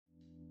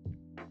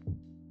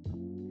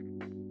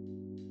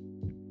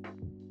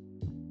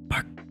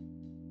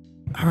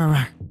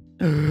Howdy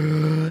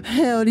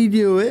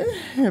do it,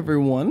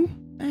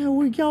 everyone. How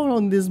we going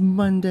on this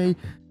Monday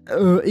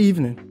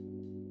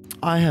evening?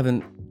 I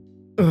haven't...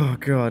 Oh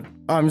god,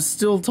 I'm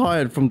still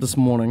tired from this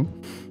morning.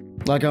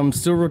 Like, I'm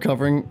still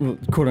recovering,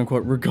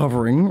 quote-unquote,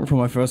 recovering from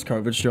my first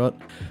COVID shot.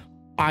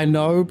 I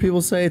know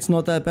people say it's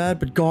not that bad,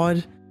 but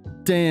god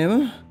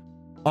damn,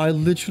 I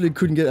literally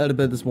couldn't get out of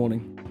bed this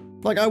morning.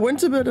 Like, I went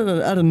to bed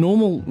at a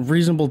normal,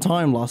 reasonable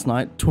time last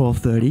night,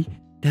 12:30.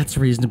 That's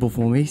reasonable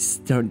for me.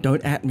 Don't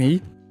at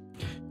me.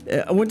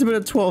 I went to bed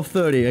at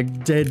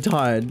 12:30, dead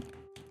tired.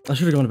 I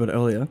should have gone to bed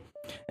earlier.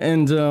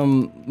 And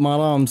my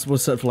alarms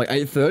was set for like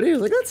 8:30. I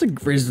was like, that's a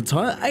reasonable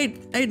time.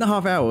 Eight and a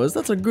half hours.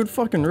 That's a good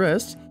fucking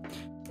rest.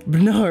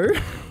 But no.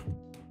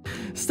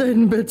 Stayed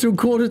in bed till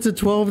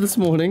 11:45 this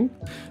morning.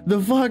 The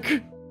fuck?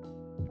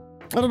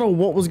 I don't know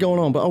what was going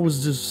on, but I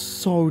was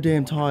just so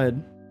damn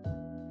tired.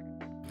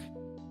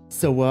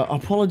 So,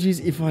 apologies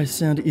if I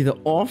sound either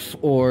off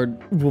or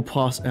will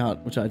pass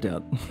out, which I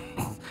doubt.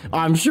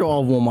 I'm sure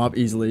I'll warm up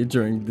easily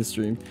during this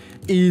stream.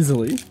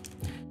 Easily.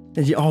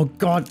 And yeah, oh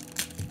god.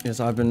 Yes,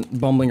 I've been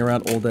bumbling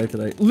around all day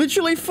today.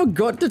 Literally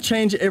forgot to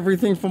change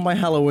everything from my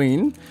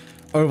Halloween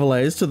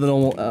overlays to the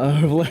normal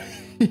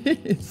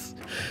overlays.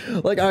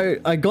 Like,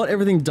 I got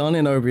everything done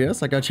in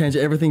OBS. Like, I changed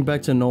everything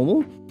back to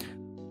normal.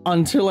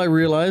 Until I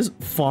realized,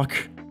 fuck,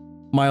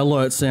 my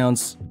alert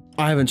sounds.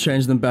 I haven't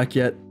changed them back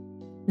yet.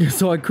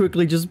 So I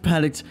quickly just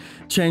panicked,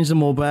 changed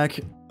them all back.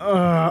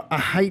 I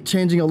hate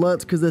changing alerts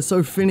because they're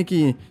so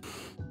finicky.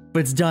 But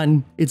it's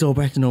done. It's all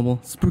back to normal.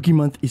 Spooky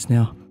month is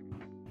now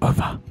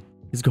over.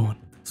 It's gone.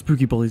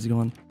 Spooky Bolty's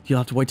gone. You'll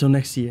have to wait till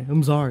next year.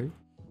 I'm sorry.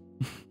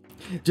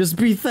 Just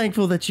be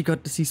thankful that you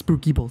got to see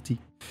Spooky Bolty.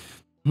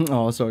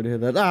 Oh, sorry to hear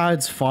that.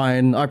 It's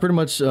fine. I pretty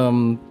much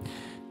am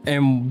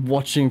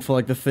watching for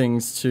like the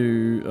things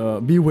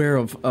to be aware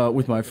of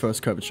with my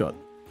first COVID shot.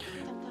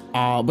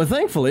 But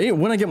thankfully,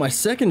 when I get my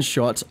second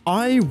shot,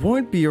 I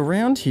won't be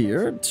around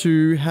here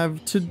to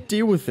have to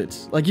deal with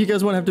it. Like, you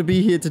guys won't have to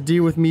be here to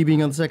deal with me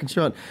being on the second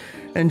shot.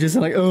 And just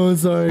like, oh,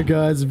 sorry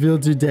guys, feel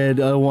too dead.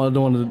 I don't want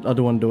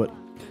to do it.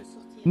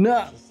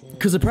 Nah,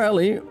 because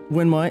apparently,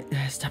 when my...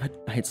 Stop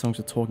it. I hate songs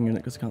with talking in it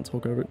because I can't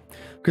talk over it.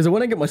 Because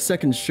when I get my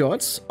second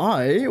shots,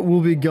 I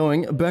will be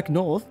going back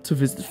north to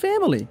visit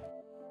family.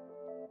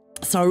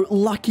 So,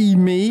 lucky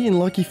me and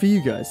lucky for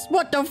you guys.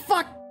 What the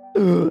fuck?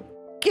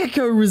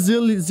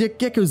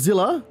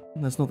 Geckozilla.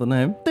 That's not the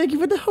name. Thank you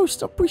for the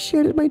host. I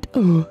appreciate it, mate.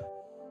 Who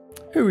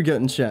we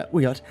got in chat?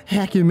 We got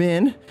Hacker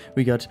Man.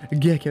 We got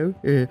Gecko.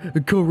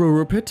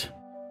 Korupit.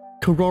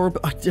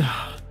 Koruptit.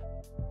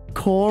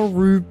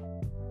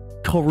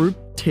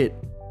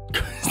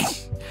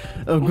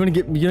 You're gonna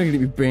get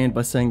me banned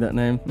by saying that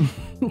name.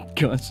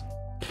 Gosh.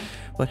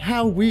 But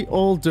how we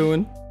all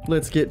doing?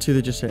 Let's get to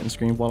the just chatting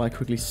screen while I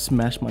quickly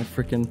smash my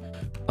freaking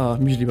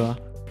muesli bar.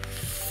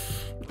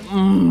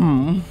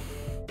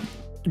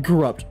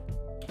 Corrupt.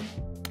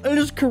 It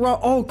is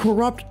corrupt. Oh,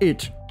 corrupt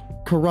it.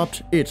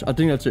 Corrupt it. I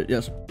think that's it.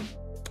 Yes.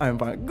 I am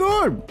fine.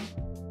 Good.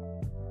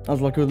 I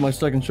was lucky with my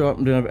second shot. I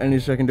didn't have any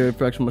secondary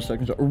effects from my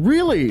second shot.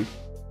 Really?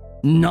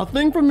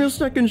 Nothing from your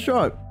second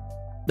shot?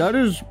 That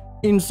is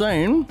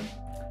insane.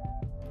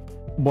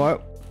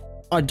 But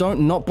I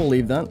don't not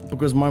believe that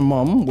because my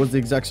mum was the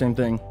exact same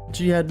thing.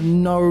 She had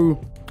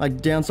no like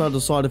downside or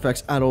side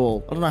effects at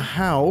all. I don't know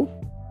how.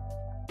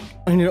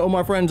 And you know, all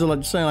my friends are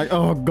like saying like,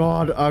 oh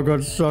god, I've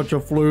got such a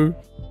flu.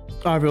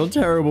 I feel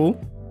terrible.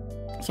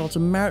 So it's a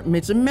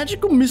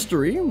magical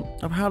mystery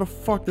of how the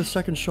fuck the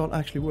second shot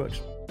actually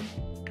works.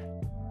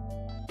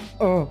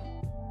 Oh.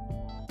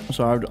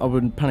 Sorry, I've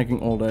been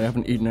panicking all day. I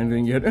haven't eaten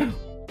anything yet.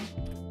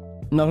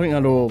 Nothing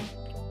at all.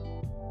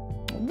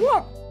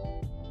 What?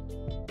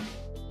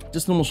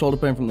 Just normal shoulder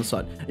pain from the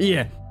side.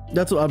 Yeah,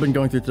 that's what I've been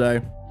going through today.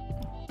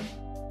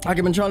 Like,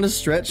 I've been trying to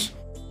stretch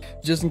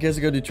just in case I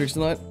go do tricks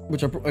tonight,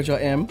 which I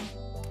am.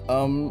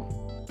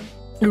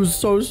 It was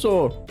so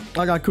sore.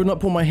 Like, I could not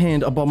put my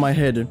hand above my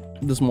head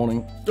this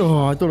morning.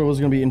 Oh, I thought I was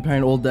gonna be in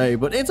pain all day,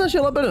 but it's actually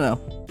a lot better now.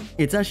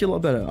 It's actually a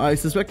lot better. I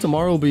suspect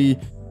tomorrow will be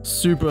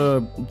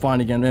super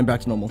fine again and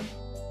back to normal.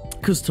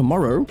 Because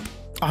tomorrow,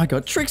 I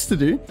got tricks to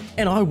do,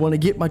 and I want to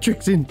get my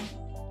tricks in.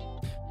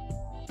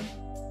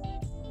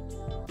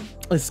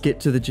 Let's get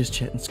to the just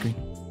chatting screen.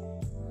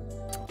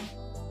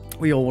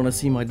 We all want to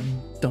see my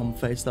dumb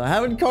face though. I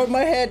haven't combed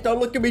my hair. Don't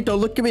look at me.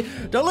 Don't look at me.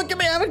 Don't look at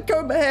me. I haven't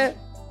combed my hair.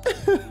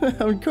 I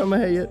haven't combed my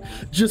hair yet.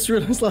 Just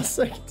realized last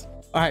second.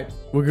 All right,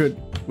 we're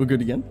good. We're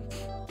good again.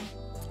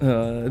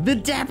 The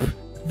dap.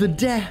 The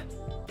da.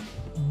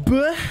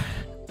 Buh.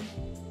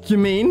 You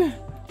mean?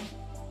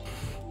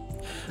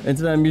 And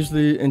today I'm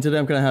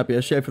kind of happy. I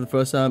shaved for the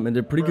first time and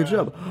did a pretty good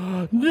job.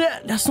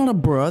 That's not a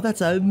bruh.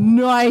 That's a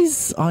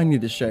nice. I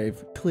need to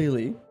shave.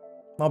 Clearly.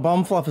 My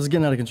bum fluff is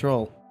getting out of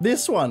control.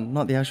 This one,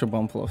 not the actual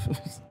bum fluff.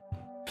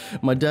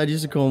 My dad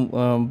used to call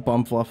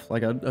bum fluff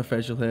like a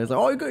facial hair. It's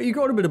like, oh, you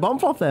got a bit of bum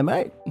fluff there,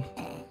 mate.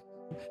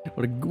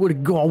 What a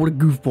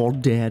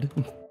goofball dad.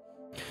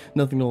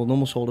 Nothing at all.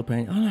 Normal shoulder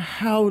pain. I don't know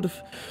how to...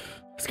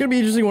 It's gonna be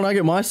interesting when I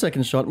get my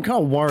second shot. I'm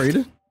kind of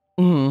worried.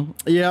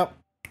 Yeah.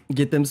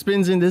 Get them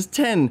spins in. There's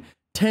 10.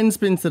 10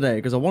 spins today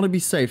because I want to be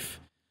safe.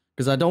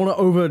 Because I don't want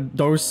to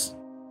overdose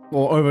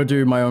or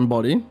overdo my own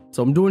body.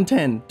 So I'm doing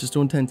 10. Just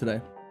doing 10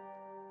 today.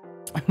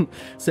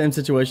 Same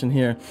situation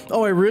here.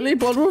 Oh, wait, really,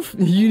 Bloodwolf?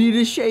 You need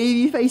to shave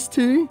your face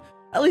too?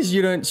 At least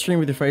you don't stream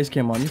with your face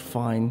cam on. You're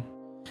fine.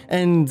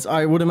 And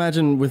I would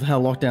imagine with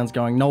how lockdown's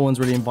going, no one's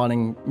really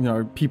inviting, you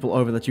know, people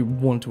over that you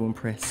want to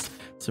impress.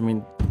 So, I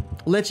mean,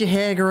 let your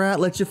hair grow out,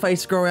 let your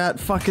face grow out,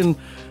 fucking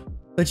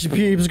let your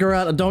pubes grow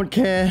out, I don't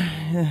care.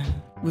 Yeah.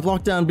 With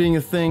lockdown being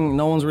a thing,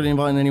 no one's really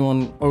inviting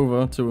anyone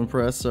over to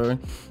impress, so...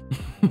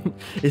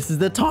 This is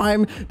the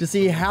time to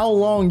see how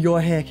long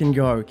your hair can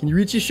go. Can you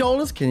reach your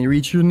shoulders? Can you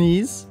reach your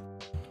knees?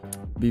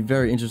 It'd be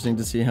very interesting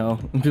to see how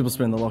people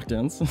spend the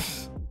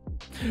lockdowns.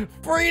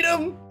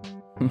 Freedom!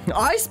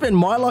 I spend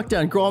my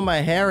lockdown growing my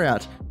hair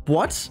out.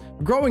 What?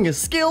 Growing a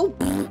skill?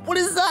 What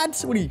is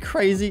that? What are you,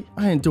 crazy?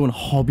 I ain't doing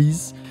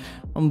hobbies.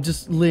 I'm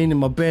just laying in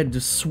my bed,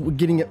 just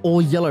getting it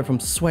all yellow from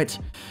sweat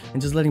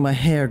and just letting my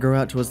hair grow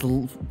out to its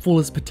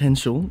fullest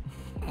potential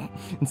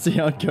and see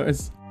how it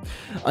goes.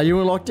 Are you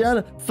in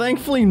lockdown?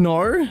 Thankfully,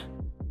 no.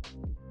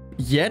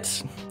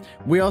 Yet.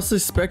 We are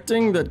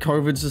suspecting that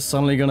COVID's just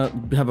suddenly gonna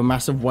have a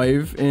massive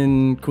wave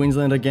in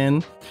Queensland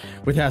again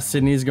with how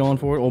Sydney's going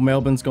for it or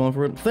Melbourne's going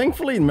for it.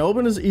 Thankfully,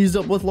 Melbourne has eased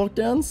up with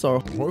lockdown, so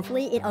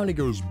hopefully it only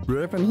goes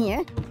better from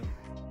here.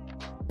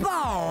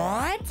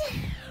 But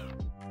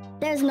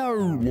there's no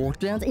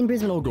lockdowns in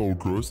Brisbane or Gold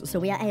Coast, so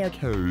we are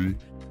A-okay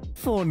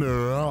for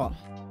now.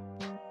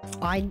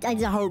 I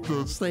hope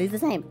that stays the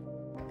same.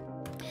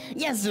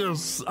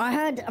 Yes, I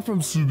heard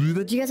from Sydney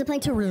that you guys are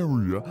playing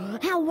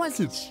Terraria. How was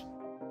it?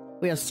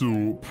 We are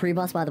still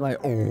pre-boss, by the way.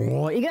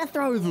 Oh, you gotta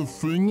throw the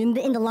thing in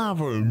the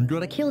lava and you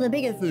gotta kill the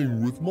bigger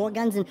thing with more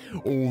guns and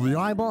all the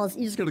eyeballs.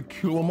 You just gotta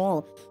kill them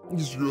all. You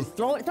just gotta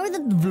throw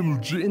the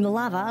villager in the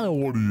lava. I know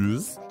what it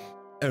is.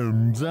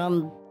 And,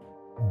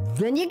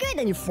 then you're good.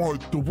 Then you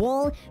fight the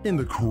wall. Then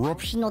the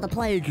corruption or the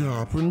plague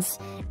happens.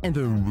 And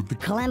then with the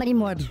calamity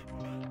mod,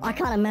 I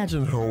can't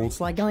imagine how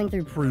it's like going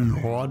through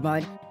pre-hard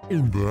mode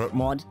in that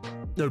mod.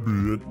 That'd be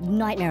a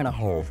nightmare and a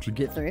half to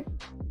get through.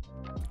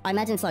 I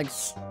imagine it's like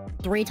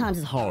 3 times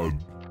as hard.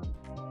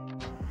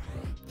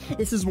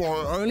 This is why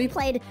I only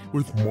played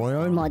with my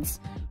own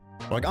mods.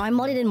 Like, I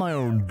modded in my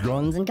own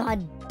guns, and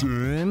god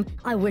damn,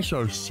 I wish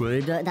I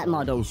saved that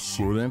mod. That was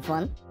so damn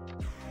fun.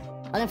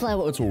 I don't know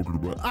what we're talking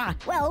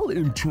about. Well,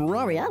 in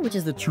Terraria, which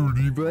is the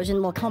 2D version,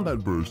 more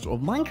combat-based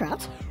of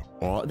Minecraft,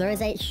 there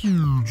is a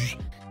huge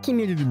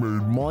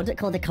community-made mod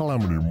called the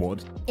Calamity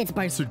mod. It's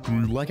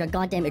basically like a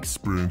goddamn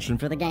expansion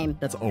for the game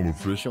that's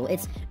unofficial.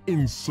 It's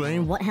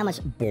insane how much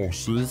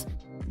bosses,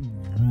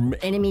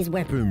 enemies,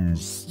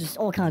 weapons, just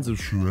all kinds of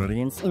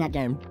shenanigans in that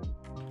game.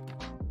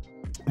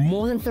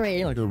 More than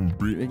 3, like I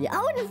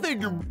wouldn't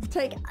think it would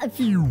take a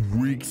few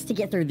weeks to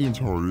get through the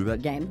entirety of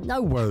that game. No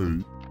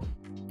way.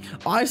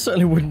 I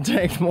certainly wouldn't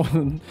take more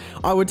than...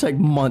 I would take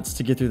months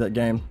to get through that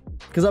game.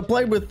 Because I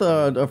played with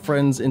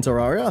friends in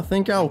Terraria. I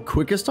think our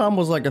quickest time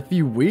was like a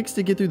few weeks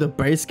to get through the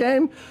base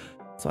game.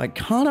 So I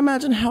can't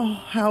imagine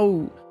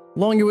how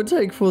long it would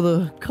take for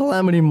the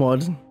Calamity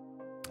mod.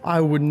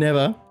 I would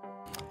never.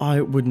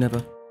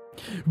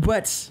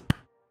 But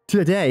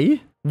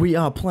today we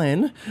are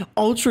playing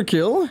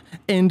ULTRAKILL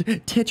and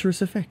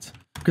Tetris Effect.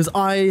 Because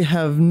I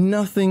have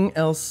nothing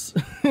else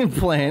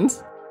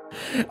planned.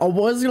 I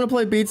was going to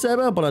play Beat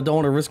Saber, but I don't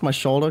want to risk my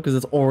shoulder because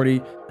it's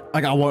already...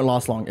 Like, I won't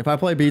last long. If I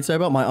play Beat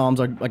Saber, my arms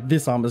are... Like,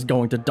 this arm is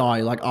going to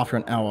die, like, after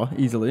an hour,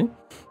 easily.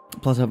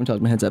 Plus, I haven't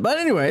charged my headset. But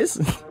anyways,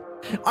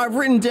 I've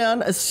written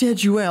down a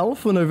schedule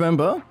for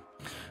November.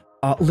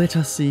 Let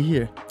us see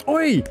here.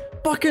 Oi!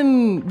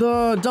 Fucking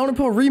the Down &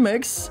 Pearl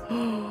remakes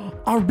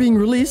are being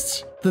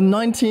released the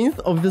 19th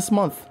of this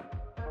month.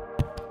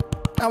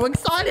 How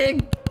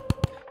exciting!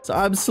 So,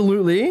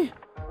 absolutely...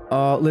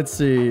 let's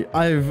see.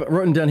 I've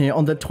written down here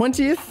on the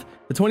 20th,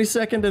 the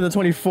 22nd, and the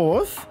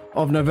 24th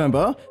of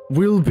November,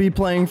 we'll be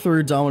playing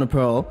through Down &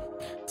 Pearl.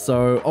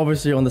 So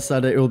obviously on the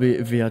Saturday, it will be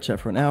VR chat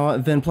for an hour,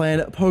 then playing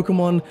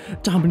Pokemon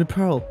Down &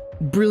 Pearl.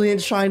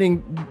 Brilliant,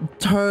 shining,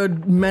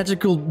 turd,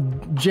 magical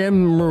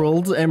gem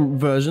emerald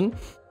version.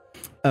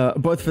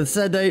 Both for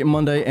Saturday,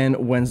 Monday, and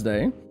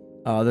Wednesday.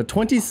 The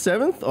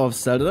 27th of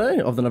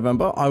Saturday of the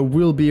November, I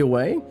will be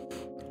away.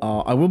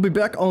 I will be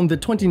back on the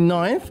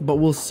 29th, but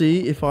we'll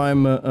see if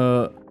I'm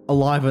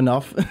alive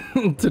enough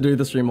to do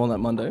the stream on that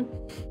Monday.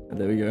 And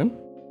there we go.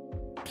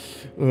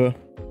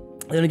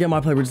 Then again, my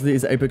play originally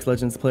is Apex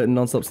Legends, played it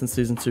non-stop since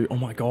Season 2. Oh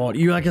my god,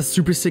 you like a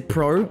super sick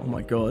pro? Oh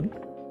my god.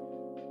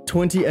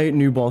 28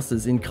 new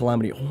bosses in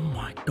Calamity. Oh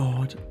my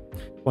god.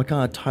 Why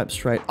can't I type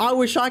straight? I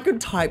wish I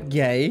could type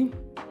gay.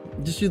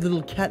 Just do the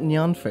little cat and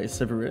yarn face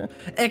everywhere.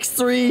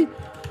 X3!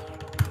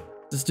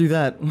 Just do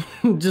that.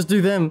 Just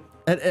do them.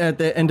 At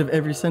the end of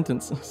every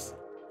sentence.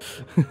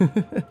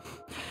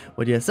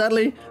 But yeah,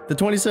 sadly, the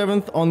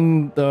 27th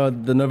on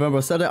the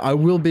November Saturday, I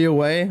will be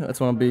away. That's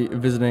when I'll be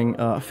visiting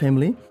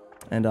family.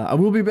 And I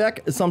will be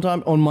back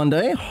sometime on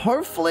Monday.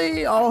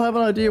 Hopefully, I'll have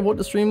an idea of what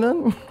to stream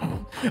then.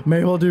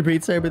 Maybe I'll do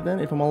Beat Saber then,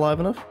 if I'm alive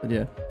enough. But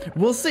yeah,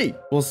 we'll see.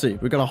 We'll see.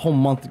 We've got a whole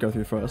month to go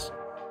through first.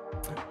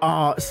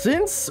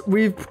 Since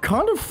we've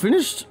kind of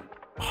finished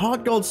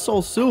Heart Gold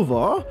Soul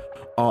Silver,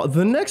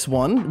 the next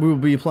one we'll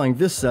be playing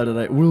this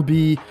Saturday will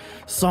be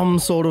some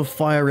sort of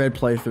Fire Red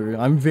playthrough.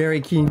 I'm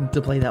very keen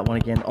to play that one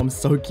again. I'm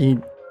so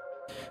keen.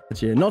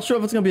 But yeah, not sure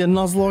if it's gonna be a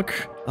Nuzlocke.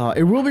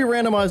 It will be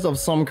randomized of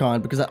some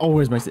kind because that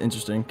always makes it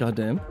interesting.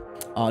 Goddamn.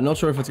 Not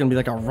sure if it's gonna be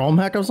like a ROM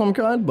hack of some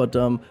kind, but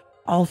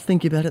I'll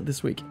think about it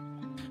this week.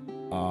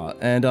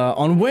 And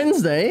on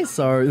Wednesday,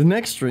 so the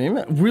next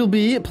stream, we'll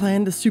be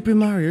playing the Super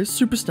Mario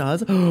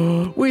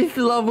Superstars with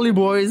lovely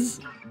boys.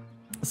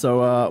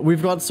 So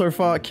we've got so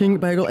far King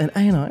Bagel and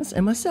Anice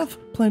and myself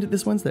planned it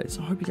this Wednesday.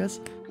 So I hope you guys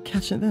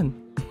catch it then.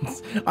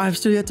 I've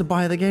still yet to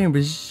buy the game,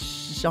 but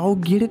I'll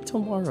get it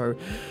tomorrow.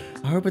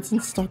 I hope it's in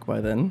stock by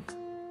then.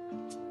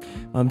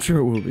 I'm sure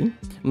it will be. And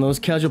the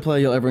most casual player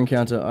you'll ever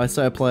encounter. I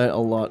say I play it a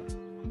lot.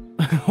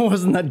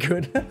 Wasn't that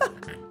good?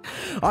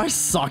 I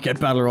suck at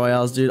battle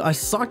royales, dude. I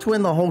sucked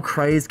when the whole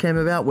craze came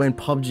about, when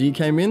PUBG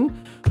came in.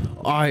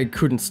 I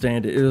couldn't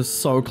stand it. It was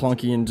so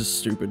clunky and just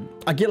stupid.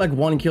 I get like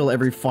 1 kill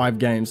every 5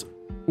 games.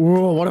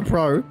 Whoa, what a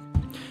pro.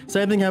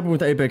 Same thing happened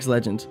with Apex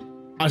Legends.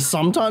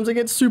 Sometimes I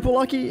get super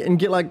lucky and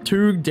get like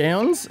 2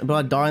 downs, but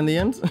I die in the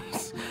end.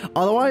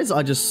 Otherwise,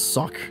 I just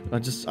suck.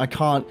 I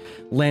can't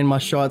land my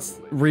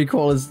shots.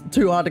 Recoil is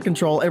too hard to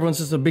control. Everyone's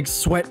just a big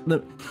sweat.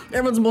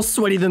 Everyone's more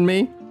sweaty than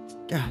me.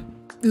 God,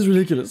 this is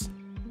ridiculous.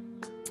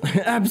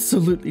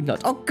 Absolutely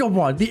not. Oh, come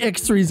on. The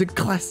X3 is a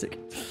classic.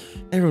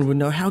 Everyone would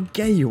know how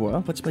gay you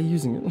were just by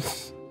using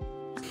it.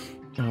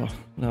 Oh,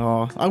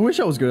 no. I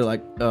wish I was good at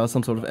like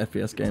some sort of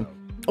FPS game.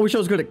 I wish I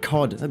was good at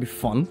COD. That'd be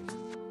fun.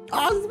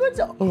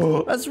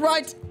 Oh, that's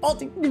right.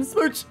 Bolty,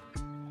 smooch.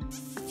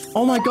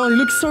 Oh my god, he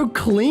looks so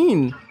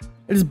clean.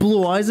 And his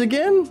blue eyes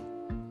again?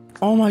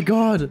 Oh my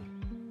god.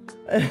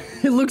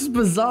 It looks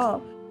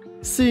bizarre.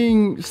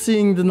 Seeing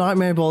the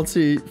Nightmare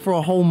Bolty for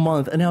a whole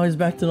month and now he's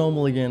back to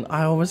normal again.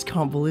 I almost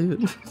can't believe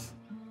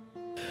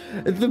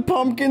it. The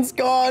pumpkin's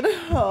gone.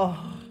 Oh,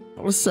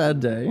 what a sad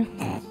day.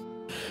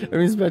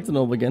 And he's back to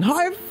normal again.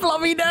 Hi,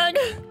 Fluffy Dag.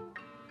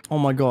 Oh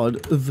my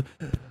god.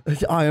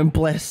 I am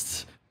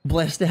blessed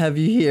to have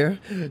you here,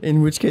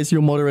 in which case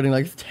you're moderating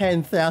like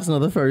 10,000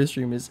 other furry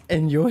streamers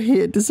and you're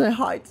here to say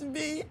hi to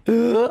me.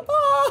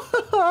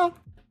 Oh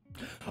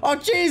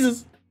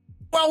Jesus,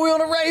 well, we're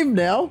on a rave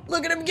now.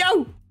 Look at him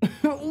go.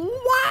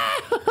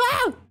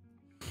 Wow.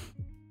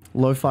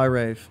 Lo-fi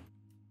rave.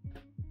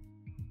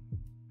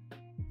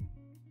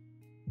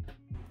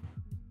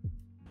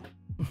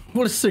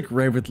 What a sick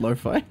rave with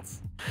lo-fi.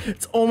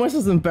 It's almost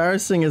as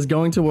embarrassing as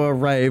going to a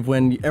rave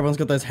when everyone's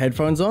got those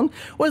headphones on.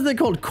 What is they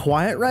called?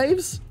 Quiet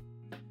raves?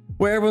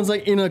 Where everyone's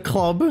like in a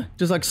club,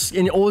 just like,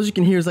 and all you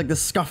can hear is like the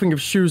scuffing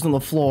of shoes on the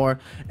floor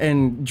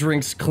and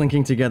drinks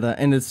clinking together.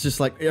 And it's just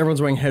like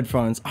everyone's wearing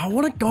headphones. I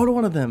want to go to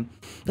one of them.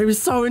 It'd be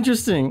so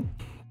interesting.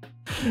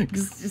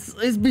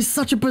 It'd be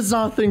such a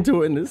bizarre thing to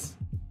witness.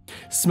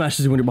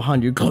 Smashes the window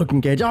behind you, cloak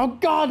engage. Oh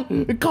God,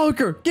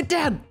 cloaker, get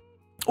down.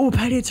 Oh,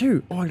 Pt4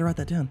 2. Oh, I gotta write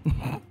that down.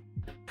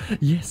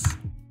 Yes.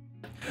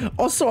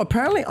 Also,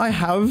 apparently I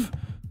have...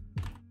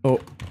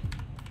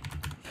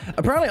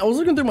 Apparently, I was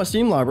looking through my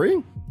Steam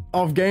library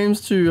of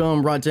games to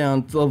write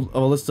down a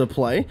list to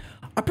play.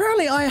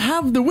 Apparently, I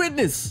have The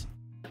Witness.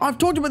 I've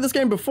talked about this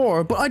game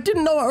before, but I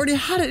didn't know I already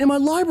had it in my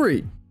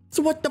library.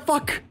 So what the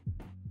fuck?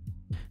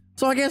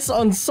 So I guess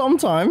on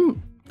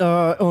sometime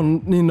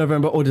in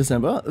November or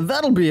December,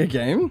 that'll be a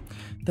game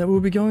that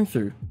we'll be going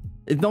through.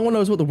 If no one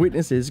knows what The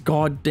Witness is,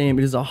 god damn,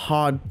 it is a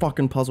hard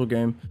fucking puzzle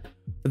game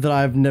that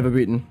I've never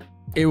beaten.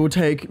 It will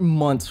take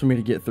months for me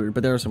to get through,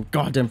 but there are some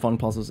goddamn fun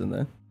puzzles in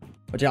there.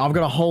 But yeah, I've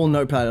got a whole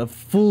notepad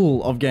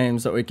full of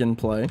games that we can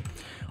play.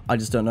 I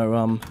just don't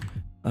know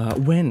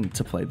when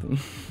to play them.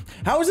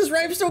 How is this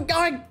rave still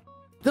going?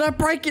 Did I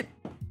break it?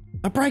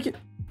 I break it.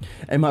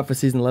 Aim up for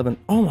season 11.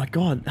 Oh my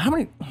god, how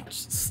many?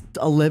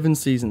 11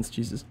 seasons,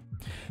 Jesus.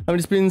 How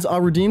many spins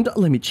are redeemed?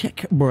 Let me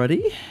check,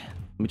 buddy.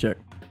 Let me check.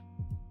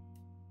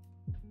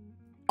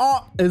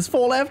 Oh, there's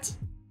 4 left.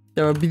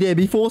 There'll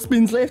be 4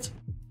 spins left.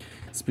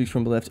 Speaks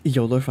from the left.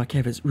 Yo, lo-fi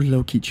Kev is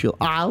low-key chill.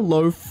 Ah,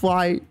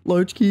 lo-fi,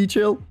 low-key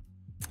chill.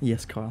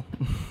 Yes, Kyle.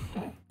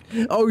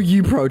 Oh,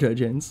 you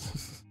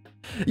proto-gens.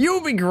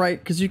 You'll be great,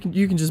 because you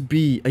can just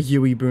be a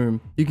UE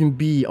boom. You can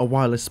be a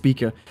wireless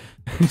speaker.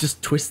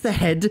 Just twist the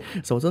head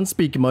so it's on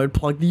speaker mode,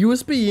 plug the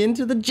USB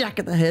into the jack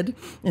at the head,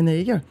 and there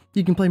you go.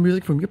 You can play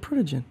music from your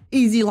proto-gen.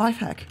 Easy life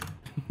hack.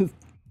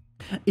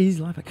 Easy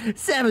life hack.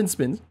 7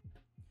 spins.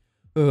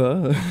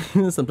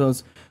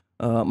 Sometimes...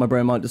 my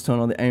brain might just turn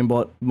on the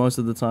aimbot. Most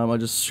of the time, I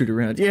just shoot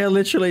around. Yeah,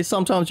 literally,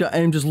 sometimes your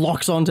aim just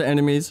locks onto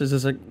enemies. It's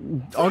just like,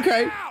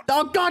 okay.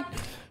 Oh, God.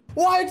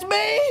 Why it's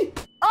me?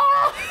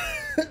 Ah!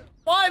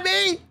 Why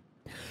me?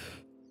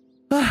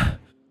 Ah.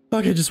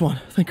 Okay, just one.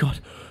 Thank God.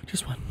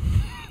 Just one.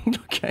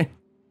 Okay.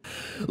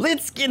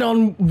 Let's get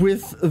on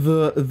with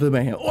the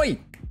mayhem. Oi!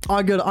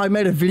 I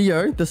made a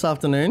video this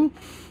afternoon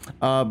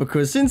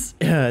because since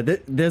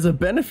there's a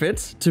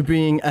benefit to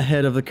being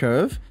ahead of the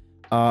curve,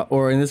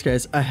 or in this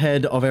case,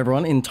 ahead of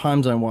everyone in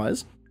time zone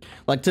wise.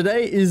 Like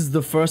today is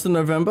the 1st of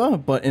November,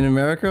 but in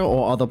America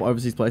or other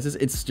overseas places,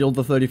 it's still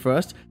the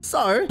 31st.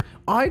 So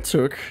I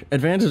took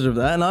advantage of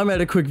that and I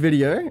made a quick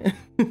video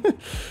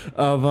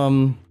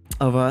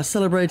of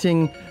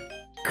celebrating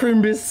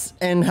Crimbus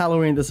and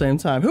Halloween at the same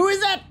time. Who is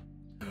that?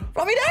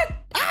 Robbie Dad?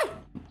 Ah!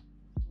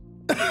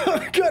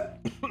 God.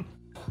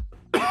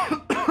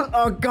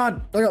 Oh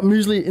God, I got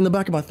muesli in the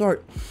back of my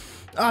throat.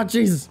 Ah,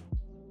 Jesus.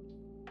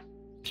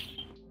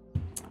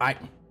 Alright,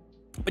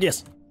 but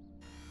yes.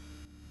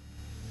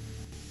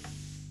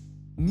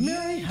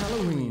 Merry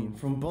Halloween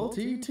from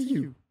Bolty to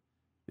you.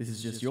 This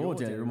is just your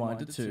daily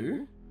reminder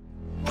to...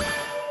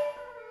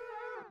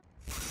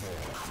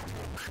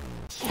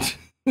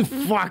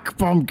 Fuck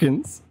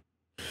pumpkins.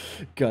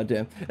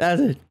 Goddamn.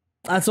 That's it.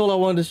 That's all I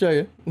wanted to show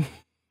you.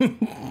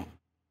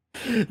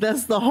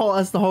 That's the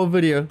whole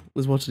video.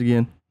 Let's watch it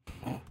again.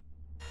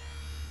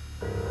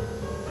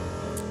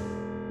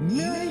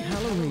 Merry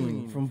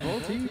Halloween from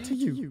Bolty to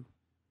you.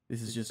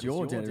 This is just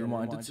your daily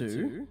reminder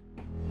to...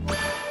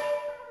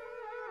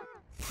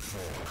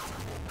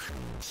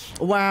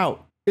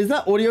 Wow. Is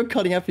that audio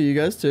cutting out for you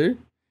guys too?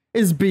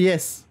 It's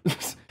BS.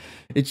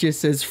 It just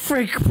says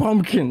freak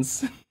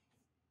pumpkins.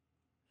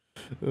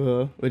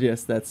 But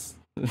yes, that's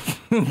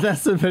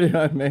that's the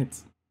video I made.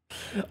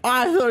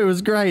 I thought it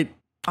was great.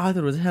 I thought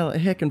it was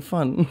heckin'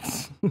 fun.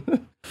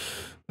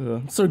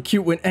 So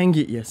cute when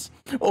angry, yes.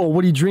 Oh,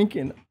 what are you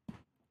drinking?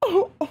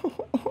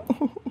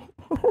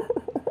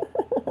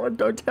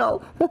 Don't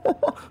tell.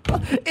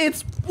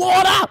 It's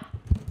water!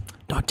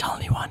 Don't tell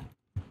anyone.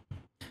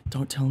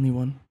 Don't tell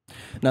anyone.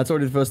 Now, it's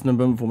already the 1st of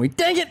November for me.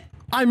 Dang it!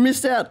 I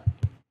missed out.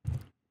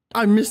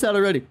 I missed out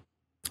already.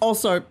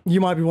 Also, you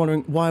might be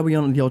wondering, why are we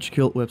on the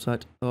ULTRAKILL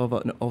website? Oh,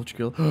 no,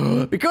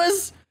 ULTRAKILL.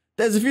 Because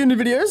there's a few new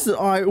videos that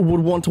I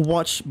would want to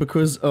watch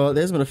because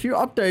there's been a few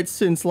updates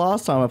since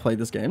last time I played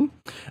this game.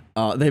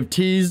 They've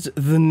teased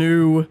the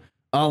new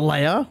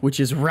layer, which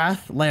is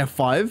Wrath Layer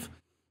 5.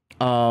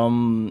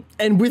 And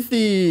with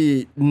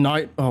the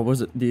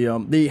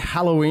the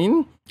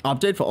Halloween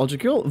update for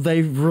ULTRAKILL,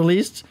 they've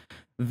released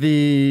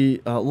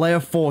the Layer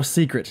 4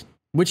 secret,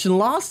 which in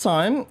last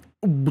time,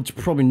 which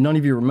probably none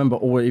of you remember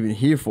or were even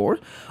here for,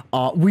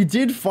 we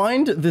did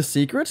find the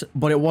secret,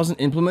 but it wasn't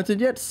implemented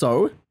yet,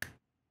 so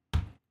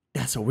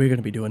that's what we're going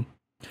to be doing.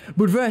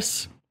 But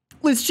first,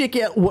 let's check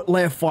out what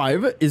Layer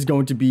 5 is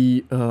going to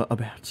be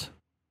about.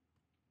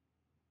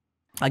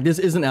 Like, this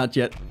isn't out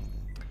yet.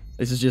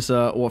 This is just,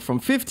 what,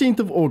 from 15th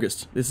of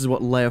August. This is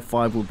what Layer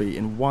 5 will be,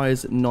 and why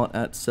is it not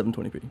at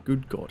 720p?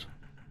 Good God.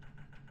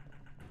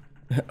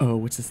 Oh,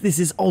 what's this? This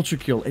is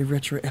ULTRAKILL, a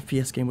retro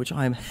FPS game, which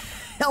I am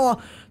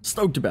hella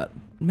stoked about.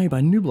 Made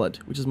by New Blood,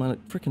 which is my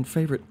freaking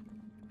favorite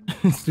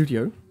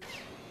studio.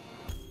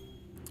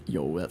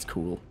 Yo, that's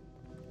cool.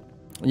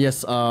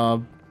 Yes,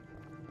 I'll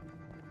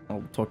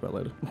talk about it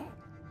later.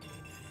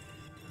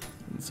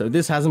 So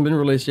this hasn't been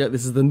released yet.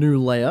 This is the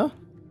new layer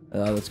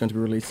that's going to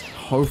be released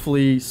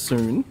hopefully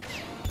soon.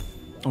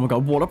 Oh my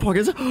God, water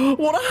pockets!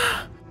 Water!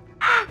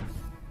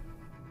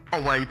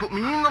 Oh wait, put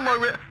me in the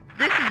moment.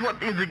 This is what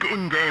the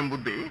in-game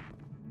would be.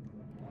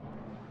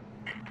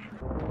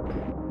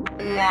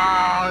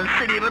 Wow,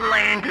 City of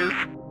Atlantis.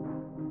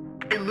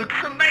 It looks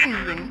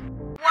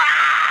amazing.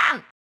 Wow!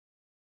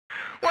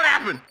 What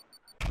happened?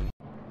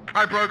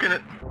 I've broken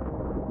it.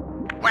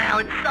 Wow,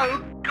 it's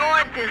so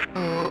gorgeous.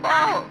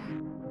 Oh!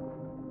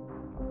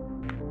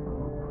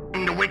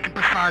 In the wake of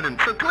Poseidon.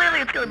 So clearly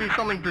it's going to be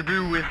something to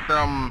do with,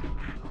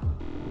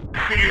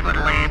 City of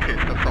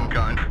Atlantis of some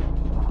kind.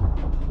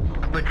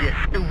 But yes,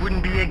 it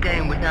wouldn't be a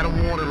game without a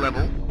water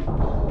level.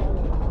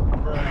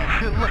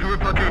 So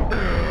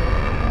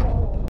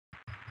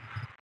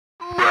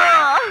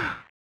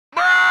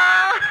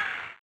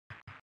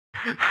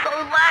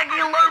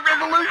laggy, low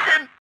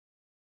resolution!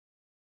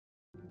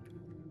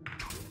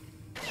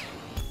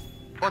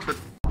 What's it?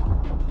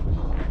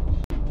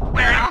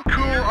 Wow,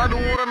 cool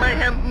underwater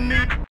mayhem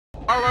nuke.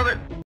 I love it.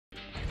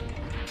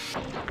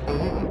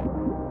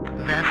 Oh,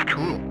 that's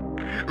cool.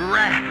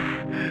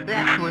 Wrath.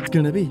 That's what It's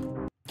gonna be.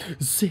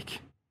 Sick.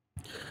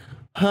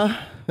 Huh?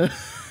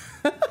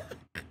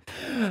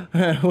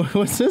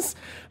 What's this?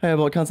 Hey,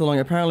 about can't so long.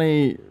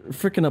 Apparently,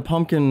 freaking a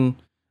pumpkin,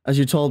 as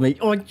you told me.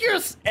 Oh,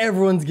 yes!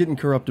 Everyone's getting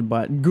corrupted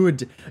by it.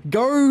 Good.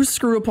 Go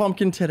screw a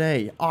pumpkin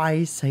today.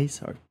 I say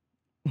so.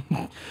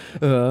 But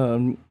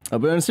on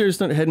a serious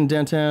note, heading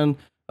downtown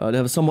to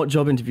have a somewhat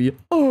job interview.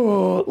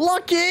 Oh,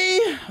 lucky!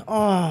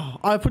 Oh,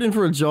 I put in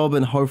for a job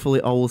and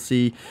hopefully I will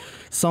see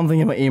something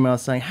in my email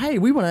saying, hey,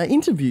 we want to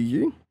interview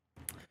you.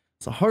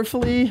 So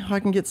hopefully I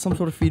can get some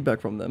sort of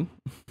feedback from them.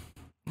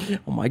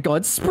 Oh my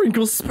God,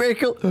 Sprinkle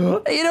Sparkle.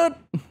 How you doing?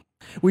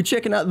 We're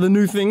checking out the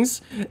new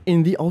things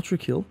in the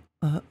ULTRAKILL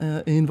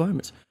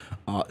environment.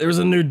 There is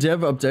a new dev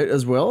update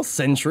as well.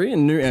 Sentry, a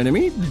new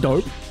enemy.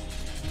 Dope.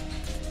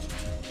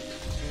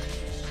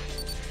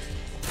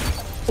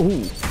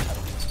 Ooh.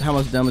 How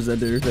much damage does that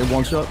do? They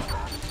one shot.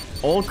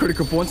 All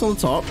critical points on the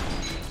top.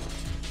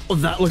 Oh,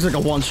 that looks like a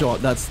one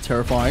shot. That's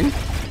terrifying.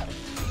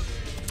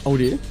 Oh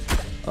dear.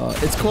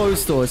 It's closed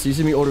store, so you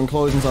see me ordering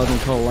clothes inside the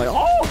color like,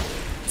 oh!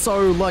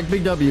 So, like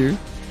Big W,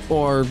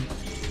 Or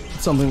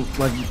something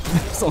like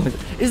something.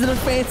 Is it a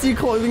fancy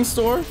clothing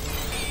store?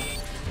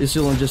 Is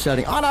Shilon just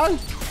shouting? Oh no!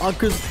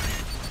 Cause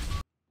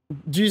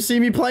do you see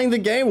me playing the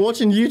game?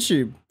 Watching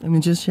YouTube. I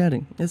mean, just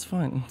shouting. It's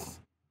fine.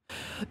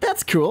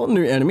 That's cool.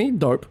 New enemy.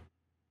 Dope.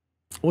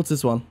 What's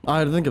this one?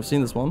 I don't think I've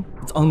seen this one.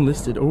 It's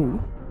unlisted. Oh.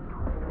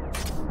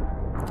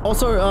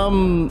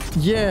 Also,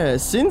 yeah,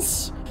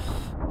 since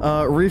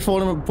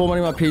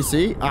reformatting my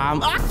PC,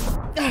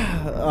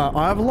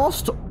 I've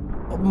lost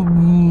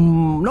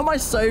not my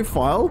save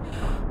file,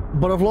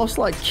 but I've lost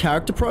like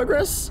character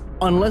progress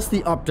unless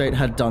the update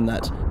had done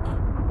that.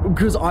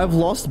 Because I've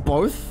lost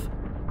both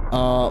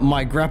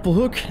my grapple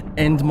hook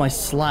and my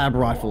slab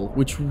rifle,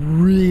 which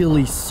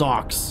really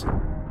sucks.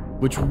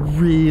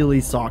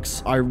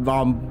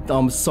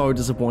 I'm so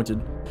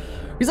disappointed.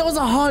 Because that was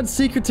a hard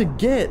secret to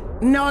get.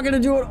 Now I'm gonna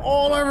do it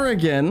all over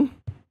again.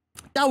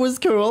 That was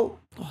cool.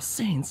 Oh,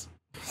 Saints.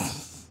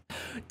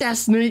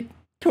 That's neat.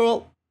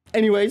 Cool.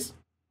 Anyways.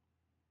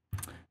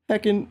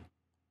 Heckin'.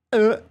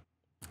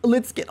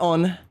 Let's get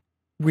on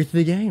with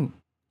the game.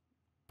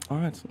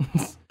 Alright.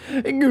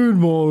 Good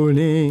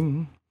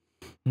morning.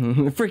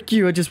 Frick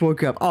you, I just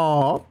woke up.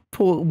 Aw,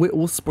 poor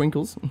Whittle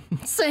Sprinkles.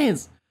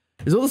 Sans,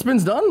 is all the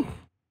spins done?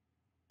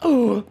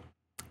 Oh,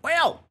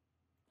 well,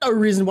 no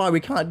reason why we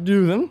can't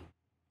do them.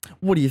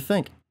 What do you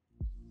think?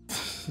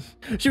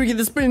 Should we get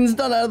the spins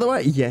done out of the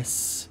way?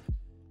 Yes.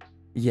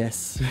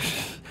 Yes.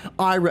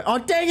 Oh,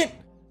 dang it!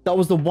 That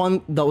was the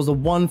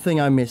one thing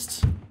I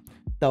missed.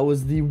 That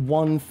was the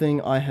one thing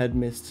I had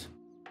missed.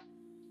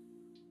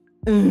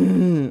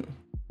 1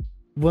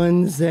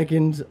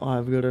 second.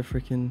 I've got a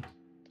freaking...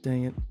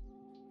 Dang it.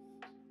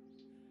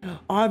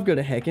 I've got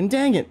a heckin'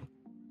 dang it.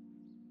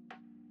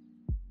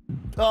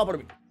 Oh,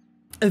 but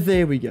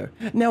there we go.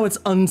 Now it's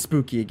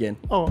unspooky again.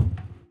 Oh.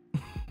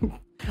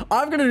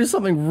 I'm gonna do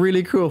something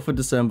really cool for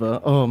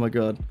December. Oh my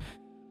god.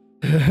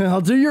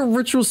 I'll do your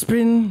ritual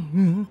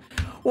spin.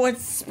 What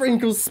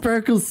Sprinkle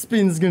Sparkle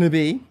spin's gonna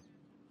be?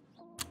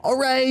 A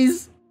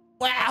raise.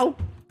 Wow.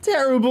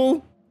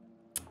 Terrible.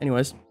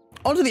 Anyways,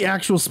 on to the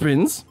actual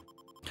spins.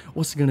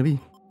 What's it gonna be?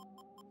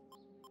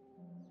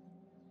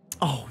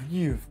 Oh,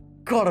 you've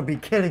gotta be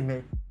kidding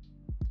me.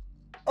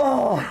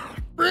 Oh,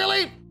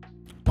 really?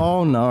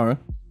 Oh no.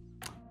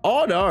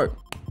 Oh no.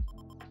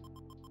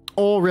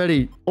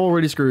 Already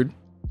screwed.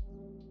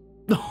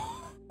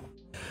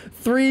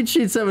 3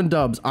 cheat 7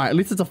 dubs. Alright, at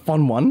least it's a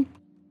fun one.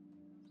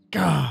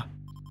 Gah.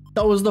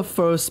 That was the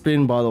first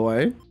spin, by the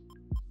way.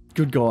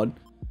 Good god.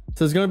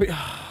 So there's gonna be...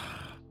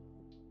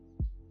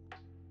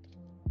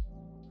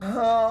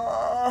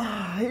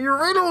 you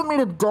really want me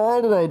to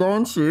die today,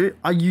 don't you?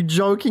 Are you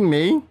joking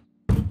me?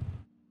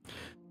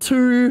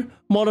 2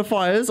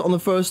 modifiers on the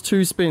first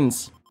 2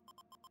 spins.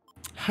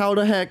 How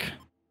the heck?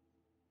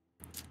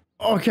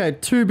 Okay,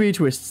 2 B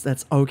twists.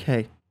 That's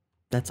okay.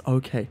 That's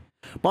okay.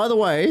 By the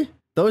way,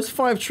 those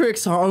 5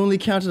 tricks are only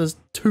counted as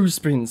 2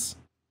 spins.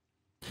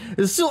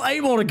 There's still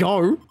 8 more to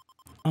go.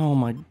 Oh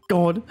my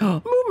god.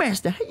 Moon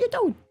Master, how you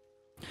doing?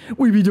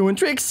 We be doing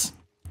tricks.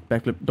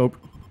 Backflip, dope.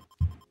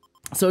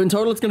 So in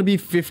total, it's going to be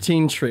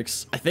 15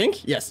 tricks, I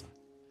think. Yes.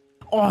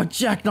 Oh,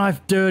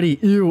 jackknife dirty.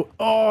 Ew.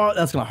 Oh,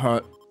 that's going to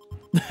hurt.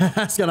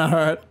 That's going to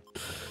hurt.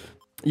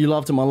 You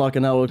love to my luck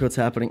and now look what's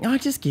happening. I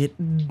just get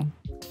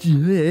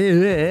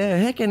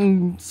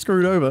heckin'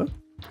 screwed over.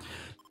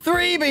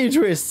 3 B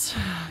twists.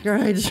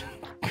 Great.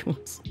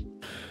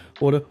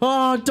 Order.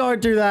 Oh,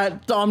 don't do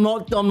that. I'm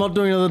not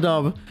doing another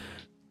dub.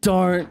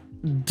 Don't.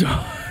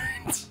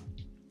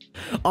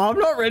 I'm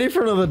not ready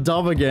for another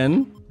dub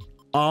again.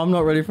 I'm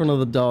not ready for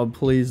another dub.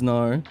 Please,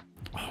 no.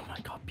 Oh my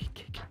god, big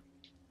kick.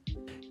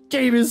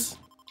 Gamers.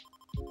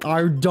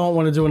 I don't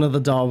want to do another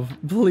dub.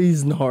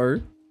 Please,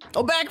 no.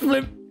 Oh,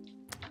 backflip.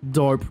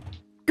 Dope.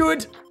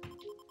 Good.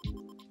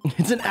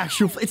 It's an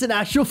actual flip.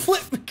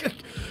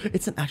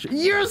 It's an actual,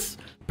 yes!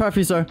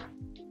 Parafuso.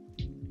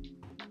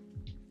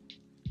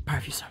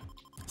 Parafuso.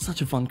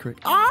 Such a fun crick.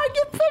 I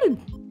get fitted.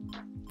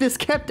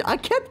 I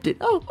kept it.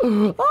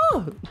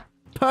 Oh,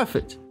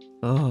 perfect.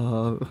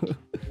 Oh.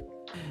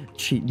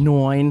 Cheat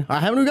 9. How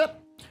many we got?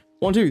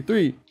 1, 2,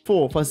 3,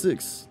 4, 5,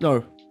 6.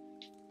 No.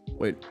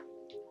 Wait.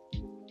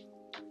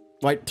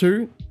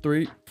 2,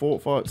 3, 4,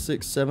 5,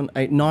 6, 7,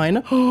 8,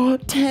 9.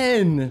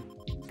 10.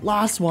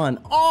 Last one.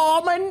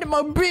 Oh,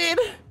 my beard.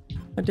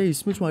 I dare you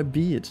smooch my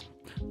beard.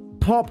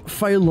 Pop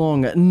Fei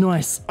Long.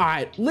 Nice.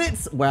 Alright,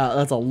 let's... Wow,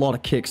 that's a lot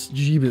of kicks.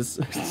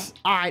 Jeebus.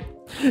 Alright.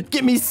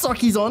 Get me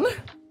suckies on.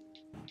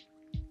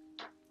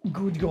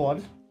 Good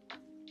god.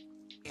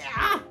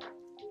 Yeah.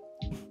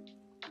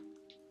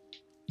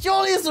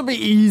 Surely this will be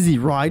easy,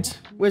 right?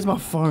 Where's my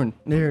phone?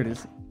 There it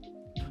is.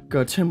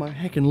 Gotta turn my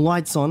heckin'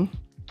 lights on.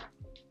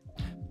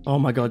 Oh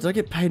my god, did I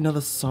get paid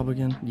another sub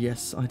again?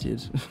 Yes, I did.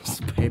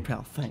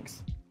 PayPal,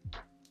 thanks.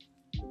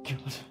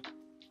 God.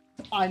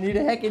 I need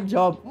a heckin'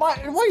 job. Why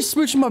are you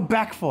smooching my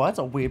back for? That's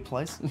a weird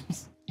place.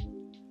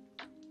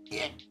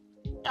 Yeah.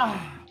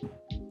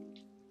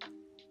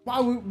 Why,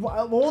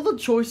 all the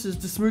choices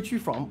to smooch you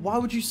from, why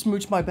would you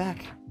smooch my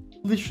back?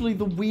 Literally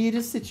the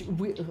weirdest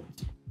situation.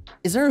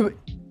 Is there a...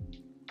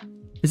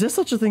 Is there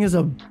such a thing as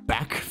a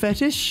back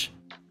fetish?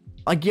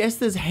 I guess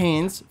there's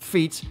hands,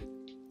 feet,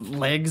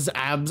 legs,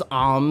 abs,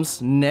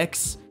 arms,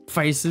 necks,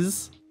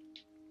 faces.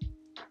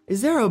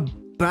 Is there a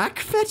back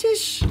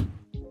fetish?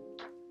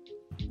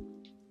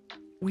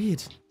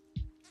 Weird.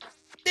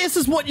 This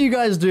is what you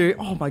guys do.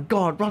 Oh my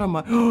god, right on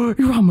my,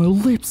 you're on my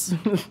lips.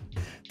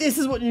 This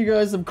is what you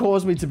guys have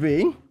caused me to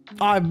be.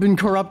 I've been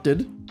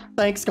corrupted.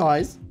 Thanks,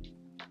 guys.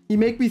 You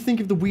make me think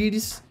of the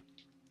weirdest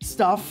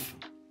stuff.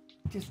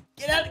 Just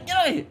get out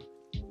of here.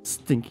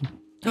 Stinking.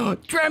 Oh,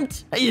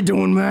 Dreamt. How you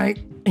doing,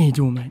 mate? How you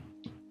doing, mate?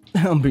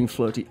 I'm being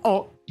flirty.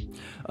 Oh,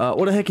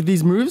 what the heck are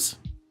these moves?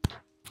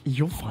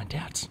 You'll find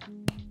out.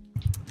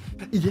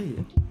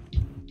 Yeah.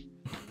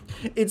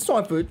 It's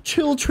time for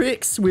chill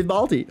tricks with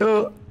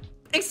Bolty.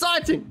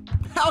 Exciting!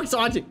 How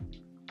exciting!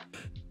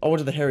 I went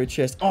to the hairy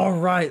chest. All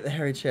right, the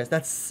hairy chest.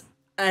 That's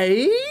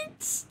 8.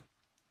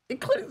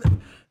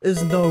 Including.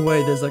 There's no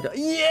way there's like a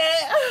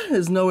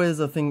There's no way there's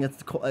a thing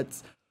that's called.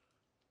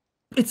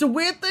 It's a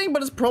weird thing,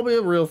 but it's probably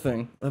a real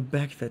thing. A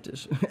back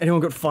fetish. Anyone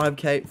got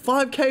 5K?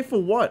 5K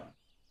for what?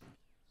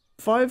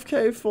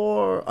 5K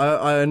for.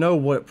 I know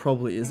what it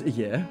probably is.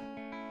 Yeah.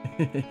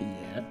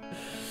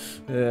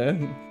 Yeah.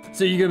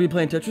 So you're gonna be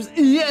playing Tetris?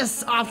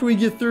 Yes! After we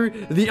get through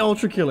the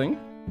ultra killing,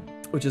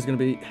 which is gonna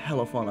be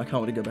hella fun. I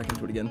can't wait to go back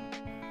into it again.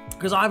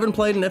 Because I haven't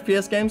played an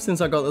FPS game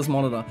since I got this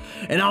monitor.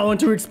 And I want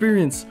to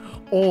experience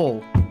all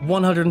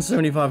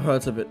 175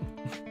 hertz of it.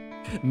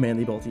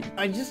 Manly Bolty.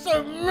 I'm just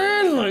so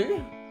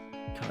manly!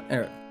 God,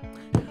 alright.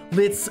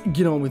 Let's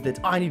get on with it.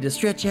 I need to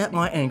stretch out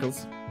my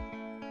ankles.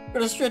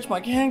 Gotta stretch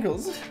my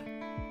ankles.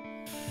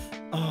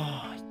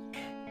 Oh,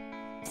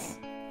 yes.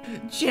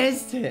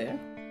 Chest hair.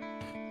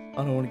 I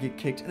don't want to get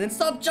kicked. And then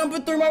stop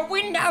jumping through my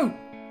window!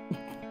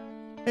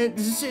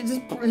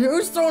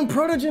 Who's throwing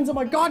protogens at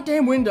my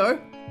goddamn window?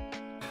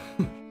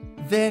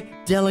 They're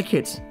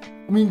delicate.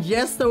 I mean,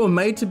 yes, they were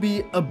made to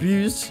be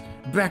abused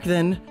back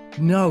then.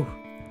 No.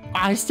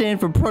 I stand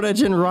for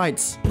protogen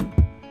rights.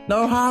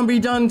 No harm be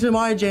done to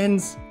my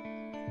gens.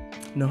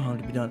 No harm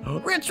to be done.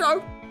 Retro!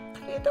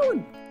 How you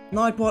doing?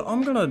 Nightbot,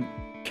 I'm gonna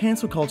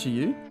cancel culture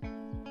you.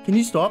 Can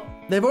you stop?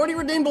 They've already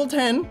redeemed all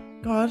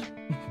 10. God.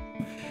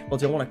 Well,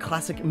 do you want a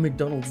classic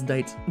McDonald's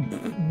date?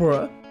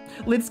 Bruh.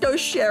 Let's go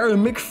share a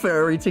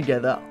McFurry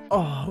together.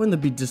 Oh, wouldn't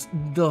that be just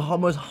the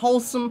most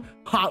wholesome,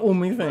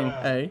 heartwarming thing,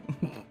 eh?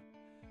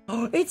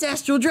 Oh, it's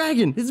Astral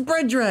Dragon. It's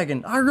Bread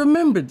Dragon. I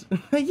remembered.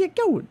 How you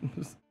going?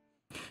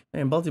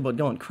 Man, Boltybot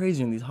going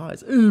crazy on these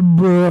highs.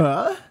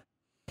 Bruh.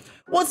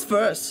 What's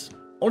first?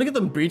 I want to get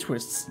them bee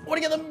twists.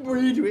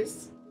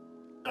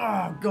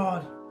 Oh,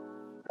 God.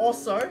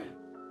 Also,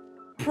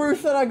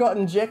 proof that I got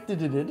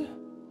injected in it.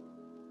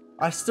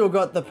 I still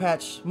got the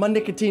patch. My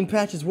nicotine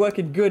patch is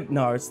working good.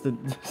 No, it's the...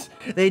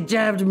 They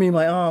jabbed me in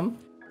my arm.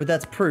 But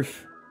that's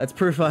proof. That's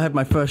proof I had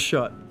my first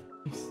shot.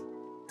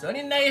 So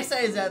any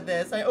naysayers out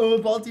there say, oh,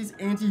 Bolty's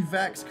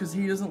anti-vax because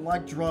he doesn't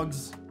like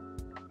drugs.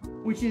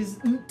 Which is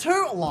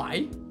to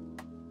lie.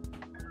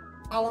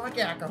 I like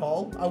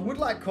alcohol. I would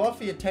like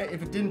coffee if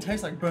it didn't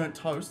taste like burnt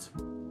toast.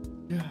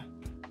 Yeah.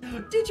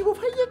 Digimorph,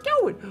 how you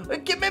going?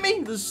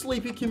 Kimimi, the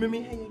sleepy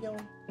Kimimi, how you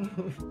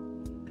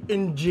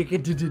going?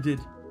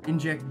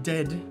 Inject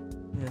dead.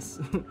 Yes.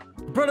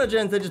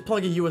 Protogens, they just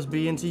plug a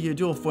USB into your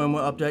dual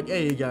firmware update.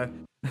 There you go.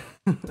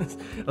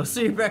 I'll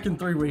see you back in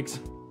 3 weeks.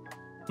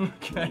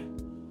 Okay.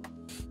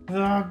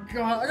 Oh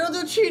god, I gotta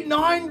do cheat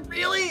 9?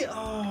 Really?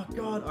 Oh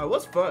god. Alright,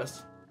 what's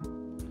first?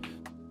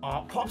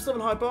 Pop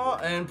 7 Hyper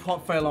and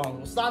Pop Fei Long.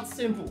 We'll start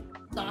simple.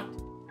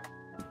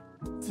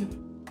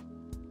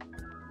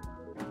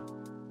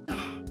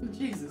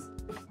 Jesus.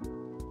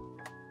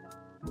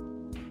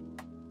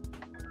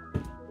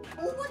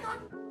 Oh my god.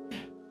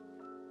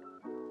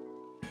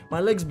 My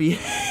legs be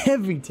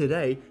heavy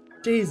today.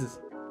 Jesus.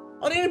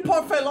 I need to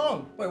Pop Fei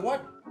Long. Wait,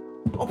 what?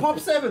 Oh, Pop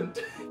 7.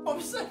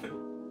 Pop 7.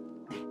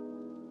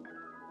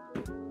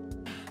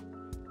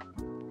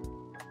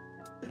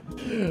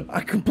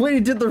 I completely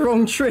did the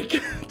wrong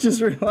trick.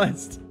 Just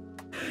realized.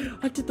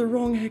 I did the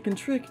wrong heckin'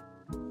 trick.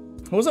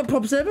 What was that,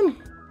 Pop 7?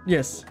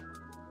 Yes.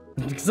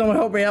 Can someone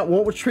help me out?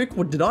 What trick?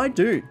 What did I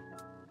do?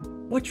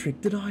 What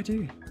trick did I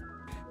do?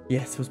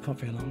 Yes, it was Pop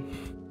Fei Long.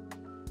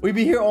 We'd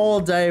be here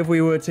all day if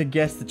we were to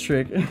guess the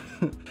trick.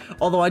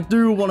 Although I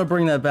do want to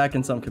bring that back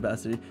in some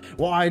capacity.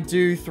 Well, I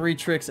do 3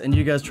 tricks and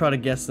you guys try to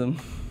guess them.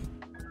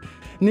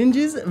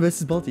 Ninjas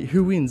versus Bolty.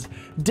 Who wins?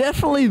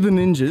 Definitely the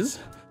ninjas.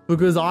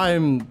 Because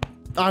I'm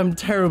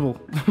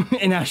terrible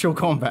in actual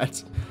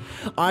combat.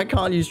 I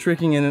can't use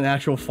tricking in an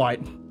actual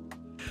fight.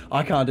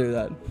 I can't do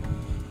that.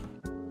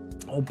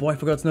 Oh boy, I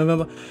forgot it's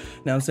November.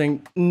 Now I'm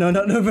saying, no,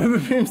 not November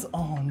Pims.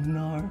 Oh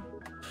no.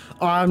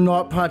 I'm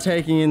not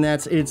partaking in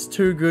that. It's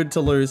too good to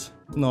lose.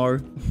 No.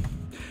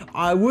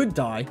 I would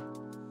die.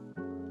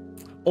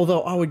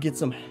 Although I would get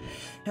some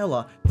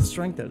hella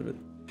strength out of it.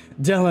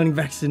 Downloading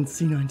vaccine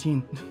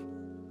C19.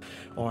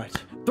 Alright.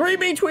 3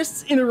 B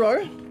twists in a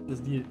row.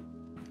 Let's do it.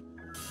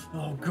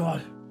 Oh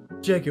god.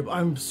 Jacob,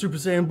 I'm Super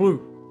Saiyan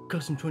Blue.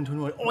 Custom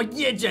 2021. Oh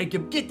yeah,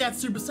 Jacob, get that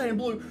Super Saiyan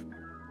Blue.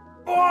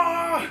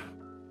 Oh!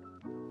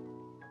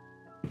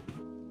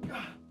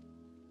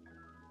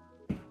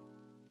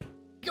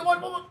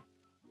 one more.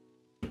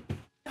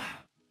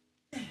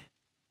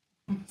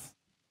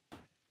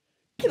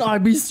 Can I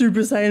be Super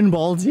Saiyan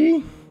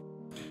Bolty?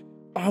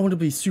 I want to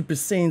be Super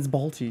Saiyan's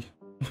Bolty.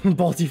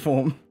 Bolty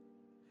form.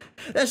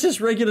 That's just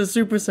regular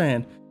Super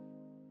Saiyan.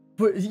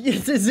 But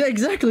it's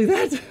exactly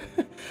that.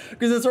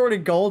 Because it's already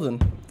golden.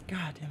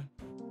 God damn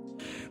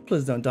it.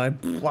 Please don't die.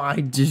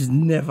 I just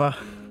never.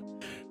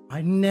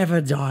 I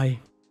never die.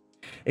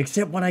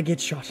 Except when I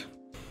get shot.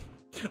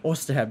 Or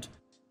stabbed.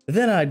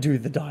 Then I do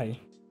the dying.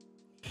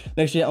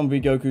 Next year I'm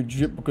gonna be Goku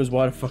drip because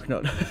why the fuck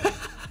not?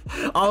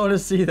 I want to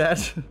see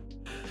that.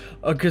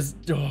 Because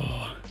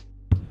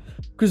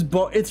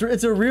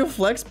it's a real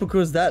flex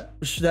because that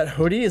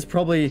hoodie is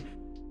probably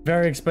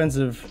very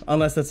expensive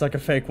unless that's like a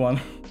fake one.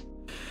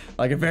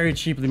 Like a very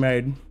cheaply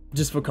made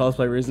just for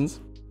cosplay reasons.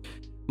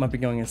 Might be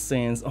going as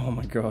Sans. Oh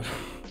my god.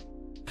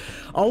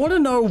 I want to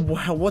know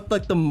what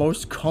like the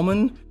most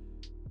common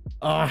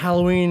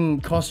Halloween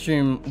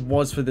costume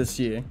was for this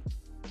year.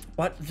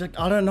 But like,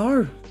 I don't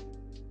know.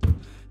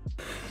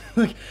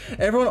 Like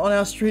everyone on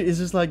our street is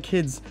just like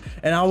kids,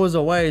 and I was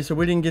away, so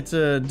we didn't get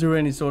to do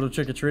any sort of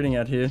trick-or-treating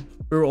out here.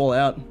 We were all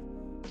out.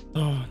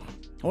 Oh,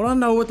 I want to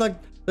know what like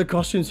the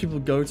costumes people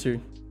go to.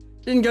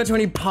 Didn't go to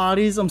any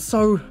parties. I'm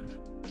so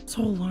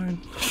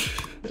alone.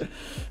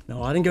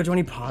 No, I didn't go to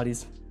any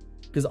parties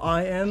because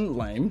I am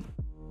lame.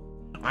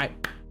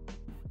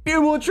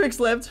 Few more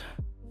tricks left.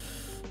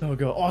 Oh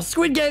god. Oh,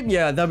 Squid Game.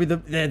 Yeah,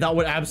 that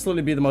would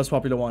absolutely be the most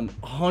popular one.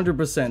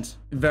 100%.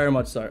 Very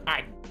much so.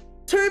 Alright.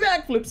 2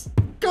 backflips.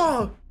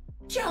 Go!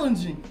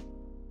 Challenging!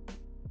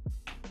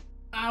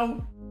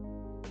 Ow!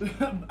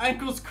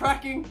 Ankles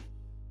cracking.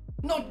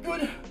 Not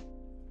good.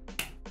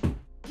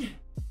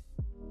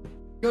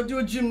 Go do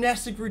a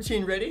gymnastic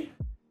routine. Ready?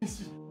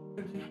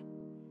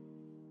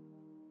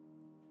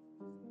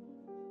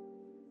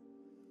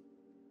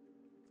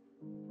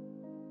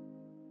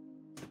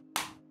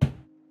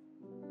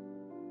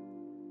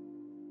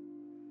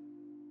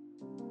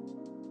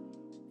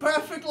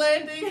 Perfect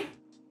landing.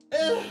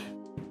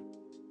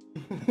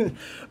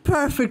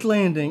 Perfect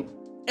landing.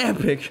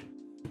 Epic.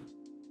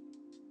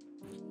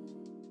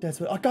 That's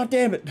what. Oh, god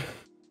damn it.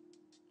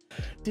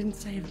 Didn't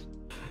save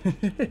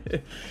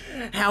it.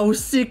 How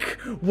sick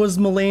was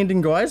my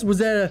landing, guys? Was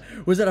that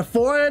a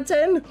 4 out of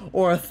 10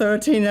 or a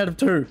 13 out of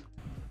 2?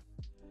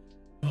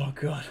 Oh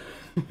god.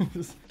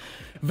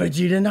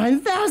 Vegeta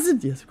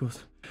 9000. Yes, of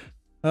course.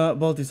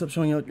 Bolty, stop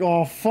showing out.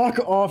 Oh, fuck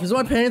off. Is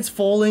my pants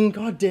falling?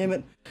 God damn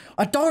it.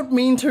 I don't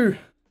mean to.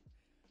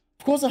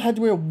 Of course I had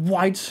to wear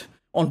white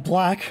on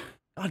black.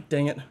 God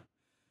dang it.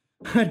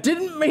 I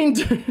didn't mean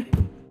to.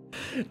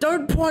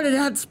 Don't point it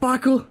out,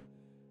 Sparkle.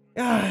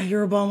 Ah,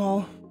 you're a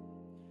bumhole.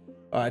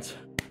 Alright.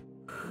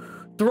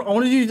 I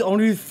want to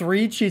do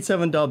 3 cheat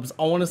 7 dubs.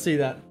 I want to see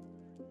that.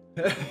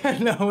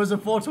 No, it was a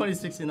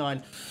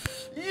 42069.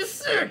 You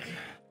sick.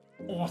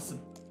 Awesome.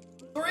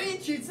 3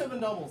 cheat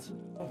 7 doubles.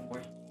 Oh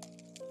boy.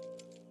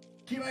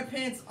 Keep my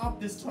pants up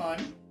this time.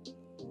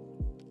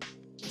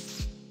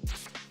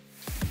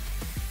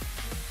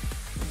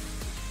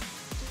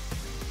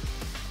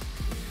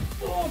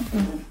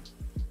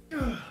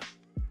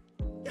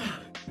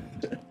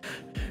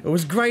 It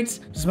was great,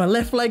 just my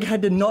left leg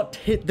had to not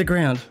hit the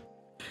ground.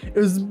 It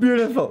was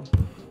beautiful.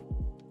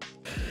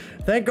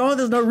 Thank God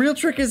there's no real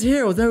trickers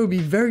here, or they would be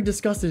very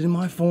disgusted in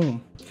my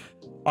form.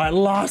 Alright,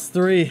 last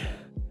 3.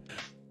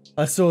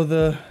 I saw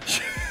the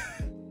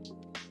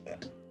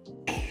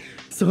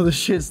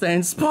shit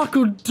stain.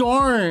 Sparkle,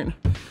 don't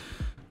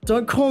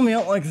call me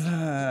out like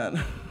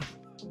that.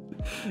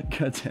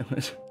 God damn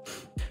it.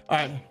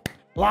 Alright,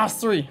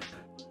 last 3.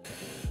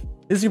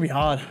 This is gonna be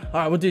hard.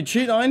 Alright, we'll do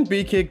cheat 9,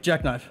 B kick,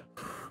 jackknife.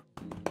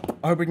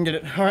 I hope we can get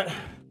it. Alright.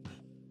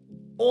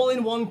 All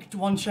in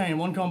one chain,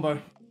 one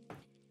combo.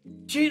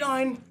 Cheat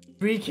 9,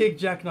 B kick,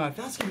 jackknife.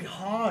 That's gonna be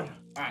hard.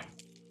 Alright.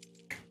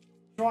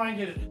 Try and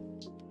get it.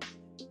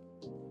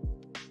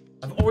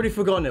 I've already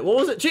forgotten it. What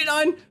was it? Cheat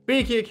 9,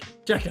 B kick,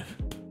 jackknife.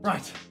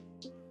 Right.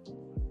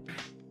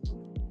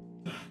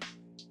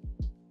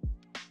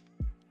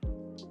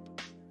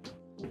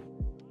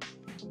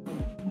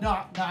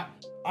 Nah.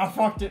 I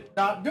fucked it.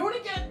 Nah, do it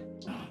again.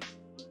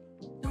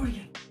 Do it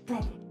again.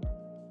 Proper.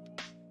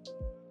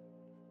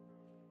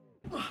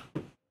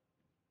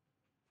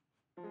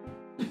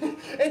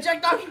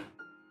 Eject knife.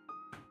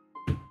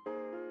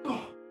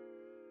 Oh,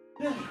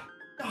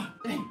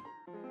 dang.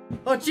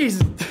 Oh,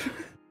 Jesus.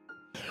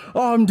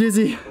 Oh, I'm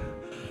dizzy.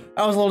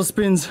 That was a lot of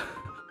spins.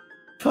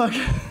 Fuck.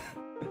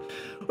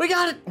 We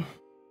got it.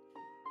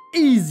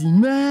 Easy,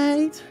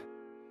 mate.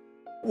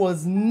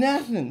 Was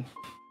nothing.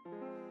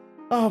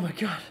 Oh my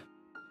god.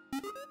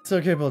 It's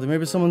okay, Bolty.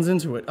 Maybe someone's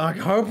into it. I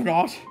hope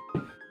not.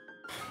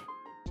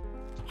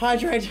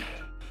 Hydrate.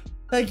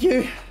 Thank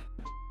you.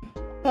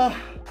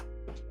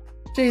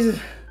 Jesus.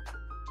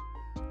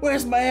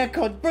 Where's my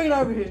haircut? Bring it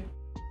over here.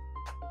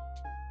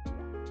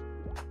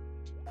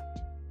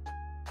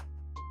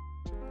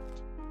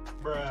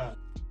 Bruh.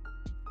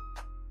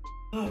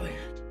 Oh my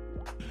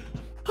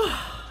god.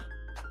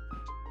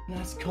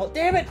 Nice cut.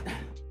 Damn it.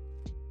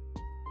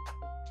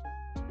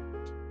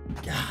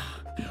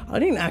 I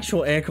need an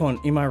actual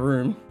aircon in my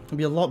room. It'd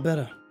be a lot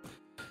better.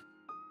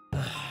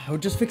 It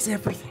would just fix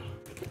everything.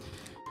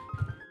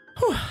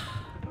 Whew.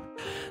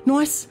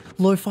 Nice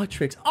lo-fi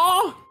tricks.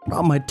 Oh, right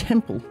on my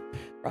temple.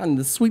 Right in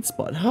the sweet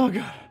spot. Oh,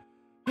 God.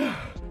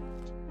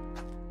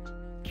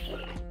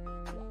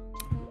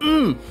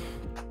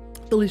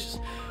 Delicious.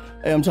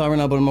 Hey, I'm tired right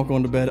now, but I'm not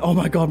going to bed. Oh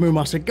my God,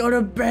 Moonmaster, go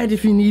to bed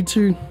if you need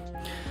to.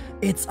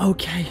 It's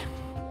okay.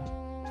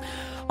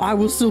 I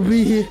will still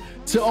be here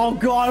to. Oh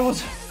God,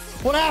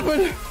 what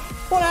happened?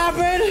 What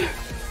happened?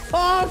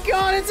 Oh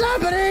God, it's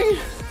happening.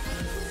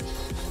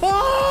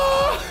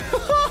 Oh!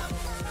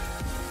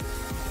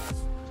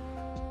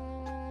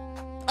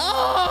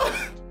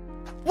 Oh!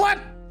 What?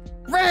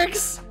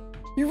 Rex,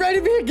 you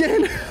ready me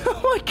again?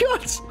 Oh my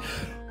God.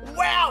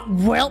 Wow.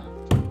 Well,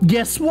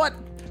 guess what?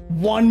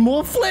 One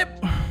more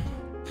flip.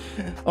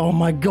 Oh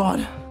my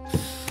God.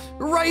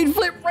 Rain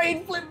flip,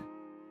 rain flip.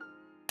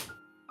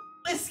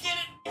 Let's get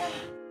it.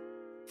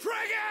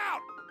 Frag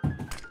out.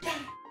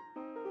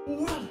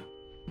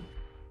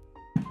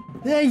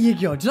 There you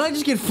go. Did I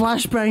just get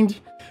flashbanged?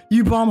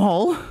 You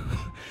bumhole.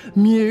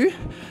 Mew,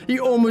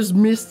 you almost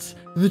missed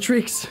the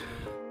tricks.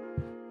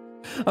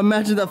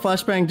 Imagine that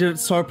flashbang did it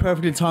so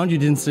perfectly timed you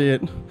didn't see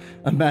it.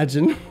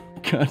 Imagine.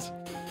 God.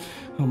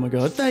 Oh my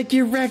God. Thank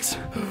you, Rex.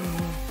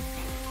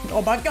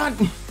 Oh my God.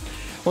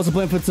 What's the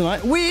plan for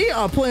tonight? We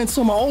are playing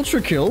some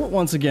ULTRAKILL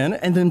once again,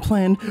 and then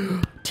playing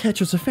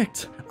Tetris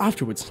Effect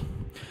afterwards.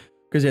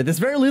 Because yeah, there's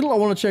very little I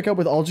want to check out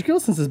with ULTRAKILL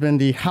since there's been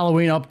the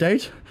Halloween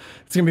update.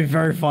 It's going to be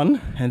very fun.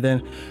 And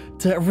then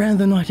to round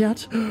the night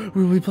out,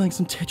 we'll be playing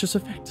some Tetris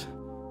Effect.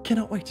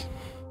 Cannot wait.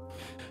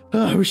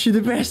 Oh, I wish you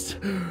the best.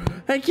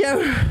 Thank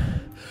you.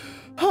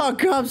 Oh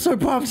God, I'm so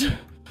pumped.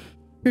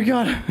 Oh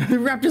God, the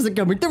raptors are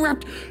coming. The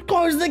raptors,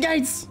 close the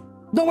gates.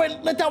 No, wait,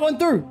 let that one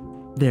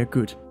through. They're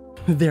good.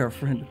 They're a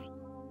friend.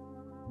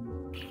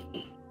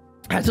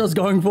 That's what I was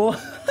going for.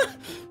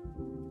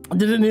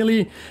 Did it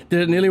nearly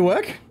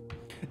work?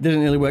 Did it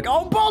nearly work?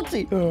 Oh,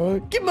 Bolty!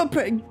 Give him a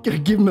pet.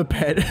 Give him a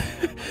pet.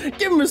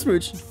 Give him a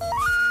smooch.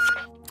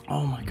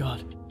 Oh my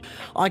God.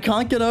 I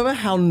can't get over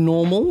how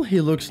normal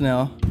he looks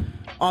now.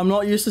 I'm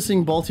not used to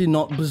seeing Bolty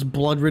not just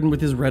blood-ridden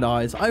with his red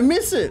eyes. I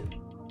miss it.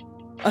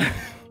 I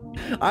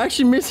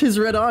actually miss his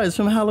red eyes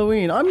from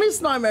Halloween. I miss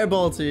Nightmare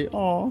Bolty.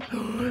 Oh,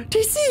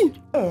 DC.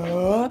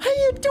 How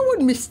you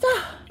doing, mister?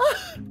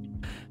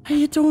 How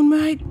you doing,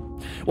 mate?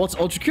 What's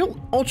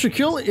ULTRAKILL?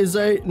 ULTRAKILL is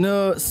a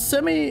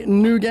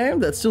semi-new game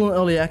that's still in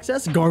early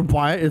access. Go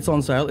buy it. It's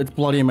on sale. It's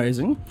bloody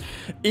amazing.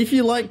 If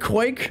you like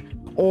Quake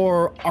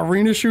or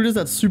arena shooters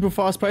that's super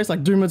fast-paced,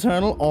 like Doom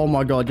Eternal, oh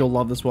my God, you'll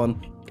love this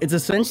one. It's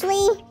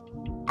essentially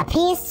a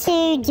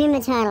PS2 Doom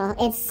Eternal.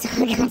 It's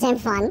so goddamn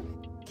fun.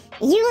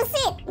 You will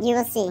see it. You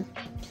will see.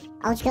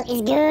 ULTRAKILL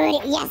is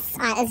good. Yes.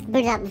 Alright, let's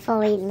boot it up before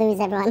we lose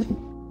everyone.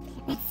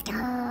 Let's go.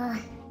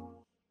 Alright.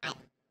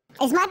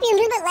 This might be a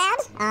little bit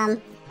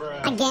loud.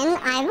 Again,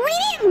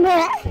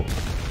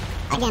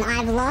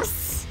 I've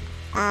lost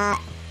a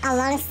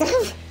lot of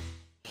stuff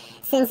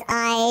since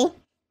I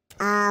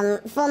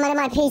formatted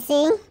my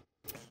PC.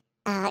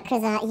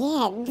 Because, yeah,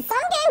 some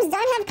games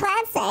don't have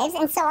cloud saves,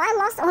 and so I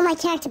lost all my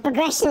character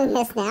progression in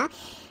this now.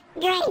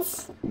 Great.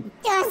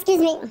 Oh, excuse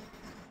me.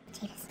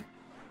 Jesus.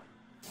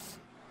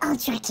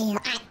 ULTRAKILL.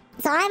 Alright,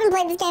 so I haven't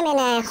played this game in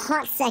a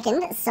hot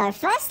second, so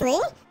firstly,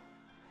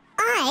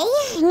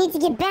 I need to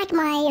get back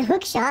my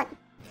hookshot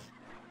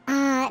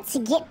to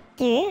get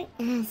through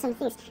some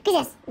things. Because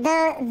yes,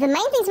 the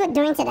main things we're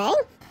doing today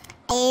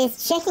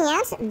is checking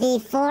out the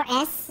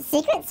 4S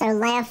secret, so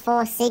layer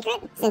 4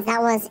 secret, since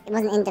that wasn't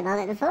in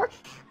development before.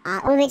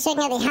 We'll be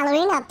checking out the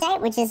Halloween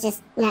update, which is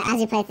just, you know, as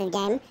you play through the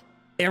game.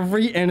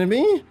 Every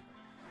enemy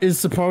is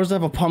supposed to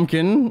have a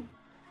pumpkin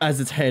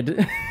as its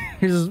head,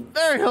 which is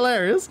very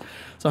hilarious.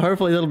 So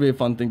hopefully that'll be a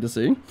fun thing to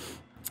see.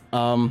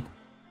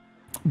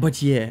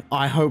 But yeah,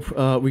 I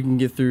hope we can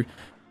get through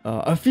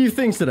a few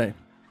things today.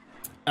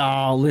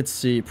 Let's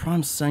see.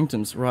 Prime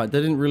Sanctums. Right, they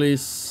didn't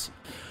release...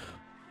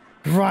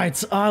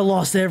 Right, I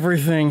lost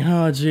everything.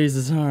 Oh,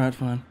 Jesus. Alright,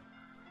 fine.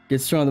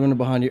 Get straight on the window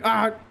behind you.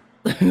 Ah!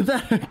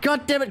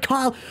 God damn it,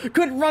 Kyle!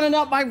 Quit running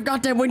up my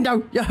goddamn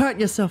window! You hurt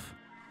yourself!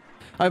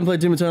 I haven't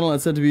played Doom Eternal.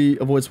 It's said to be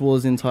avoid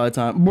spoilers the entire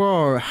time.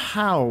 Bro,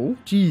 how?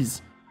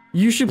 Jeez.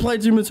 You should play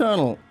Doom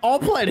Eternal. I'll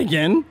play it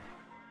again.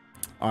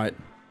 Alright.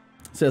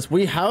 Says,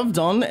 we have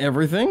done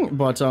everything,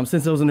 but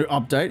since there was a new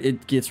update,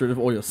 it gets rid of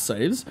all your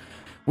saves.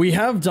 We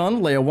have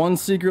done layer 1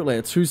 secret,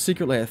 layer 2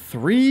 secret, layer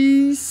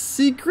 3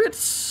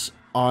 secrets.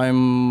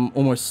 I'm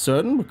almost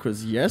certain,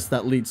 because yes,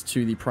 that leads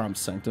to the Prime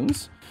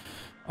Sanctums.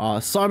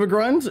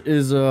 Cybergrind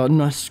is a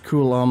nice,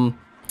 cool,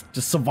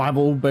 just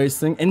survival-based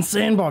thing. And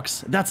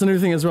Sandbox, that's a new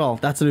thing as well.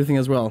 That's a new thing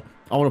as well.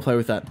 I want to play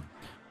with that.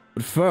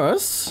 But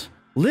first,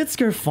 let's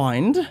go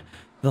find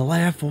the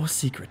layer 4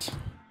 secret.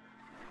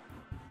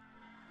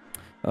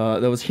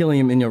 There was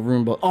helium in your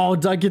room, but... Oh,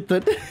 did I get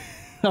that?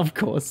 Of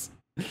course.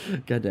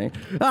 God dang.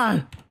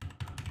 Ah!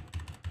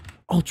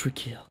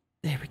 ULTRAKILL.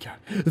 There we go.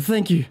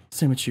 Thank you,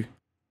 Semichu.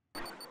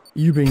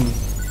 You being...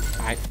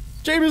 Alright.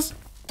 James!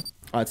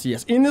 Alright, so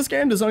yes. In this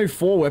game, there's only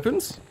 4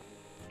 weapons.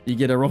 You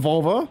get a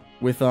revolver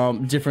with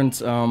different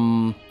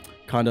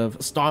kind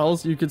of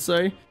styles, you could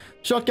say.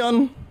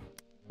 Shotgun,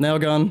 nail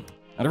gun,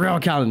 and a rail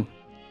cannon,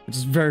 which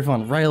is very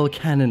fun. Rail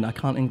cannon, I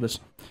can't English.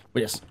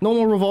 But yes,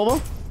 normal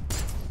revolver.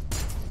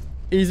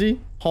 Easy,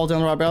 hold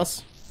down the right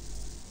mouse.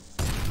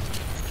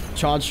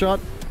 Charge shot.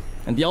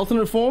 And the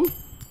alternate form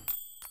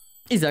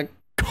is a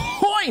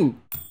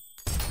coin!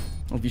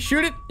 If you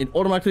shoot it, it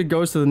automatically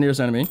goes to the nearest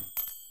enemy.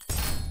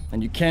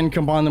 And you can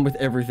combine them with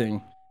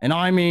everything. And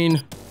I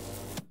mean...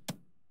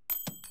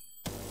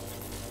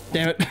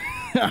 Damn it.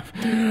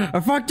 I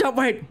fucked up,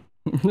 wait!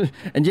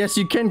 And yes,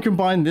 you can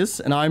combine this,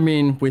 and I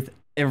mean with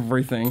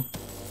everything.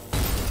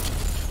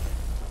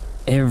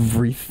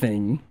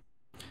 Everything.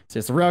 So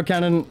yes, the rail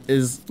cannon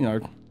is, you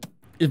know,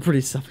 is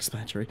pretty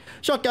self-explanatory.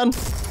 Shotgun!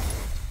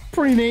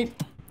 Pretty neat.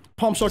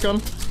 Pump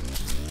shotgun.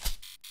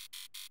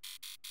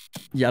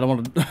 Yeah, I don't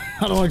want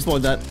to exploit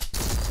that.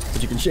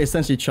 But you can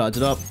essentially charge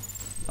it up.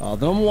 The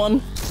number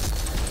one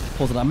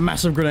pulls out a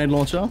massive grenade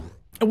launcher.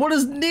 And what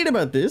is neat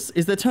about this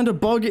is they turned a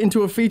bug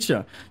into a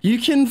feature. You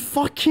can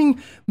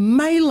fucking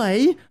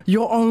melee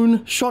your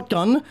own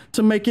shotgun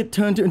to make it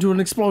turn into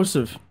an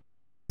explosive.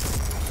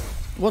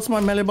 What's my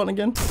melee button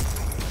again?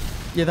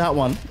 Yeah, that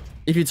one.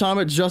 If you time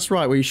it just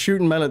right, where you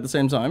shoot and melee at the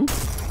same time,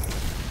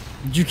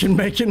 you can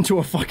make it into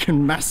a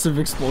fucking massive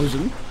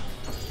explosion.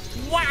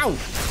 Wow!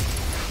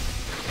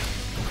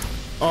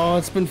 Oh,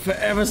 it's been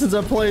forever since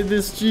I played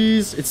this,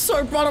 jeez. It's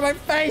so bright on my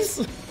face!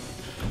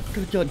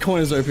 Gotta kill that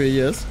coin is OP,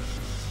 yes.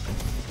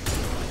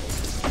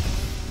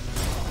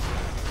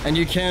 And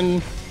you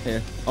can...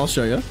 Here, I'll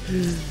show you.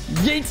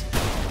 Yeet!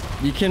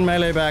 You can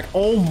melee back.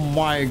 Oh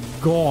my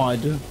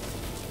god.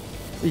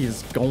 He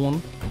is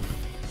gone.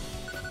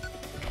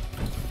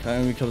 Okay,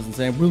 only covers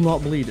insane. Will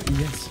not bleed.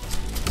 Yes.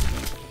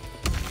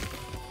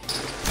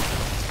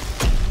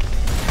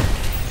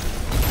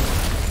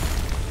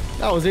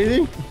 That was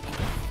easy.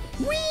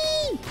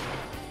 Whee!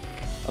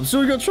 I'm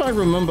still gonna try and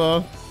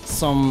remember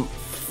some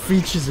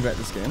features about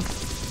this game.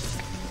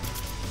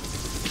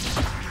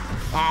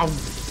 Ow.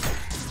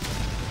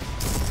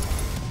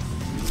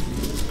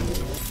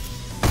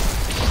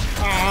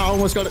 Ah,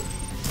 almost got it.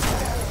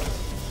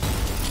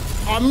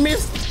 I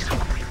missed.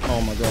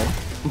 Oh my god.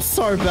 I'm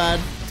so bad.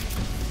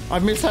 I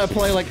missed how to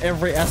play like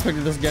every aspect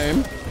of this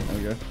game. There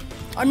we go.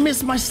 I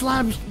missed my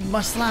slab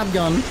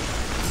gun.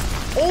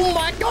 Oh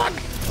my god!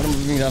 I don't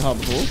think that hard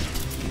before.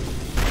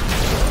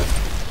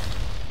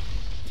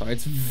 Sorry,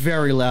 it's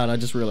very loud. I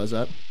just realized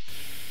that.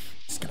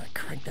 Just gotta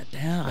crank that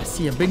down. I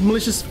see a big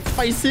malicious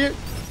face here.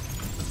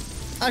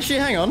 Actually,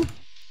 hang on.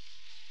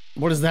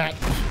 What is that?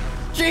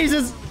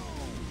 Jesus!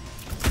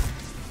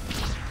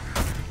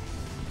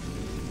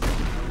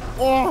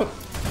 Oh!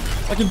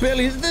 I can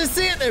barely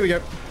see it. There we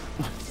go.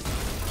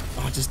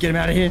 Oh, just get him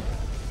out of here.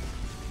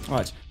 All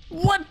right.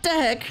 What the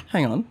heck?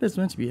 Hang on. There's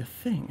meant to be a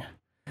thing.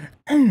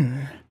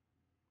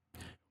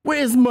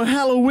 Where's my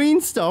Halloween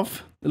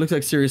stuff? It looks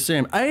like Serious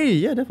Sam. Hey,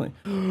 yeah, definitely.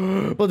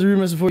 But the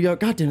rumors before you go.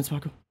 God damn it,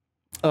 Sparkle.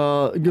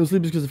 Go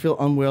sleep because I feel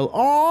unwell.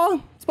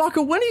 Oh,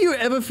 Sparkle, when are you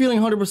ever feeling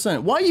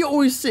 100%? Why are you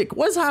always sick?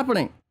 What's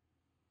happening?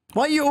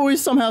 Why are you always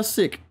somehow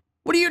sick?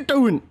 What are you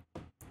doing?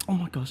 Oh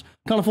my gosh.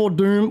 Can't afford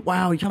Doom.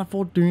 Wow, you can't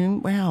afford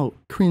Doom. Wow,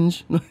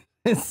 cringe.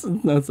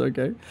 That's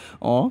okay.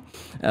 Oh,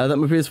 that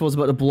my PS4 is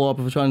about to blow up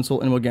if I try and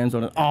install any more games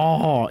on it.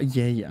 Oh,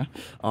 yeah.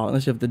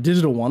 Unless you have the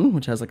digital one,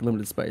 which has like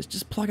limited space,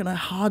 just plug in a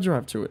hard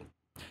drive to it.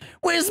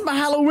 Where's my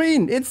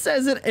Halloween? It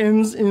says it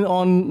ends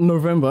on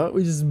November,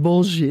 which is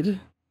bullshit.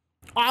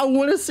 I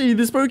want to see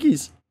the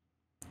spookies.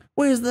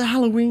 Where's the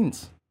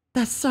Halloweens?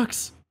 That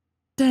sucks.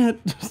 Damn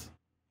it.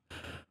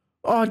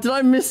 Oh, did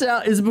I miss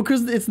out? Is it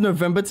because it's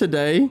November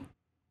today?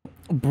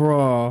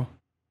 Bruh.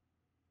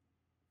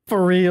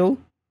 For real?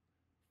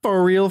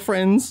 For real,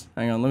 friends?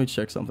 Hang on, let me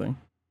check something.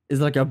 Is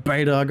there like a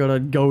beta I gotta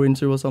go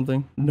into or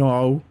something?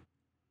 No.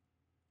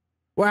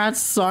 Well, that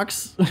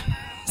sucks.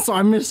 So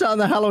I missed out on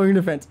the Halloween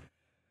event.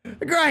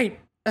 Great.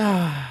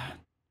 But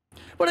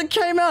it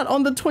came out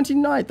on the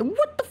 29th.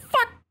 What the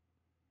fuck?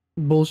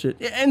 Bullshit.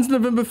 It ends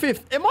November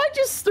 5th. Am I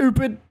just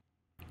stupid?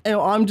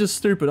 I'm just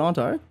stupid, aren't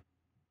I?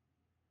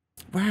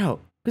 Wow.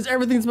 Because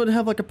everything's about to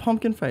have like a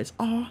pumpkin face.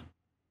 Oh,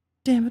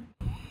 damn it.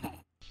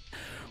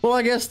 Well,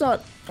 I guess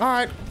not. All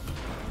right.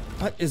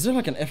 Is there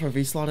like an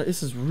FOV slider?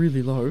 This is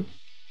really low.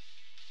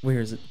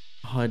 Where is it?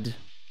 HUD.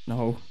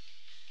 No.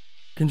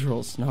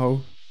 Controls.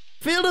 No.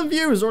 Field of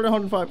view is already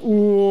 105.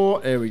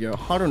 Ooh, there we go.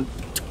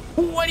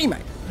 120,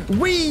 mate.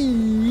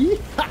 Wee!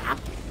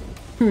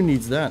 Who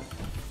needs that?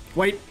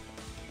 Wait.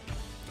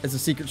 It's a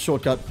secret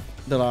shortcut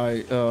that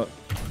I,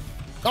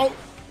 Oh!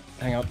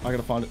 Hang on. I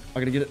gotta find it. I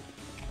gotta get it.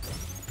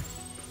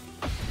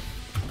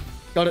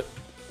 Got it.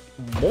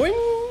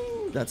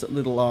 Boing! That's a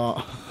little,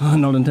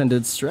 not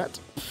intended strat.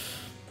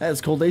 That is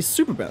called a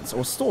super bounce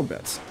or stored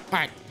bounce.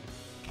 Alright.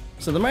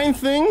 So the main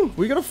thing,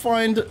 we gotta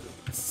find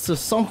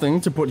something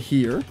to put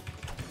here,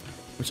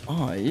 which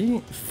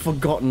I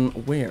forgotten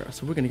where.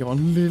 So we're gonna go on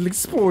a little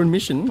exploring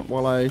mission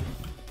while I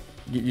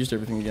get used to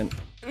everything again.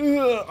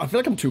 Ugh, I feel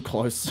like I'm too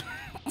close.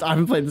 I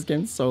haven't played this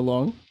game so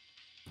long.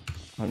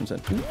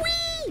 100%.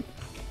 Whee!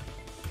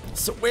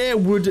 So where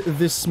would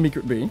this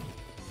secret be?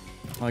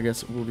 I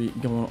guess we'll be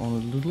going on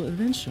a little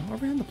adventure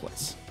around the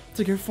place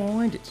to go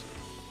find it.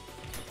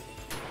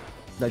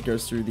 That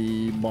goes through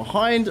the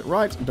behind,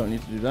 right? Don't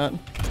need to do that.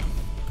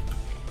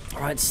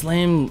 Alright,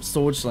 slam,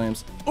 sword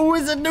slams. Oh,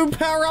 is it new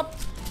power up?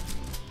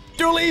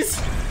 Dualies!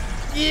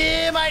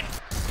 Yeah, mate!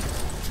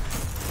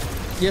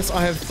 Yes,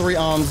 I have 3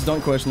 arms,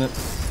 don't question it.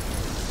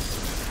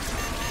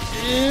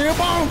 Yeah,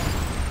 boom!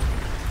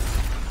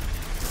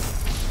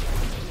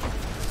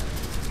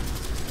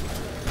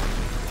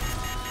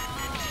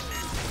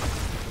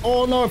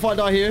 Oh no, if I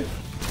die here.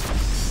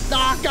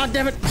 Ah, god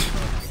damn it!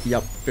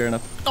 Yep, fair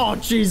enough. Oh,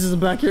 Jesus, I'm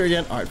back here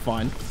again. Alright,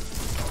 fine.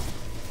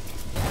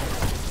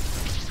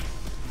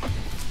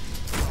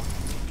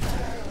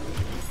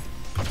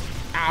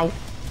 Ow.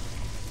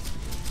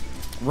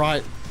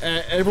 Right,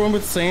 everyone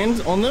with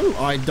sand on them,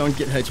 I don't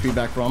get HP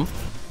back from.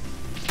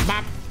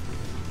 Bop.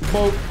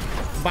 Boop.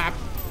 Bop.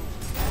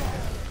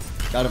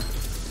 Got him.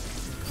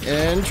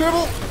 And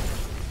triple.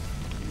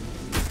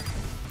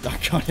 I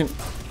got him.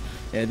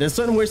 Yeah, there's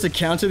certain ways to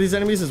counter these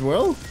enemies as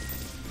well.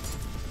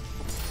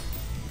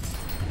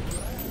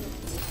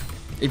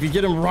 If you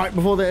get them right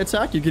before they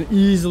attack, you can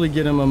easily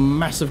get them a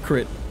massive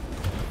crit.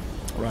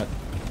 Right.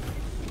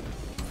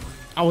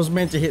 I was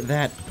meant to hit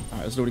that.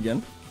 Alright, let's do it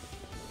again.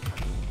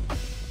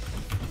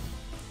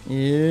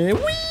 Yeah,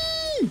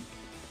 whee!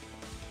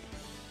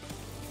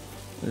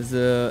 There's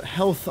a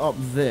health up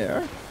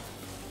there.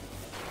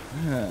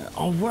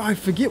 Oh, well, I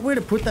forget where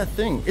to put that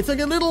thing. It's like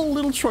a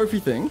little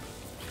trophy thing.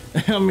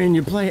 I mean,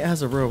 you play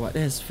as a robot.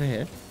 That's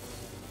fair.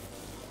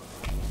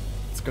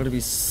 It's got to be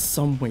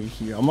somewhere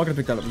here. I'm not going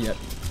to pick that up yet.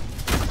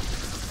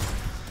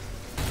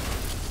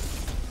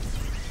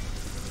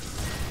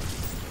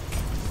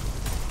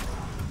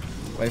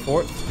 Wait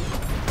for it.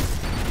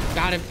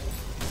 Got him.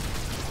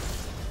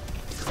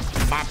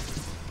 Bop.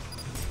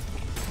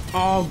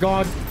 Oh,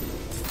 God.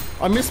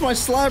 I missed my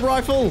slab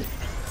rifle.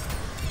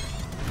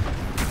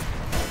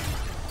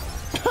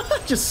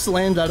 Just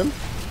slammed at him.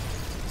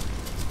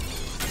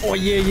 Oh,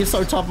 yeah, you're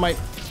so tough, mate.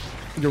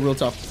 You're real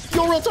tough.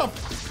 You're real tough.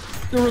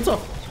 You're real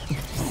tough.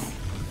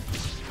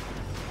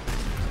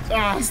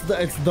 Ah,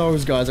 it's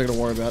those guys I gotta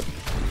worry about.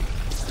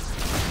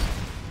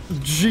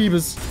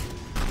 Jeebus.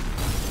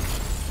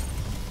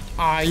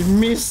 I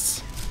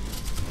missed.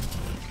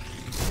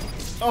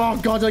 Oh,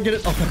 God, did I get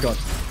it? Oh, my God.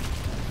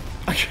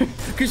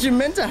 Because you're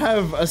meant to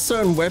have a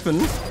certain weapon.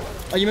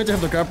 You're meant to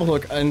have the grapple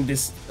hook in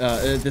this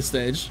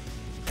stage.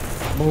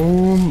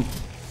 Boom.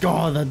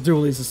 God, that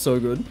dualies is so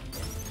good.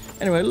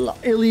 Anyway,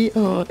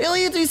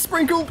 Illy,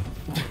 sprinkle.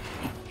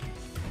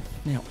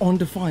 Now, on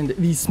to find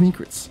these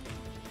secrets.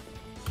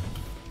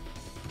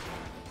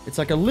 It's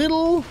like a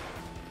little...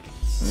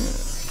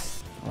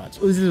 Alright,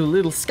 so this is a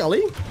little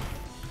scully.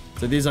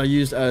 So these are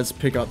used as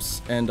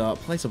pickups and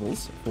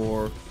placeables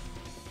for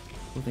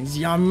things.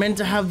 Yeah, I'm meant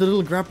to have the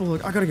little grapple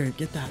hook. I gotta go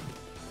get that.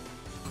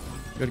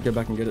 I gotta go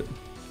back and get it.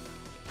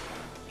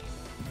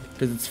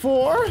 Because it's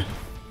for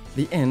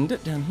the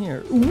end down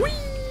here. Whee!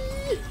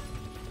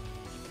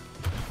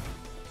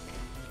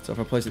 So if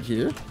I place it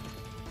here.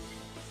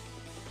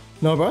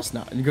 No, boss?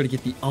 No, you gotta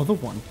get the other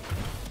one.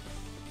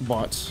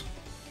 But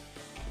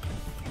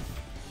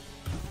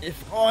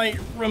if I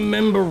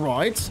remember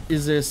right,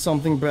 is there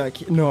something back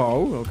here?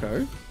 No,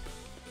 okay.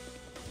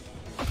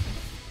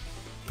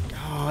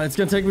 Oh, it's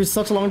gonna take me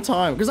such a long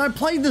time. Because I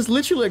played this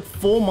literally like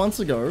 4 months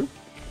ago.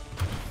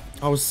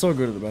 I was so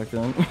good at it back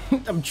then.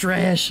 I'm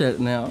trash at it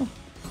now.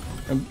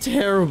 I'm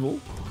terrible.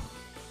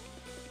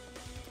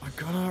 I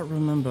gotta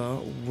remember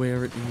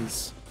where it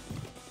is.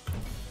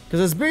 Because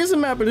as big as a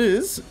map it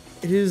is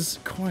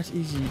quite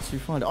easy to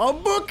find. Oh,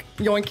 book!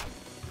 Yoink!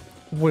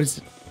 What is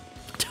it?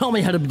 Tell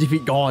me how to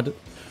defeat God.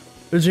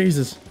 Oh,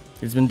 Jesus.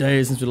 It's been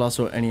days since we last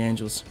saw any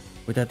angels.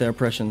 Without their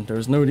oppression, there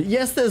is no...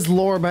 Yes, there's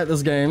lore about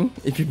this game,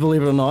 if you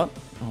believe it or not.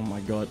 Oh my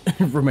God.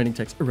 Remaining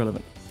text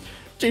irrelevant.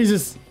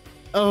 Jesus.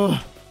 Oh,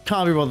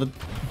 can't be bothered.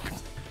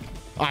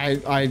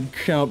 I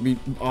cannot be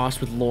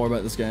asked with lore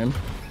about this game.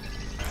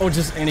 Or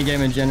just any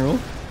game in general.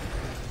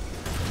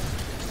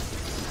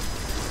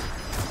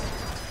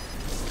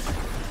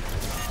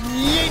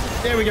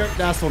 Yeet! There we go.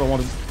 That's what I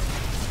wanted.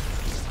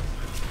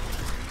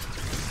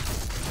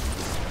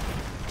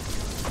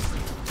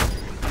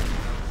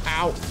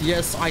 Ow.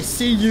 Yes, I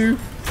see you.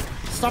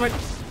 Stop it.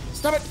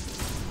 Stop it.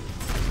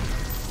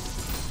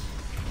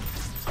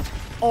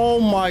 Oh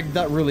my,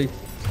 that really...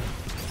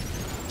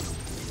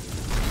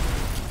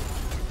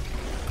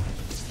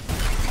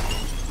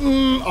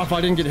 if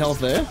I didn't get health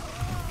there.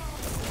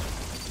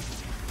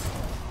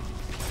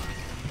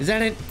 Is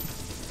that it?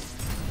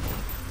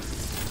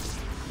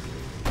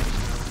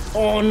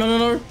 Oh, no, no,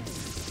 no.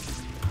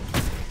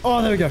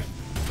 Oh, there we go.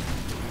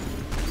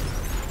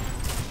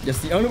 Yes,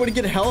 the only way to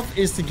get health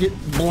is to get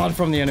blood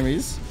from the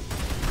enemies.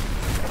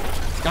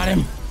 Got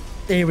him.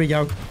 There we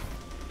go.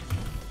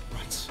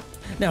 Right.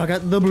 Now I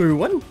got the blue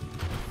one.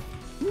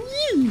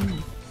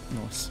 Yee.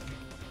 Nice.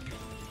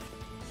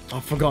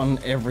 I've forgotten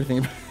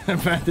everything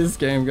about this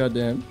game,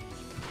 goddamn.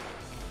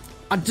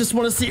 I just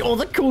want to see all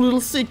the cool little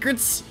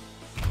secrets.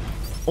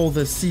 all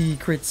the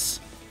secrets.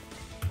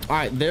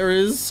 Alright, there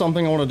is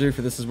something I want to do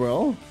for this as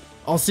well.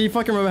 I'll see if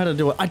I can remember how to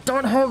do it. I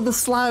don't have the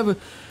slab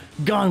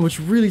gun, which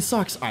really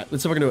sucks. Alright,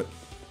 let's see if I can do it.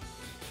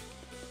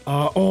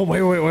 Oh,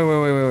 wait.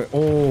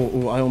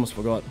 Oh, I almost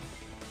forgot.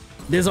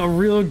 There's a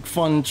real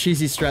fun,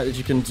 cheesy strat that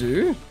you can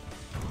do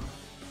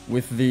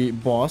with the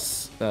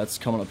boss that's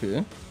coming up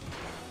here.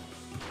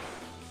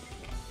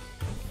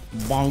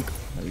 Bonk.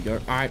 There we go.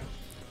 Alright.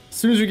 As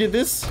soon as we get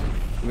this,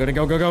 we're gonna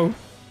go.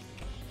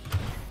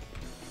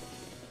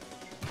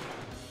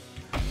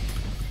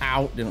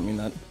 Ow. Didn't mean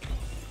that.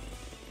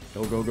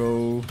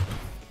 Go.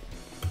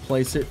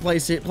 Place it.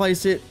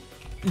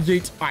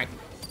 Yeet. Alright.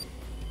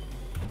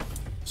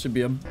 Should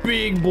be a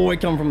big boy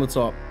coming from the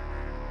top.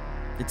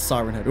 It's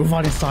Siren Head. We're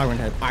fighting Siren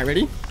Head. Alright,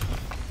 ready?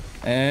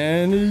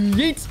 And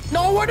yeet.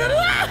 No, what?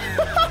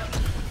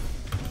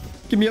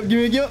 Give me up.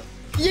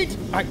 Yeet.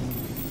 Alright.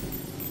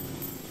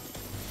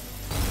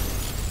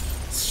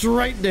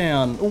 Straight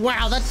down.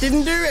 Wow, that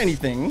didn't do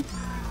anything.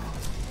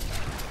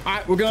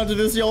 Alright, we're gonna do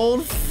this the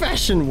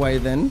old-fashioned way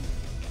then.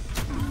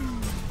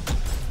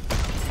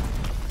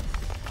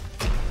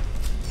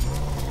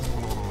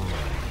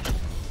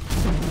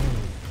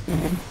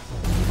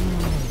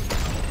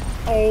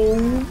 Oh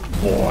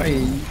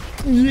boy.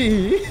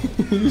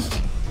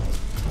 Yeesh.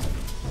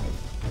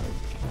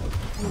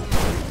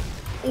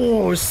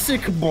 Oh,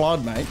 sick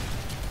blood, mate.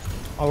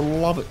 I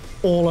love it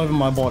all over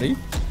my body.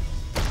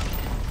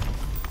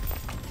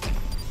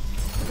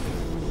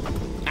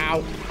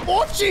 Ow.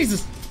 Oh,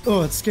 Jesus.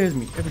 Oh, it scares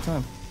me every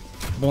time.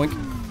 Boink.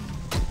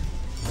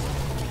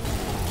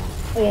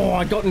 Oh,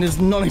 I got in his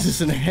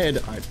non-existent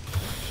head.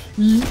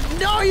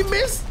 No, you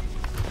missed.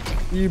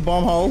 You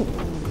bomb hole.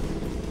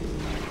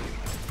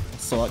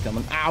 Saw it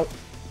coming. Ow.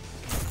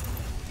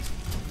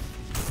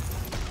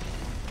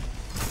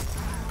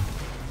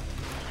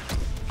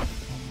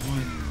 Oh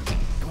my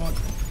God.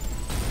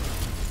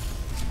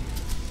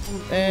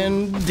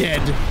 And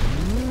dead.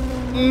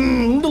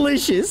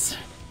 Delicious.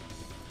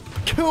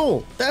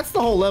 Cool. That's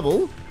the whole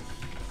level.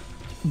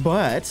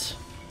 But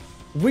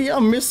we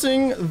are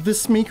missing the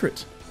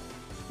secret,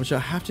 which I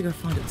have to go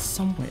find it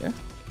somewhere.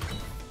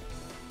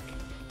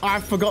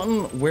 I've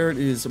forgotten where it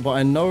is, but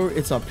I know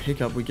it's a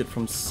pickup we get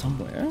from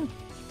somewhere.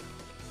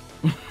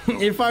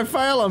 If I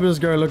fail, I'm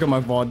just going to look at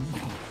my VOD.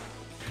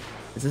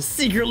 There's a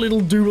secret little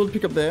do-wheel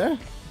pickup there.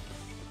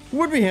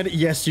 Would be handy.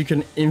 Yes, you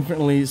can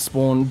infinitely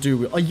spawn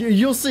do-wheel. Oh,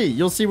 you'll see.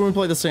 You'll see when we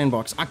play the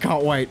sandbox. I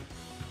can't wait.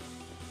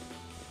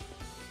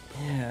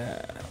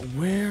 Yeah,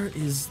 where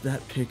is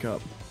that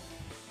pickup?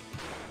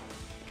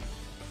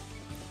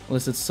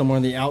 Unless it's somewhere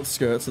in the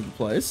outskirts of the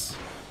place.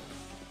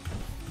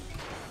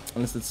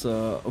 Unless it's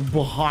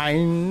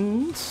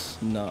behind.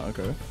 No,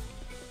 okay.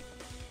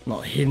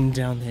 Not hidden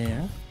down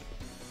there.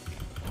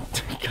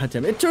 God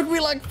damn it. It took me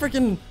like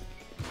freaking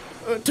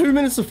 2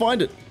 minutes to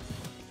find it.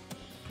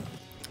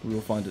 We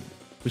will find it.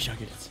 Wish I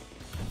get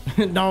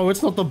it. No,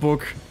 it's not the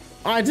book.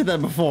 I did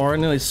that before. I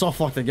nearly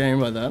soft-locked the game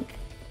by that.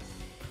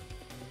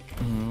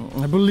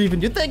 I believe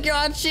in you. Thank you,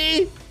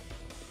 Archie.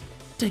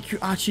 Thank you,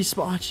 Archie.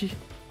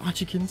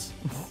 Archiekins.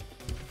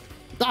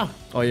 Ah!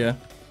 Oh, yeah.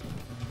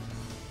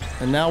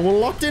 And now we're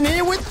locked in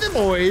here with the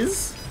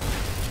boys.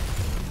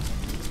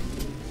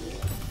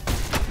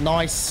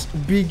 Nice.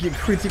 Big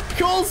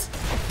criticals.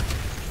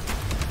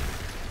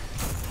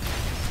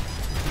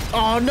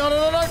 Oh, no.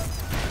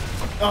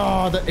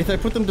 Oh, if they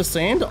put them to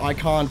sand, I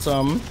can't,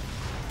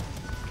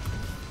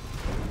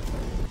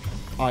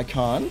 I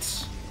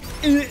can't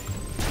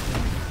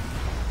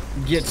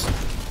get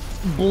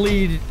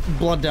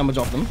blood damage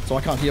off them, so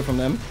I can't hear from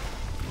them.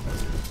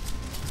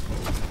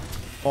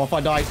 Oh, if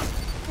I die.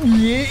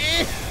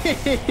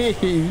 Yes.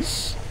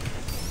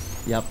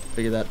 Yep,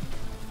 figure that.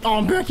 Oh,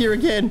 I'm back here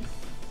again.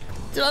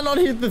 Did I not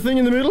hit the thing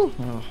in the middle?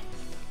 Oh.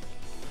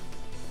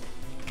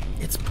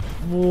 It's...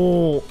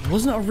 Whoa.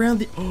 Wasn't it around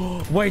the...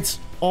 Oh, wait.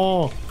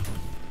 Oh.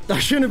 I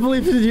shouldn't have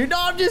believed in you. No,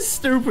 I'm just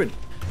stupid.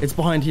 It's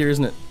behind here,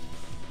 isn't it?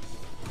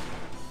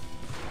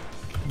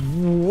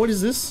 What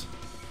is this?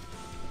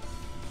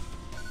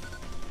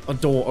 A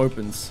door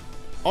opens.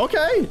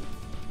 Okay.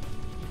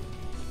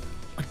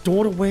 A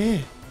door to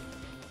where?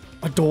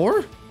 A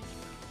door?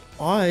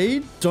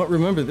 I don't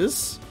remember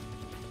this.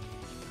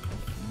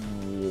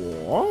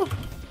 What?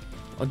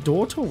 A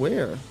door to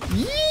where?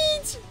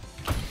 Yeet!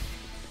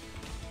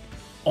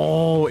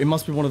 Oh, it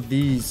must be one of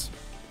these.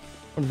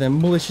 One of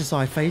them malicious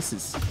eye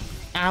faces.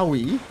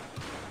 Owie.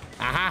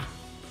 Aha.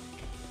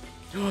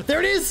 There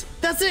it is!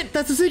 That's it!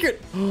 That's the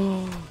secret!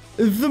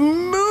 The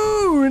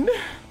moon!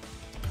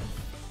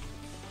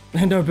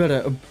 And no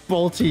better, a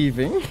Bolty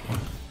thing.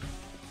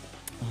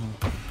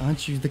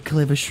 Aren't you the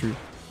clever shrew?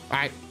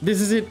 Alright, this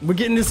is it. We're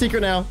getting the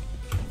secret now.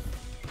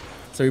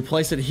 So we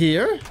place it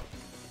here.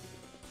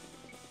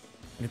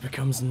 And it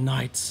becomes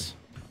night.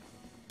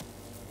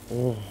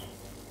 Oh.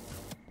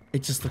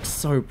 It just looks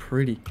so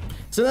pretty.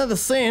 So now the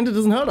sand, it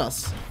doesn't hurt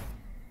us.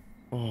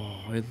 Oh,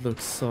 it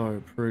looks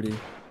so pretty.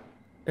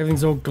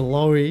 Everything's all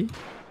glowy.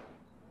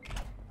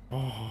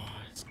 Oh,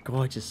 it's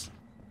gorgeous.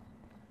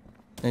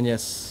 And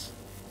yes,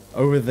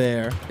 over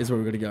there is where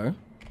we're gonna go.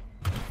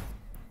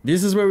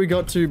 This is where we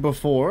got to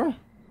before,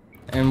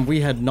 and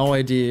we had no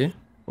idea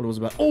what it was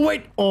about. Oh,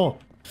 wait! Oh!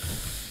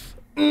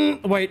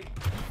 Wait.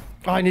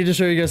 I need to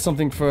show you guys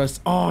something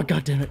first. Oh,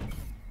 god damn it.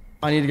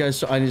 I need to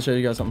show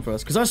you guys something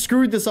first. Because I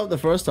screwed this up the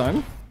first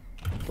time.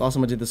 Last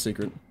time I did the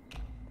secret.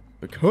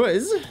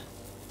 Because...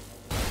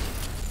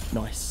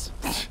 Nice.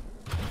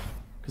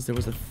 Because there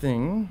was a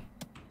thing...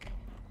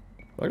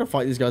 I gotta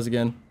fight these guys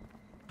again.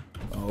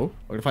 Oh,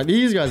 I gotta fight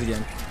these guys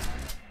again.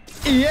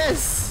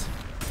 Yes!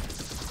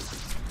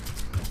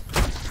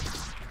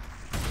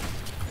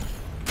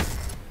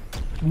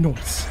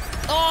 Nice.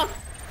 Oh!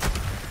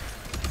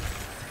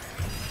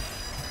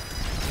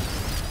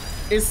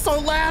 It's so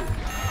loud!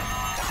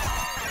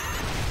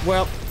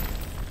 Well.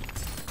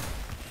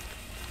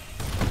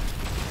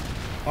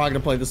 I'm gonna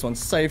play this one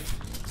safe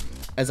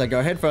as I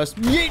go head first.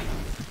 Yeet!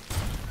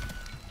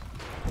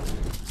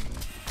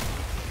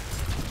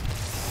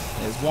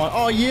 There's one.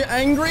 Oh, you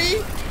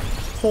angry?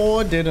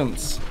 Poor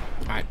didn't.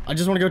 Alright, I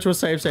just want to go to a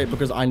safe state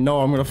because I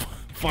know I'm gonna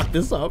fuck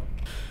this up.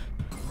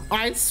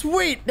 Alright,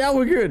 sweet! Now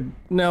we're good.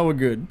 Now we're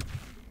good.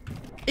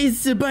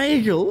 It's a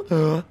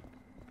bagel!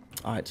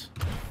 Alright.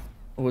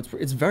 Oh,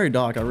 it's very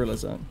dark, I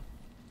realize that.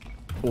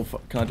 Oh,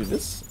 can I do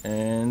this?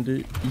 And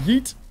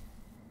yeet.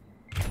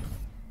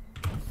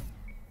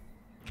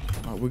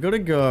 Alright, we gotta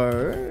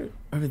go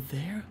over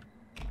there.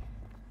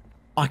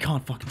 I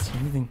can't fucking see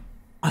anything.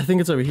 I think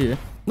it's over here.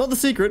 Not the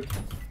secret.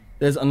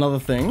 There's another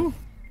thing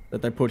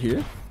that they put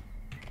here.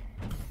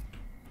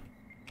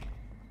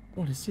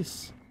 What is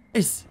this?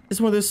 It's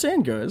one of those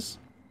sand guys.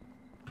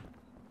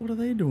 What are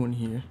they doing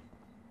here?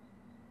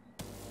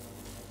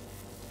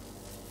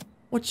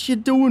 What you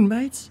doing,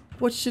 mates?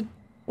 What you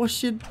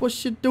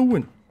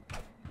doing?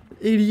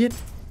 Idiot.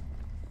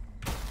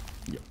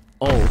 Yeah.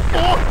 Oh.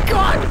 Oh,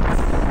 God!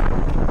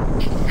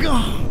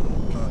 God.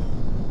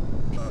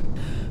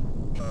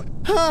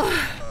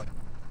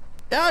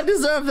 I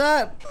deserve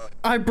that.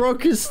 I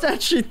broke his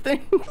statue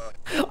thing.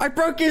 I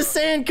broke his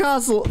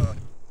sandcastle.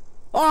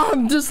 Oh,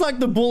 I'm just like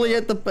the bully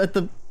at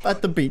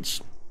the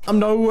beach. I'm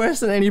no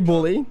worse than any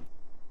bully.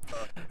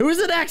 It was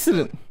an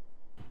accident.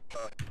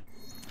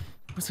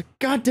 It was a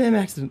goddamn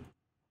accident.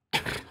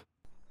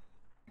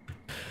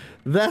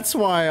 That's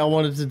why I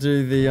wanted to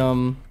do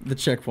the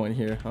checkpoint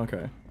here.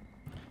 Okay.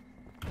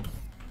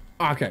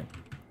 Okay.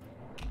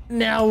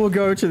 Now we'll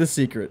go to the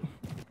secret.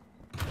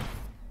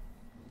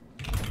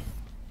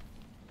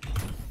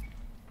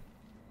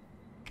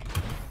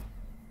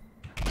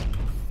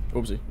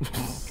 Oopsie.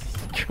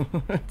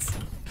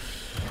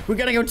 We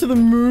gotta go to the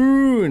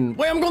moon.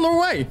 Wait, I'm going the wrong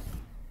way.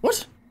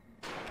 What?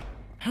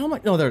 How am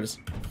I? No, there it is.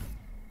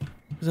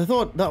 Because I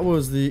thought that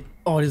was the...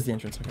 Oh, it is the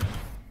entrance. Okay.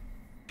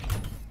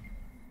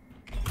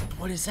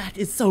 What is that?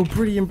 It's so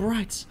pretty and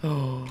bright.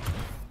 Oh,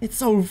 it's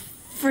so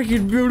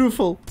freaking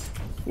beautiful.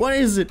 What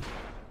is it?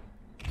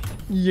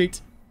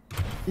 Yeet.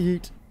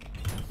 Yeet.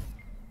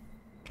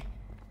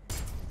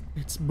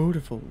 It's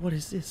beautiful. What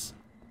is this?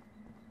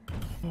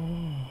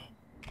 Oh.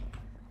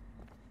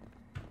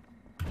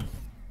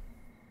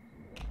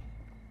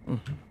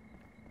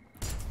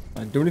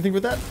 I do anything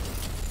with that?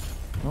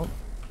 Nope.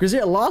 Because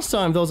yeah, last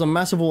time there was a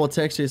massive wall of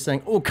text here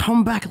saying, oh,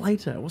 come back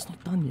later. It was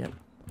not done yet.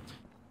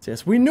 So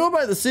yes, we knew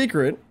about the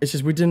secret. It's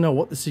just we didn't know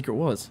what the secret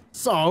was.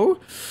 So,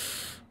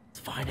 let's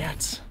find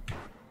out.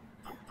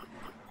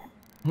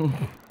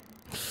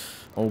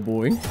 Oh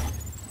boy.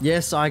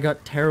 Yes, I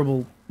got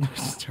terrible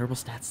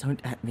stats.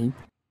 Don't at me.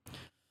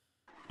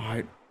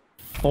 Alright.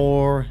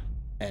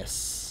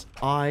 4S.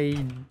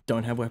 I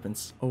don't have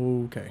weapons.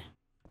 Okay.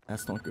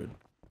 That's not good.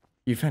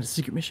 You found a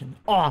secret mission.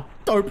 Oh,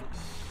 dope.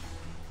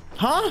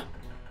 Huh?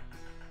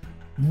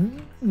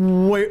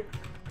 Wait,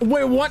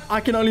 what? I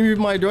can only move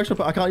my direction,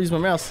 but I can't use my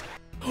mouse.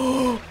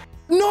 No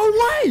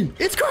way!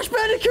 It's Crash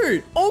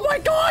Bandicoot! Oh my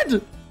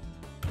god!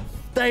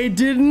 They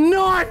did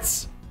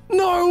not!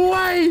 No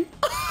way!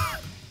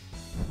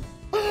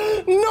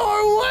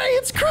 No way!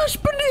 It's Crash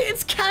Bandicoot!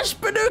 It's Cash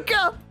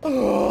Banuka!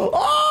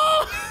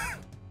 Oh!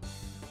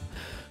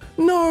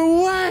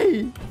 No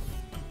way!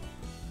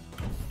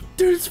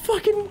 Dude, it's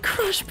fucking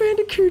Crash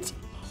Bandicoot!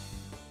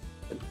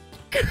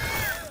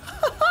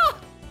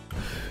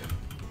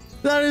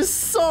 That is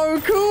so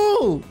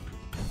cool!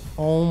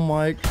 Oh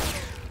my...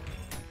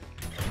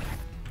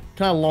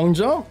 Can I long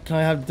jump? Can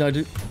I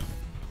do...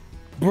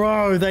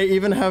 Bro, they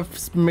even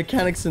have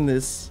mechanics in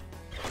this.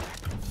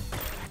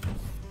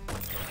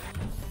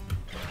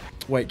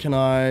 Wait, can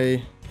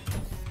I...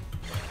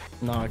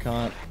 No, I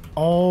can't.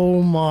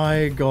 Oh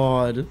my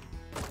god.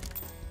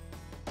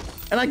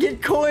 And I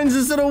get coins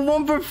instead of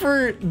Wumpa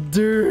Fruit!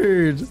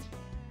 Dude.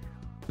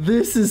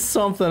 This is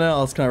something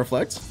else. Can I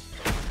reflect?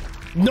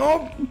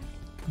 Nope!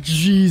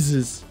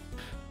 Jesus.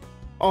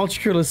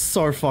 ULTRAKILL is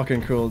so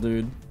fucking cool,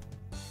 dude.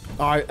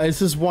 Alright,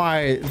 this is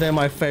why they're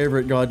my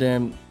favorite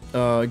goddamn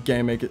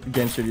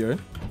game studio.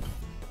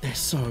 They're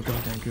so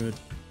goddamn good.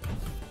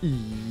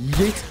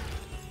 Yeet.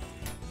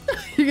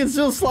 You can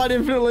still slide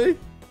infinitely.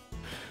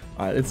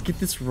 Alright, let's get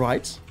this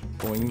right.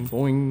 Boing,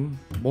 boing,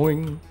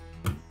 boing.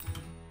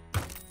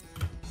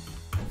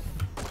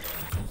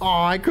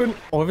 Oh, I couldn't.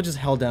 Oh, if I just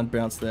held down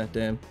bounce there,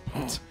 damn.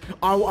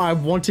 I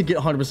want to get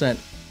 100%.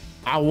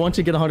 I want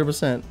to get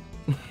 100%.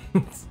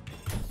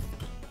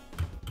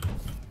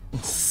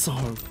 It's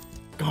so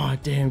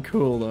goddamn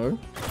cool though.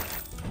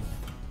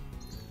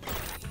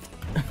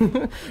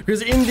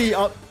 Because in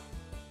the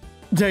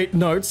update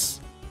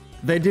notes,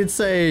 they did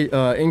say,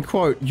 in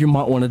quote, you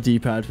might want a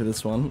D-pad for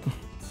this one.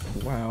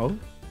 Wow.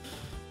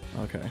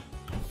 Okay.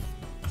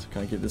 So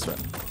can I get this right?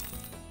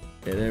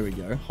 Yeah, there we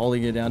go.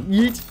 Holding it down.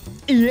 Yeet.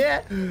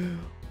 Yeah.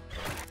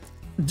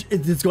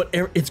 It's got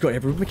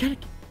every mechanic.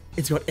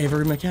 It's got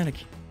every mechanic.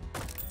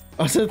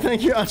 I said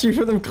thank you, Archie,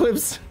 for them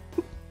clips.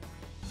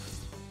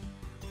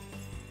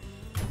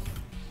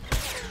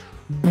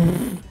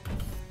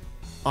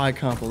 I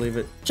can't believe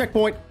it.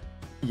 Checkpoint.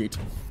 Yeet.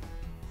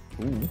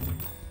 Ooh.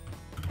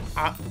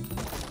 Ah.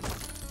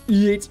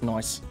 Yeet.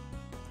 Nice.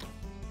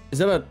 Is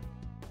that a...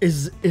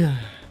 Is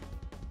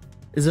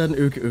that an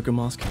Uka Uka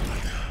mask?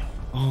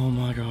 Oh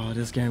my god,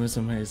 this game is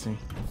amazing.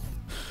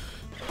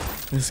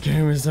 This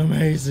game is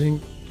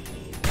amazing.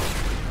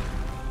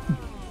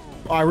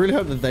 I really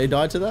hope that they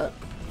died to that.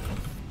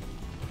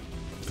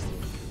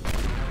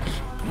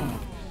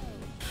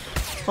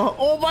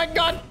 Oh my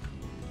god!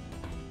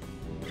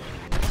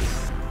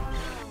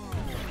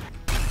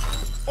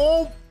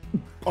 Oh!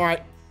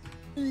 Alright.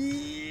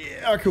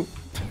 Yeah, cool.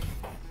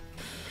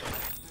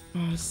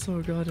 Oh, it's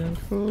so goddamn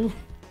cool.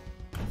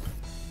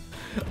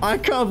 I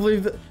can't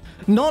believe that.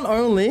 Not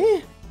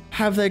only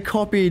have they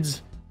copied,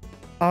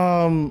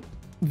 what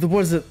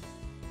is it?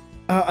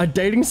 A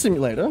dating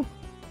simulator.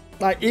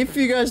 Like, if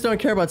you guys don't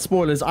care about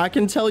spoilers, I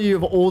can tell you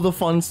of all the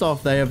fun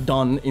stuff they have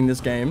done in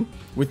this game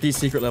with these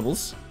secret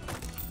levels.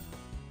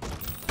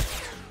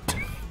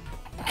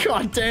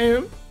 God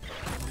damn.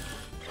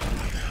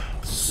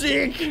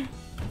 Sick.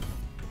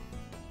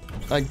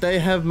 Like, they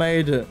have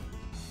made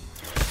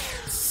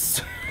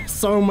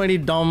so many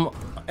dumb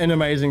and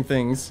amazing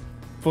things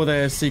for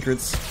their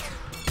secrets.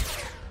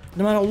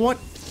 No matter what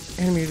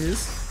enemy it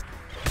is.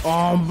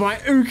 Oh, my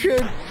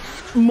Uka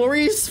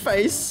Maurice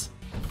face.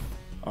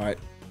 Alright.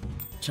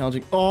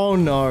 Challenging. Oh,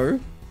 no.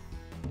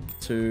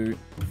 2,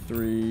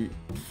 3,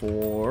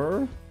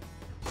 4,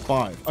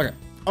 5. Okay.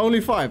 Only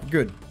 5.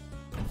 Good.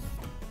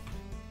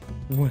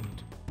 1,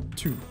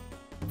 2,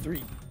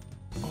 3,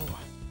 4,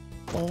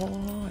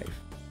 5.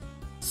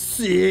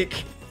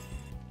 Sick.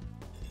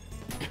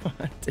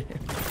 God damn.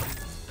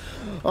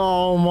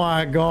 Oh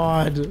my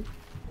god.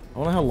 I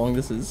wonder how long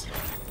this is.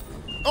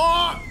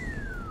 Oh!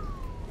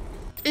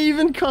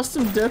 Even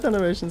custom death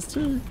animations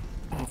too.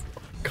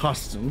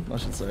 Custom, I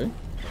should say.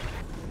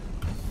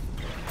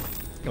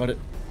 Got it.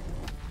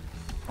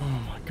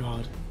 Oh my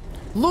god.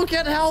 Look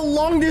at how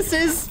long this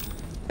is!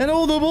 And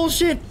all the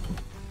bullshit!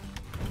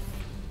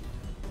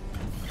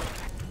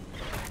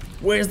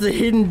 Where's the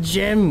hidden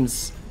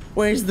gems?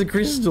 Where's the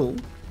crystal?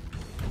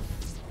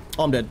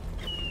 Oh, I'm dead.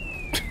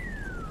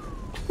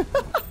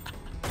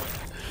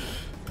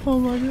 Oh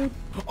my god.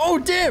 Oh,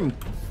 damn!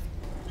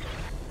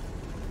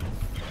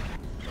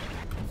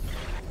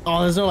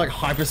 Oh, there's no like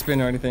hyper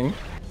spin or anything.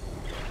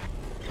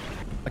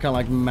 I can't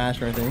like mash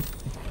or anything.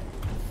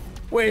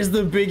 Where's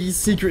the biggie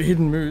secret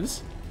hidden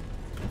moves?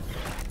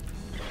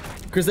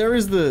 Because there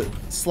is the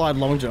slide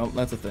long jump,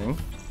 that's a thing.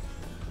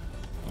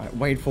 Alright,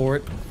 wait for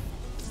it.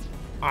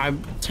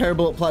 I'm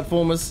terrible at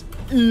platformers,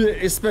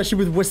 especially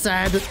with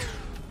Wasad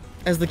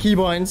as the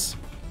keybinds.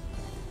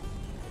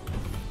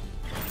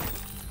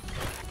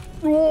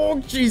 Oh,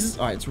 Jesus.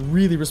 Alright, it's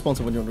really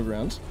responsive when you're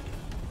underground.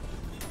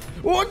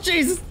 Oh,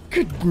 Jesus.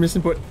 Good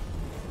misinput.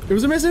 It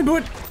was a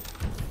misinput.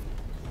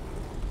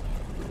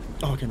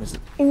 Oh, okay, missed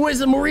it. Oh, is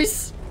it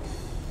Maurice?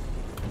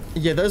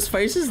 Yeah, those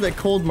faces, they're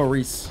called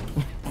Maurice.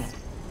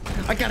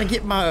 I gotta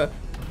get my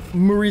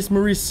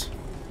Maurice.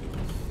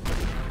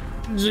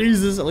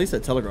 Jesus, at least they're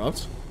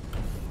telegraphed.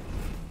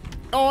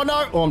 Oh,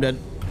 no. Oh, I'm dead.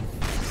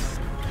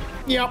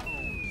 Yep.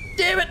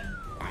 Damn it.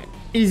 Right.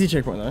 Easy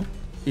checkpoint, though.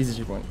 Easy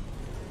checkpoint.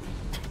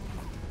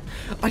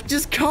 I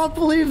just can't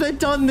believe they've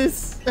done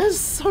this. It's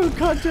so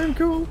goddamn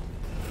cool.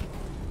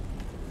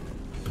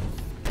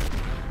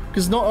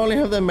 Because not only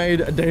have they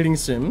made a dating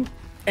sim,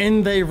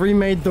 and they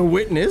remade The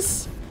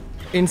Witness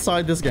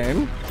inside this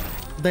game,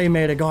 they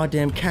made a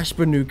goddamn Cash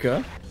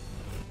Banuka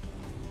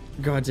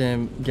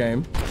goddamn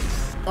game.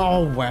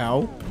 Oh,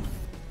 wow.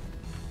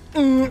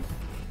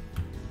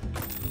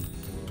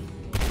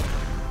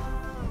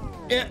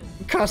 Yeah,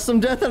 custom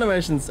death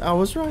animations. I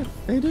was right.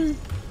 They do.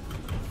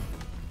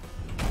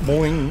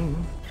 Boing.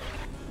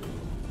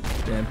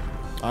 Damn.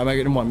 I make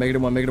it in one. Make it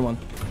in one. Make it in one.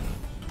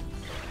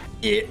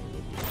 Yeah.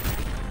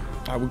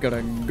 I we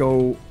gotta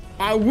go.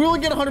 I will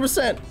get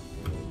 100%.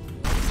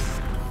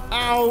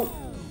 Ow.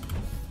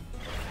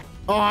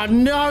 Oh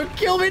no!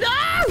 Kill me! No!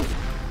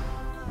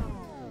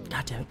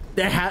 God damn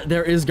it.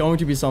 There is going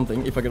to be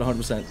something if I get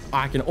 100%.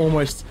 I can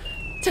almost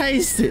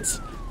taste it.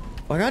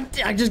 Like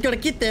I just gotta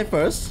get there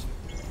first.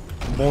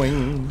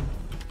 Boing.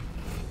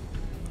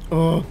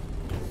 Oh.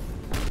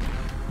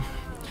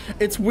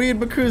 It's weird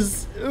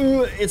because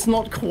it's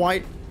not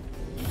quite...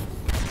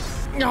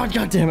 Oh,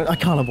 god damn it. I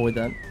can't avoid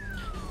that.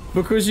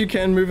 Because you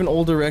can move in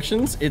all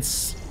directions,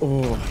 it's...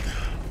 Oh.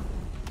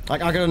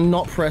 Like, I gotta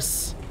not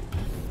press...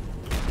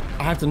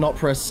 I have to not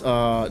press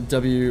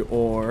W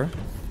or...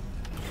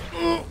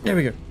 There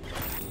we go.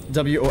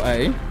 W or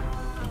A.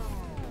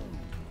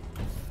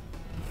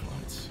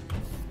 What?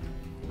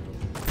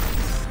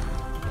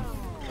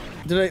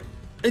 Did I...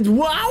 It's...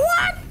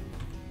 What?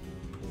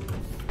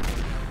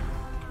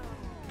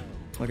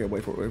 Okay,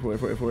 wait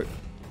for it.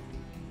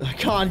 I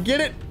can't get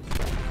it.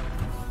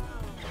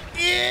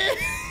 Yeah.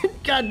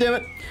 God damn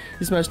it.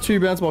 You smashed 2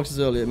 bounce boxes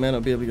earlier. May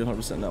not be able to get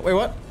 100% now. Wait,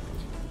 what?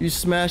 You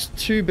smashed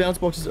 2 bounce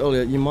boxes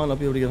earlier. You might not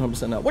be able to get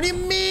 100% now. What do you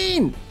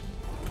mean?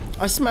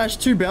 I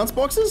smashed 2 bounce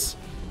boxes?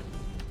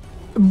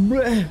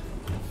 Bleh.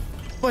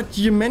 But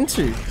you're meant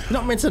to. You're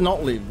not meant to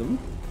not leave them.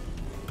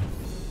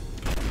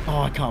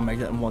 Oh, I can't make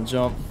that in one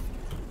jump.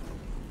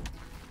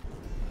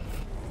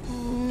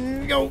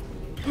 Go.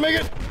 Make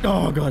it.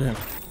 Oh, goddamn.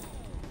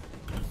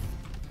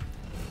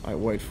 Alright,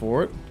 wait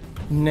for it.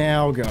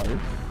 Now go.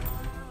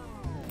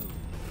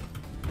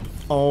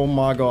 Oh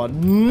my god.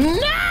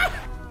 No!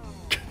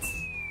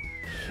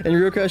 And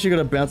real case, you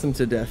gotta bounce them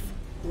to death.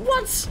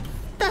 What?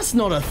 That's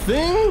not a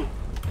thing!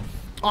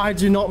 I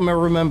do not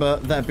remember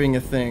that being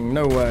a thing.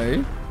 No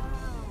way.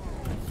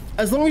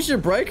 As long as you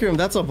break them,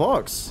 that's a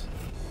box.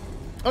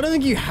 I don't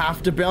think you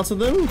have to bounce at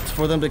them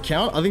for them to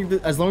count. I think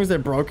that as long as they're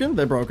broken,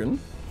 they're broken.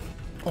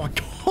 Oh my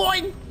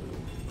god!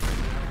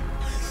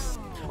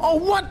 Oh,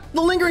 what?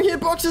 The lingering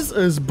hitboxes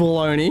is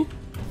baloney.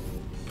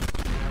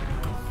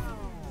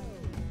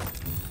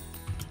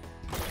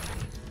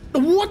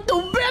 What the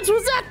bitch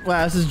was that?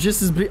 Wow, this is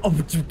just as oh,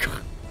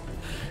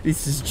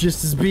 this is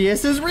just as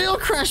BS as real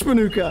Crash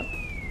Banuka.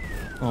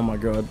 Oh my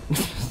god.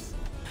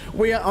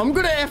 I'm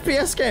good at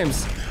FPS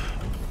games,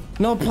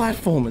 not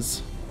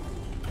platformers.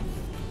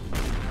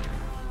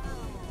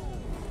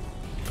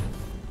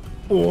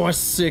 Oh,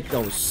 sick.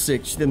 That was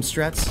sick. See them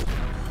strats?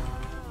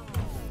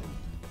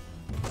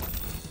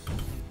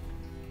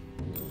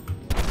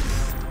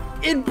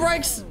 It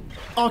breaks.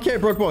 Okay,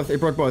 it broke both.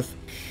 It broke both.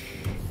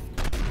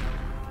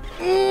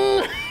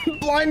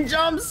 Blind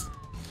jumps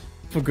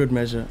for good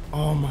measure.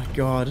 Oh my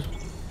god.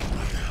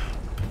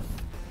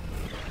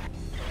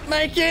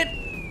 Make it.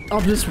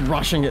 I'm just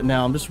rushing it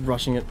now. I'm just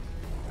rushing it.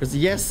 Because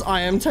yes,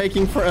 I am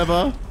taking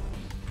forever.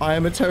 I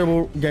am a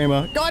terrible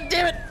gamer. God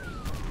damn it.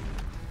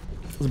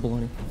 This is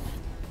baloney.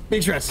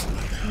 Big stress.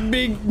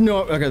 Big. No.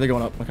 Okay, they're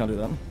going up. I can't do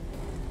that.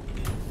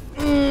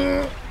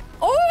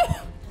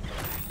 Oh!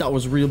 That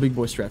was real big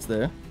boy strats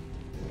there.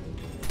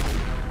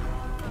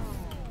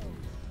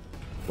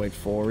 Wait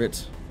for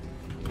it.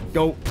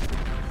 Go.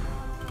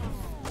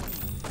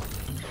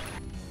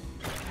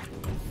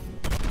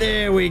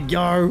 There we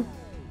go.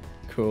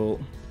 Cool.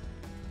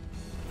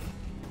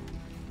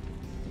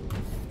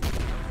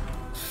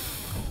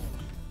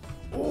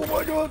 Oh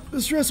my god,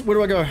 the stress. Where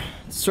do I go?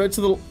 Straight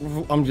to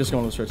the... I'm just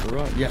going straight to the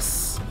right.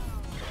 Yes.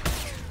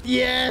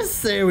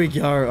 Yes, there we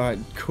go. All right,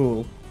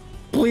 cool.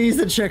 Please,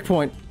 the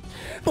checkpoint.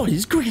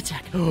 Body's quick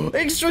attack.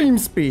 Extreme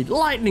speed.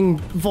 Lightning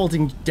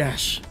vaulting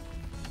dash.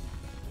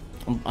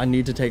 I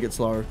need to take it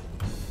slow.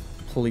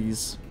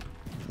 Please.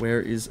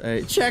 Where is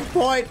a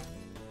checkpoint?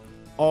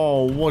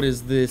 Oh, what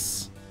is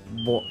this?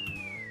 What?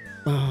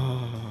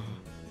 Oh.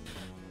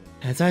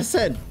 As I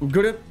said, I'm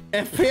good at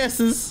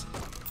FPSs,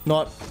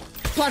 not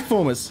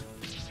platformers.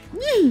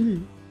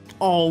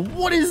 Oh,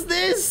 what is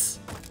this?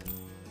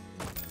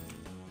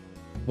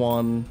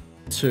 1,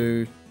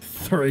 2,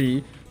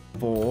 3,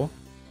 4,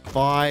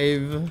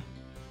 5.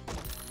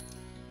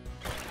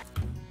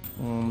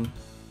 1,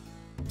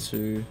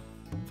 2,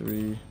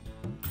 3,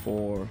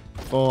 4,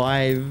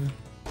 5.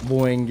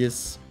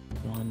 Boingus.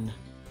 1,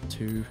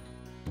 2,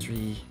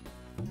 3,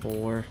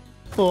 4,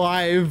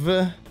 5.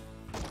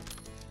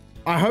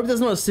 I hope there's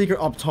not a secret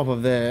up top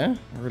of there.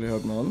 I really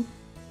hope not.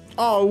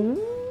 Oh,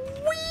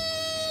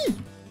 wee!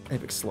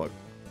 Epic slope.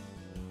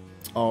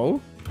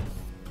 Oh.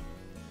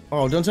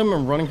 Oh, don't tell me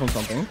I'm running from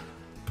something.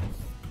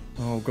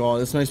 Oh god,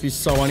 this makes me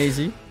so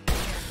uneasy.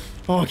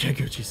 Oh, okay,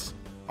 good, jeez.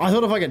 I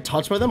thought if I get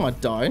touched by them,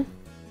 I'd die.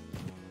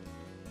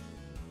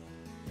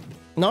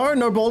 No,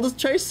 no boulders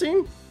chase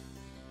scene.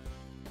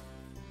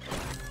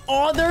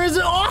 Oh, there is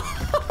a...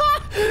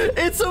 Oh,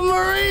 it's a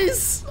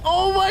Maurice!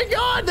 Oh my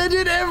god, they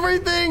did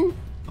everything!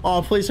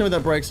 Oh, please tell me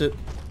that breaks it.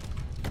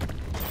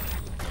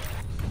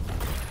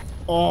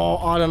 Oh,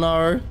 I don't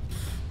know.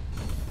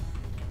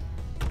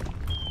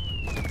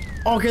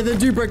 Okay, they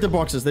do break the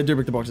boxes. They do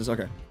break the boxes.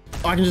 Okay.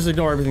 I can just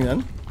ignore everything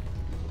then.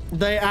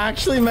 They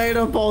actually made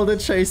a boulder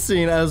chase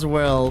scene as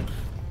well.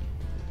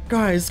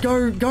 Guys,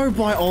 go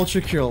buy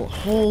ULTRAKILL.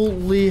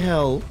 Holy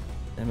hell.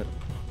 Damn it.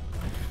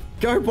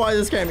 Go buy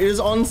this game. It is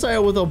on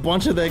sale with a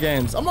bunch of their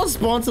games. I'm not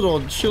sponsored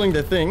or shilling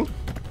their thing,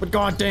 but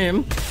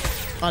goddamn,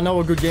 I know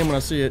a good game when I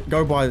see it.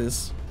 Go buy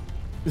this.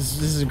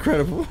 This is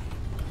incredible.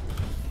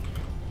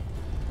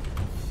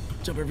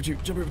 Jump over two,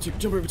 jump over two,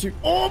 jump over two.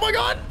 Oh my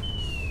god!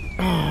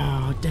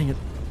 Oh, dang it.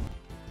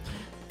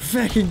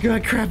 Fucking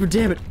god crap,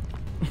 damn it.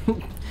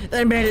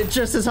 They made it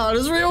just as hard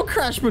as real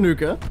Crash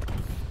Banuka.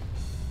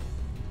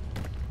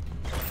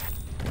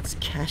 It's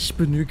Cash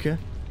Banuka.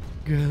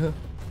 Yeah,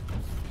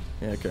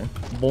 okay.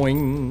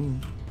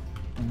 Boing.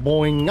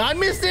 Boing. I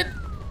missed it!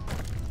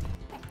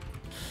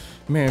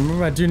 Man,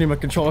 maybe I do need my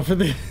controller for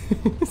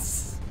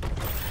this.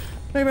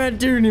 Maybe I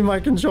do need my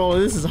controller.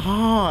 This is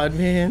hard,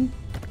 man.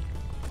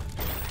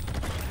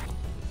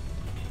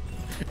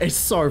 It's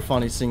so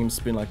funny seeing him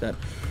spin like that.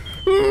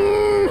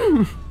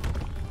 Oh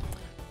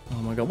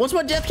my god. What's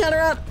my death counter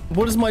at?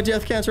 What is my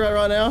death counter at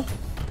right now?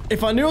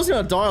 If I knew I was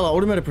gonna die, I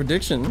would have made a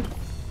prediction.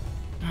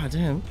 God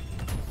damn.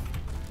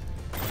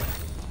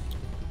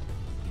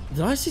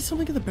 Did I see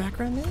something in the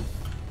background there?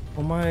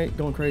 Or am I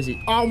going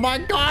crazy? Oh my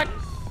god!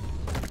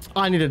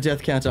 I need a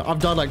death counter. I've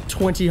died like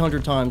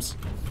 200 times.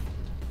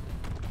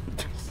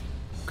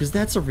 Because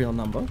that's a real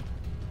number.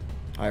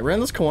 Alright,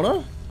 around this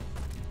corner.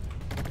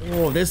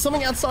 Oh, there's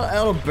something outside,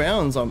 out of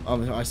bounds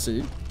I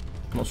see.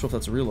 I'm not sure if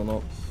that's real or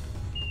not.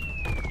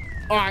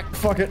 Alright,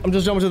 fuck it. I'm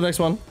just jumping to the next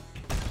one.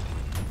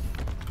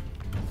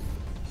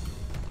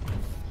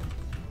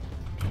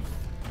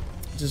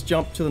 Just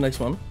jump to the next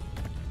one.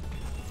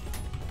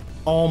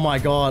 Oh my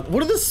god.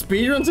 What are the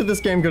speedruns of this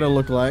game gonna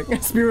look like?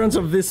 Speedruns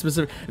of this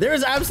specific... There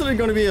is absolutely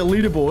gonna be a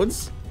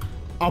leaderboards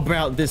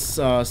about this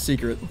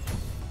secret.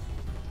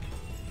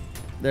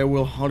 There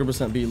will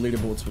 100% be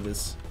leaderboards for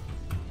this.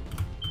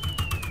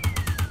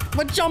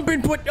 My jump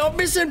input! Oh,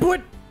 miss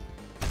input!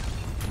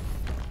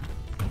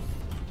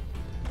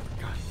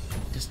 God,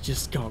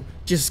 just go.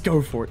 Just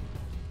go for it.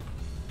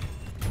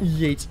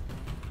 Yeet.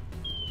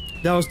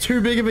 That was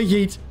too big of a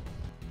yeet.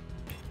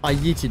 I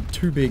yeeted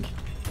too big.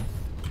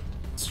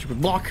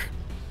 Stupid block.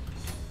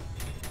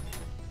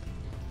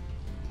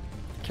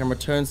 Camera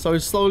turns so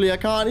slowly I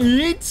can't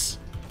eat.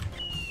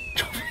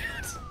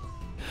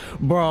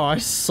 Bro, I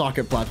suck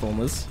at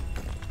platformers.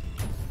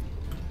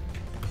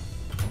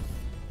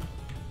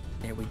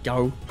 There we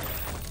go.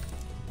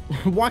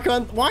 Why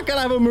can't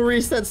I have a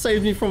Maurice that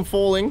saved me from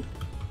falling?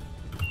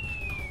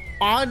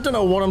 I don't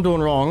know what I'm doing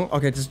wrong.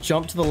 Okay, just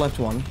jump to the left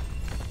one.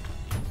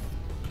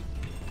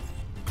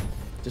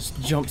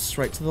 Just jump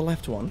straight to the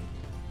left one.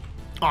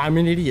 I'm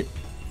an idiot.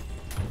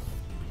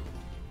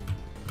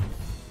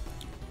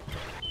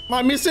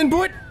 My miss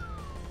input!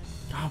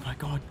 Oh my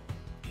god.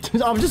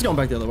 I'm just going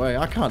back the other way.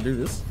 I can't do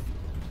this.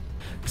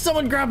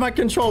 Someone grab my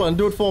controller and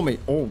do it for me.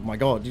 Oh my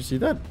god, do you see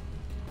that?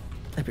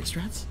 Epic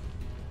strats?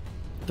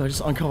 Did I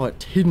just uncover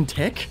hidden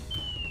tech?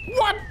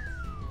 What?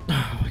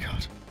 Oh my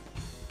god.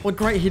 What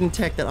great hidden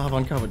tech that I've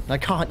uncovered. I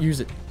can't use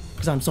it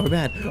because I'm so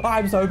bad.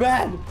 I'm so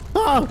bad.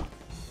 Oh!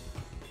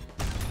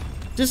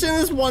 Just in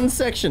this one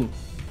section.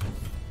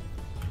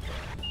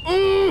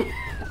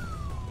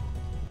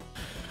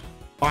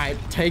 Alright,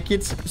 take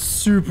it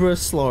super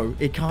slow.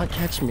 It can't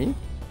catch me.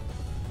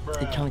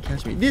 It can't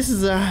catch me. This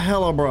is a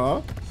hella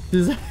bruh.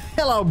 This is a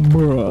hella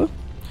bruh.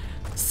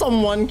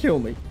 Someone kill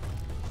me.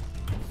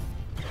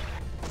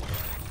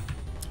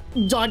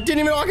 I didn't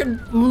even know I could...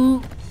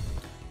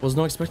 Was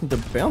not expecting to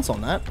bounce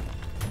on that.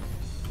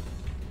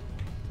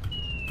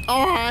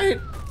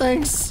 Alright,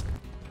 thanks.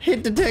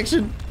 Hit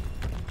detection.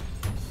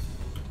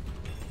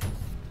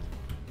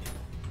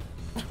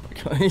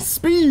 Okay,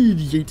 speed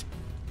yeet.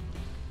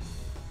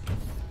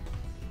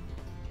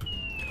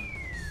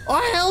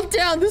 I held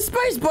down the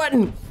space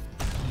button.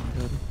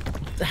 Oh my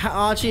god.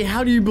 Archie,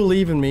 how do you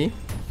believe in me?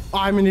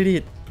 I'm an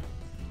idiot.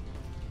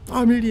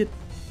 I'm an idiot.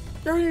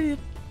 You're an idiot.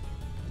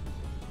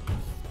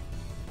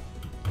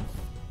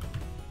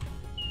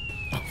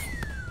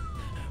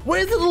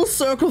 Where's the little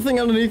circle thing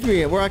underneath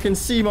me where I can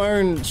see my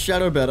own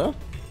shadow better?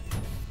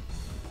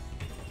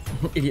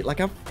 Idiot like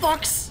a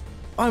fox.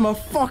 I'm a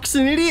fox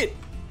and idiot.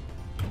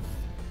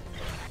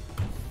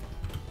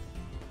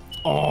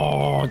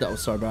 Oh, that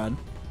was so bad.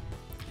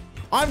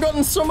 I've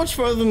gotten so much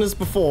further than this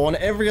before on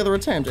every other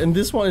attempt, and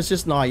this one is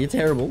just, nah, you're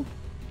terrible.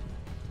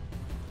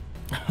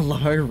 I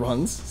love how he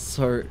runs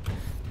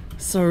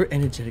so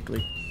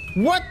energetically.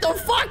 What the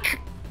fuck?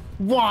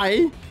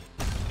 Why?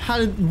 How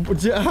did,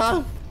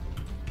 oh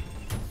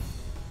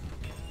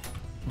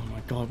my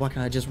god, why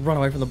can't I just run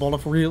away from the boulder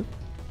for real?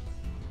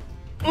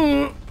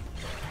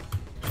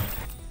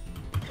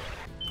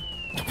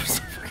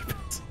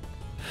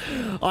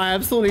 I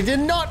absolutely did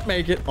not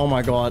make it. Oh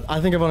my god,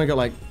 I think I've only got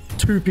like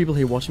 2 people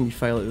here watching me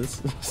fail at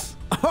this.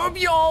 I hope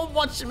you're all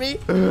watching me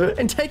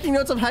and taking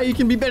notes of how you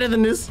can be better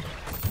than this.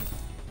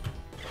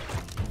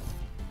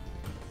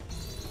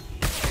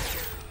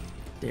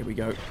 There we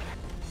go.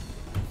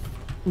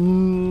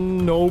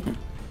 Nope.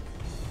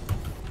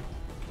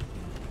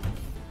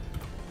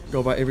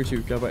 Go by every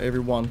 2, go by every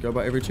 1, go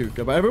by every 2,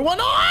 go by every 1.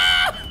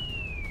 Ah!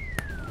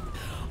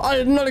 I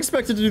did not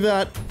expect to do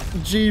that.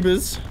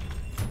 Jeebus.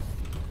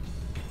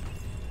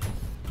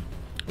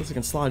 Looks like I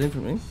can slide in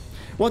from me.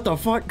 What the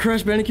fuck?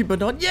 Crash Bandicoot, but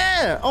not.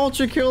 Yeah!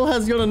 ULTRAKILL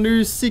has got a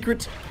new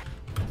secret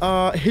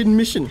hidden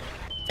mission.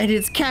 And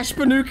it's Cash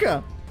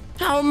Panuka.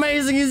 How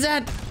amazing is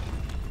that?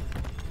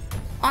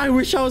 I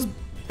wish I was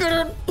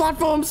better at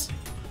platforms.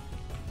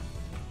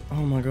 Oh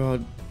my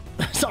god.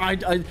 So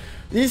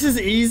this is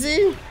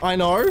easy, I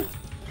know.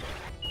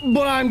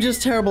 But I'm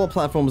just terrible at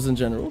platforms in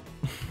general.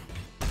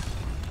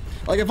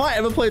 Like if I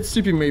ever played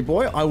Super Meat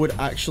Boy, I would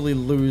actually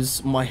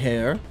lose my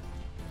hair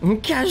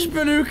Cash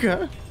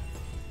Bazooka.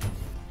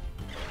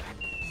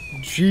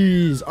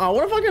 Jeez.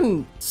 What if I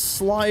can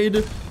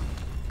slide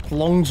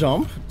long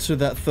jump to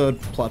that third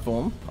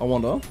platform? I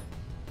wonder.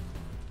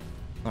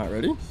 Alright,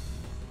 ready?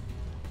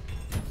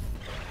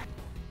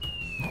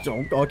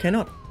 Oh, I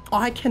cannot.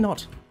 I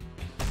cannot.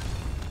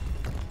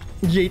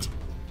 Yeet.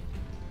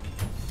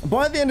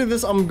 By the end of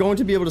this, I'm going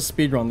to be able to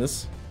speedrun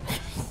this.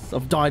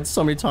 I've died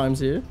so many times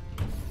here.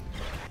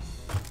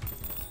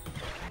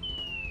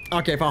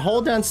 Okay, if I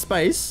hold down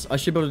space, I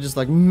should be able to just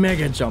like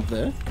mega jump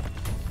there.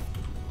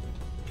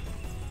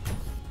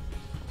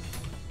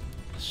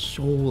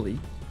 Surely.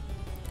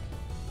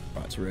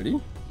 Right, it's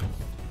ready.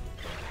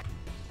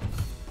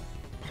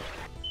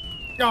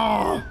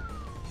 Oh!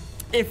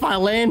 If I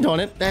land on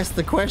it, that's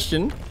the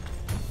question.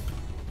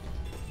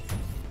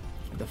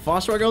 The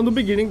faster I go in the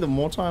beginning, the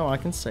more time I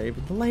can save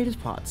in the latest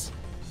parts.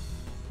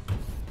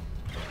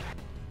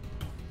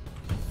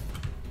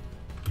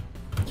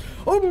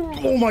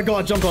 Oh my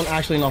god, jumped on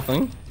actually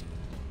nothing.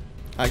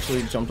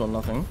 Actually jumped on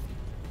nothing.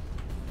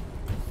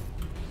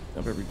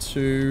 Jump every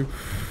 2.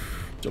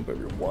 Jump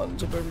every 1.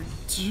 Jump every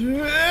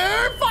 2.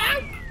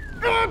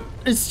 Fuck!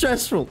 It's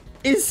stressful.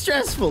 It's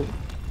stressful.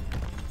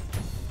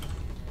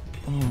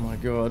 Oh my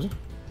god.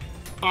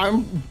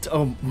 I'm...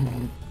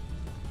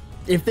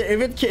 If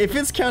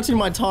it's counting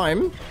my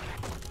time,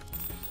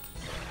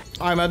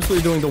 I'm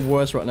absolutely doing the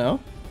worst right now.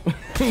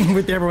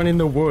 With everyone in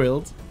the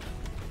world.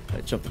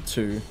 Okay, jump to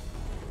 2.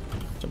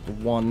 Jump to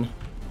 1.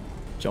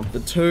 Jump to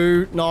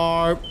 2.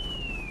 No.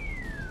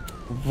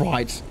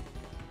 Right.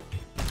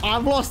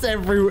 I've lost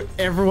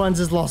everyone's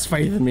just lost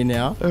faith in me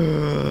now.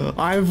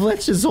 I've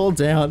let you all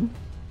down.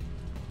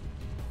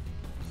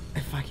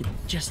 If I could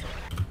just...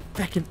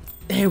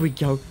 There we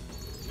go.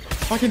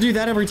 If I can do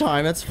that every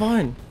time, that's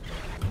fine.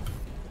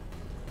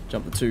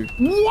 Jump to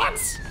 2.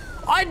 What?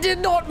 I did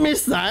not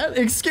miss that.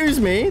 Excuse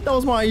me. That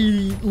was my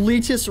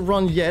latest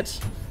run yet.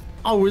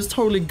 I was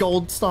totally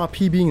gold star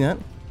PBing that.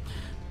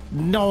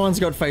 No one's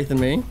got faith in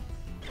me.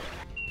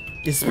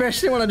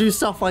 Especially when I do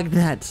stuff like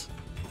that.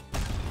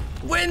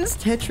 When's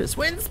Tetris?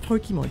 When's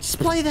Pokemon? Just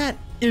play that,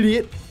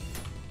 idiot.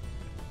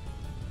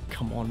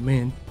 Come on,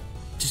 man.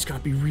 Just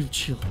gotta be real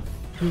chill.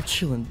 Real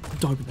chill and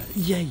dope about it.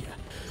 Yeah, yeah.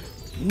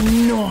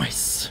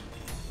 Nice.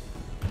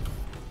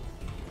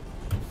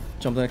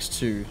 Jump the next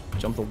 2.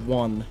 Jump the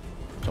 1.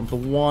 Jump the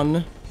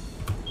 1.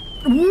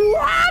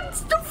 What?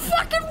 The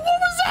fucking...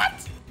 What was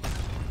that?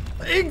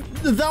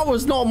 That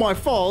was not my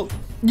fault.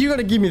 You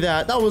gotta give me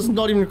that. That was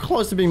not even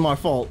close to being my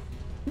fault.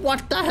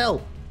 What the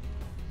hell?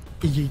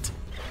 Yeet.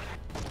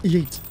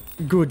 Yeet.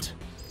 Good.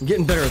 I'm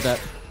getting better at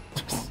that.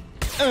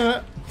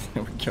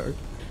 There we go.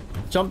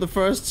 Jump the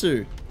first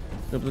 2.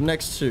 Jump the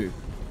next 2.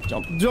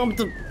 Jump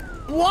the...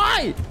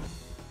 Why?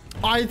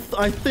 I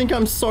think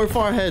I'm so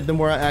far ahead than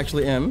where I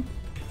actually am.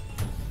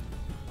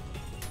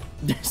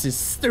 This is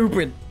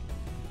stupid.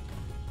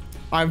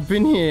 I've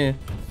been here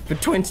for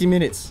 20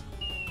 minutes.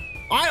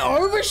 I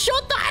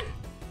overshot that!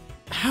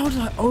 How did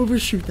I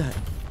overshoot that?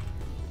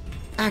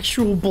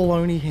 Actual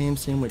bologna ham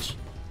sandwich.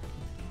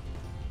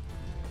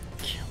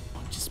 Come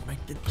on, just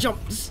make the jump,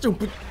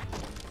 stupid.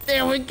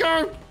 There we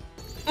go.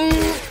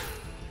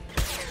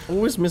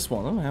 Always miss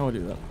one. I don't know how I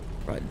do that.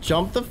 Right,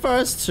 jump the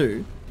first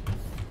 2.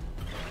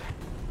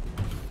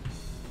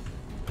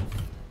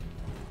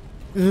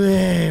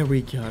 There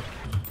we go.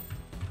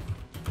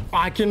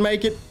 I can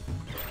make it.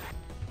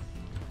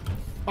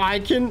 I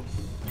can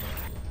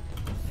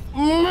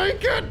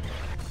make it.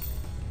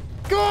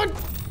 Good.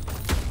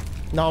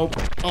 No,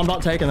 I'm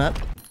not taking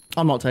that.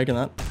 I'm not taking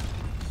that.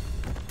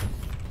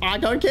 I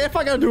don't care if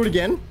I gotta do it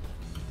again.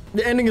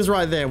 The ending is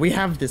right there. We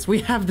have this.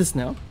 We have this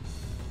now.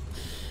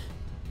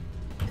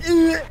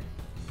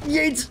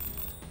 Yeet.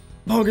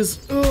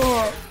 Bogus.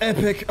 Oh,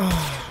 epic.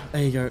 Oh,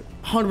 there you go.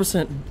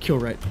 100% kill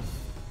rate.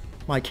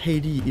 My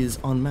KD is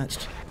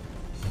unmatched.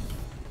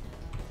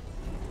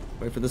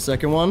 Wait for the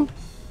second one.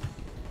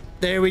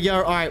 There we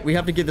go. All right, we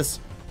have to get this.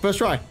 First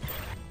try.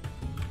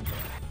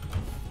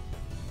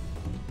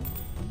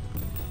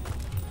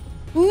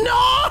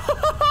 No!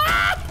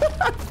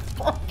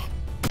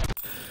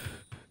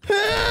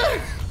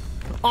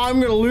 I'm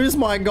gonna lose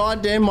my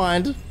goddamn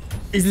mind.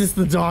 Is this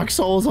the Dark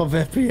Souls of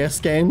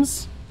FPS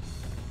games?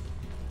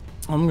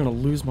 I'm gonna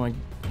lose my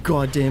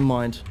goddamn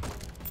mind.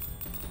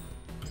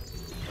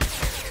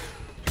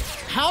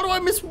 How do I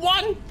miss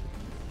one?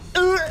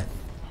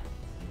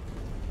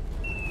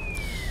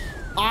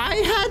 I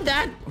had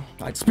that. All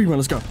right, speedrun,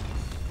 let's go.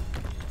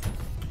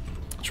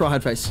 Try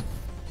hard face.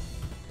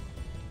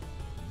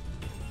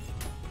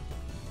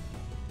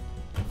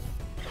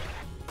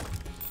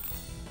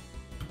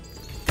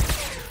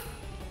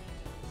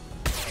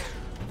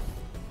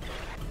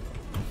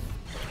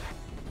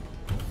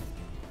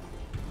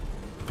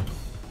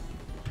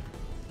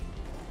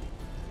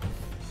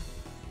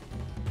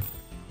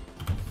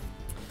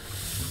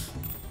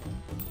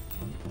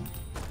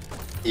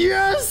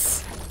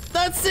 Yes!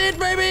 That's it,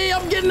 baby!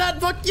 I'm getting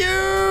that! Fuck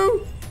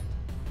you!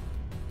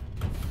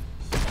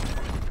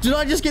 Did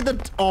I just get the...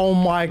 Oh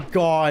my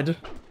god.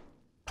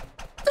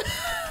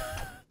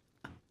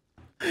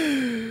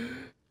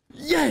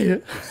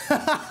 way!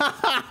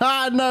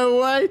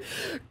 No way!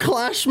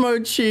 Clash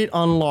mode cheat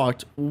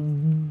unlocked.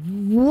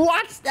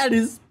 What? That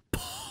is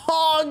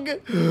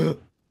pog!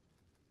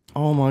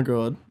 Oh my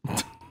god.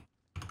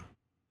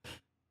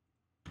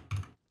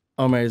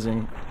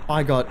 Amazing.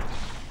 I got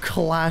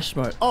clash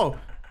mode. Oh!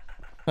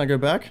 Can I go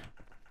back?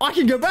 I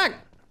can go back!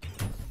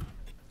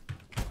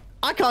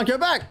 I can't go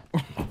back!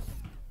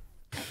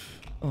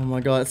 Oh my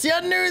god. See,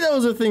 I knew that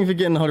was a thing for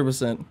getting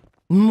 100%.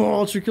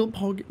 More ULTRAKILL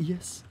pog,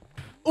 yes.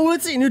 Oh,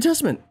 let's see, New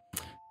Testament.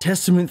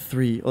 Testament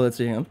 3. Oh, let's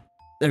see, hang on.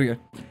 There we go.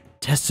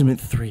 Testament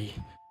 3.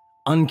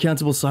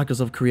 Uncountable cycles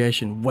of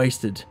creation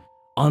wasted.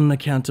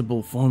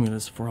 Unaccountable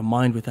formulas for a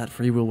mind without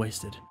free will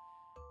wasted.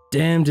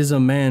 Damned is a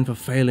man for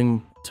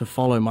failing to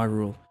follow my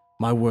rule,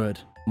 my word,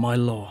 my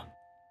law.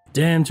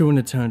 Damned to an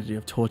eternity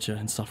of torture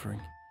and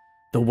suffering.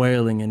 The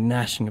wailing and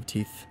gnashing of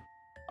teeth.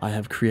 I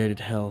have created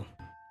hell,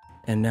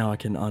 and now I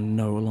can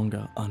no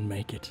longer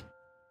unmake it.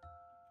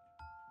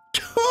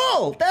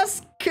 Cool!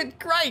 That's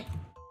great!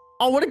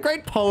 Oh, what a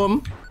great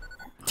poem.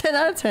 10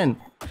 out of 10.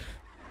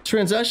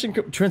 Transaction?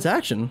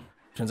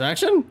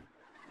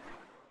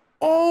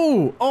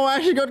 Oh! Oh, I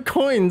actually got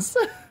coins.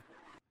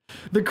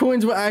 The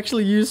coins were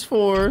actually used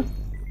for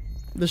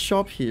the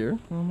shop here.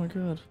 Oh my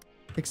god.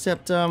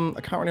 Except, I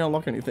can't really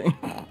unlock anything.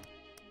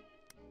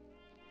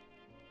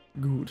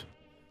 Good.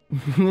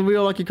 We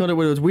all lucky content,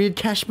 whether it's weird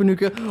cash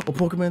Banuka or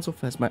Pokemon so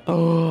fast, mate.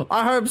 Oh,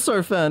 I hope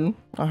so, fan.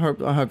 I hope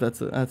that's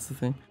the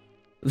thing.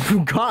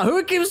 God,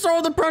 who keeps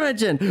throwing the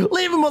protogen?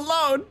 Leave him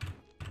alone.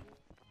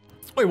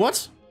 Wait,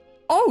 what?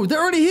 Oh,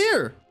 they're already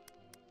here.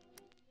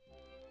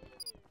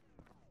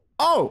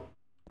 Oh,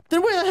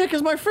 then where the heck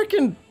is my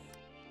freaking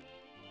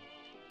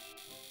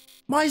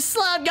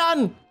slab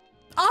gun?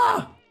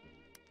 Ah.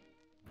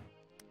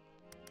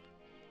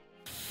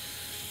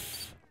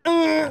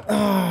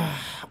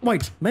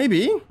 Wait,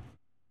 maybe.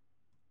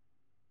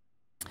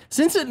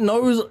 Since it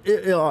knows,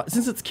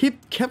 since it's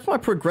kept my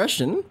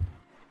progression,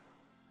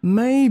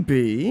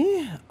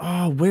 maybe.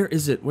 Oh, where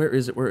is it? Where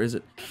is it? Where is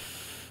it?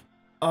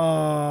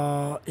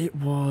 It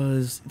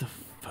was the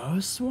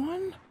first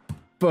one?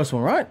 First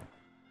one, right?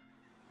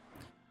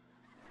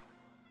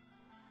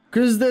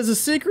 Because there's a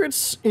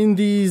secret in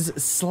these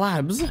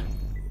slabs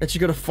that you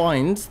gotta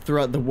find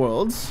throughout the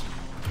worlds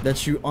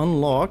that you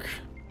unlock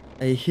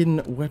a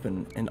hidden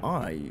weapon, and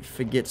I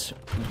forget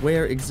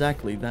where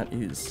exactly that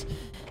is.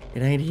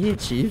 It ain't here,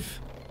 Chief.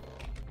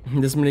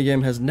 This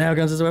minigame has nail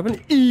guns as a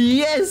weapon.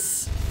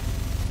 Yes!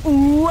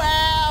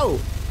 Wow!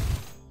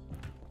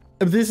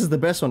 This is the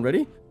best one.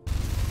 Ready?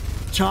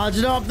 Charge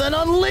it up, then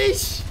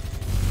unleash!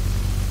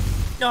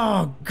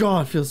 Oh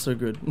god, feels so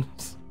good.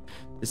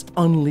 This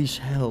unleash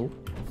hell.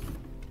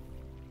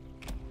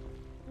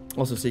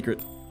 Also secret.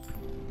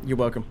 You're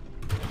welcome.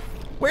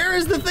 Where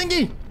is the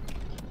thingy?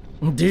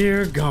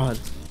 Dear God.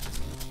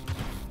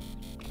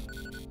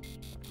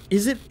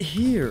 Is it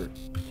here?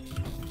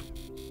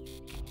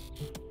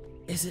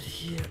 Is it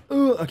here?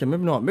 Ooh, okay,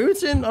 maybe not. Maybe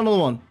it's in another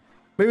one.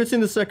 Maybe it's in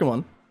the second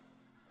one.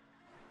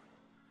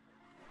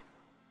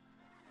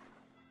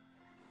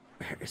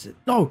 Where is it?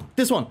 No,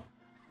 this one.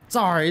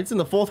 Sorry, it's in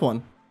the fourth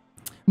one.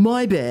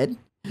 My bad.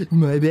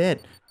 My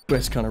bad.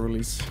 Best kind of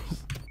release.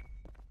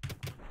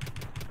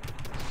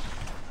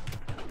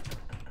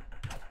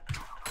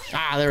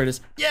 Ah, there it is.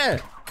 Yeah!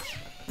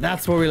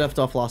 That's where we left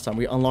off last time.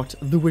 We unlocked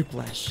the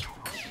whiplash.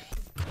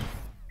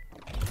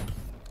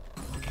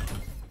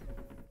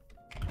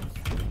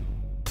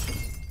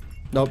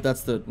 Nope,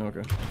 that's the...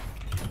 Okay.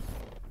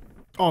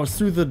 Oh, it's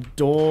through the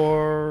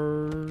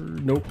door...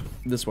 Nope,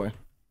 this way.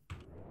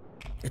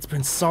 It's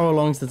been so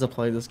long since I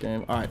played this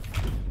game. Alright.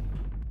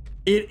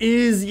 It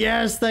is!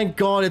 Yes, thank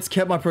God it's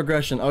kept my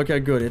progression. Okay,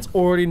 good. It's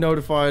already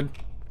notified.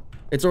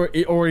 It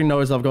already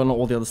knows I've gotten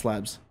all the other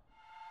slabs.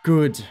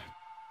 Good.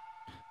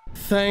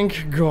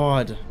 Thank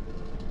God.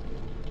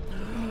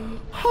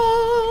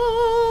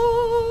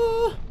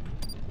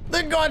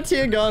 The God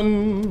tier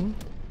gun.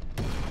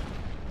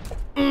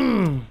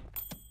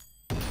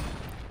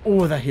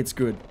 Oh, that hits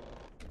good.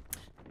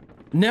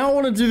 Now I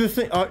want to do the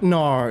thing.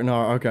 No.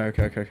 Okay.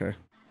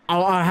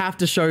 I have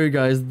to show you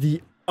guys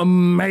the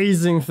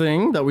amazing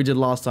thing that we did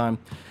last time.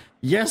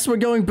 Yes, we're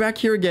going back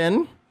here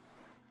again.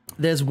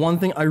 There's one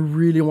thing I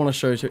really want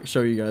to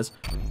show you guys.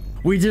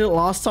 We did it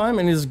last time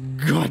and it's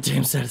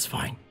goddamn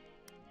satisfying.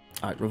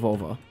 Alright,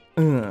 revolver.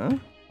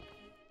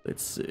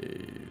 Let's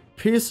see.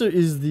 Piercer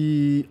is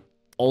the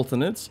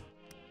alternate.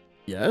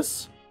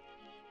 Yes.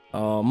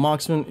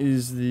 Marksman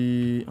is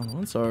the... Oh,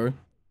 I'm sorry.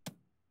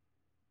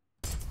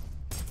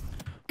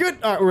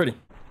 Good. Alright, we're ready.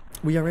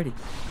 We are ready.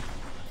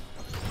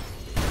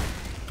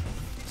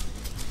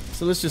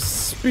 So let's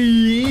just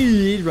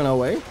speed run our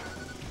way.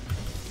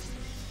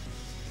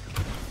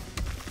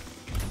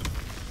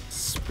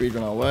 Speed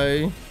run our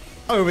way.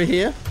 Over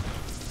here.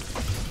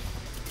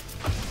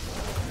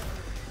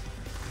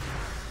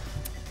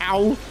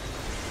 Ow.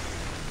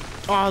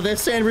 Oh, they're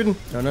sand ridden.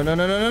 No,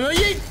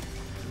 yeet!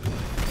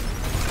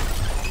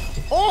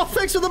 Oh,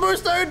 thanks for the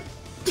boost, dude!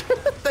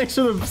 Thanks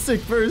for the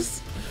sick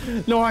boost.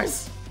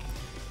 Nice.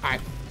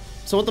 Alright.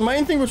 So what the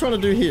main thing we're trying to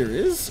do here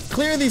is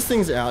clear these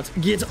things out,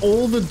 get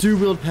all the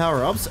do-wield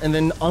power-ups, and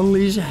then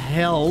unleash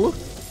hell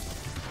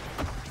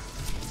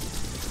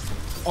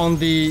on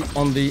the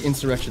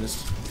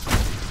insurrectionist.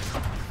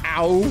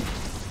 Ow.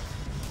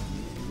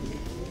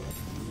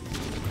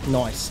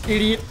 Nice,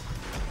 idiot.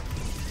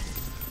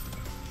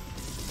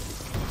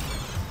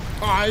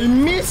 I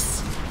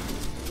miss.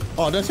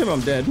 Oh, don't tell me I'm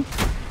dead.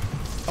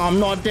 I'm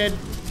not dead.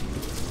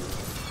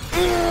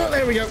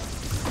 There we go.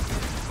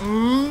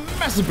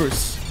 Massive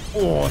boost.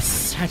 Oh,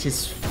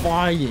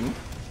 satisfying.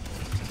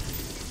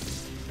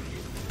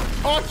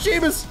 Oh,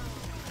 jeebus.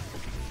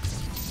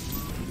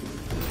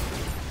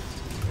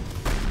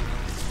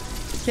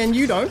 Can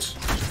you don't?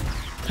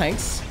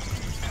 Thanks.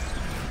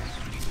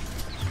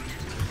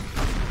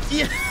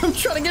 Yeah, I'm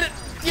trying to get it.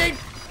 Yay.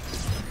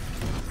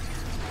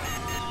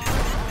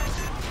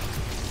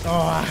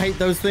 Oh, I hate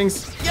those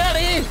things. Get out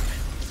of here.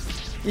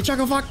 You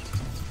chuckle fuck.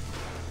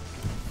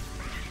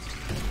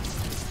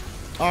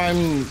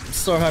 I'm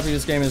so happy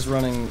this game is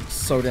running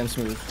so damn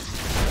smooth.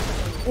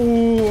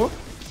 Ooh.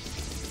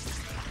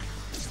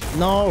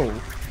 No.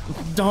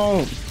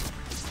 Don't.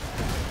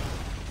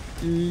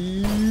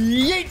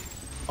 Yeet.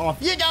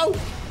 Off you go.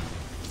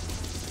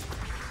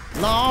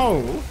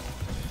 No.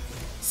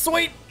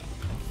 Sweet.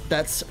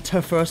 That's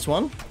her first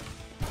one.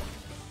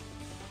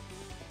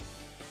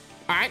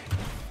 Alright.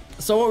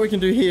 So what we can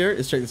do here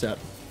is check this out.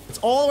 It's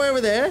all the way over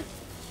there.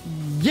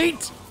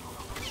 Yeet.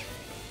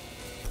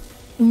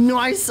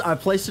 Nice. I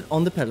placed it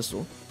on the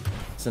pedestal.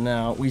 So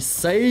now we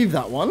save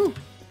that one.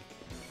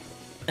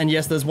 And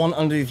yes, there's one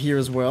underneath here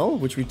as well,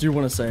 which we do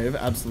want to save.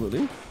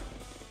 Absolutely.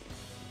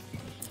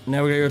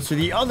 Now we're going to go to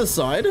the other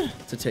side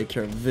to take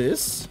care of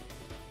this.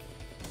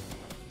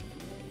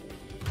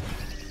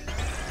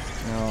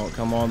 Oh,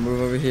 come on.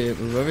 Move over here.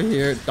 Move over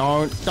here.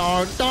 Don't.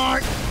 What'd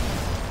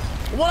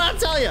I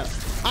tell you?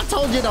 I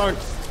told you don't.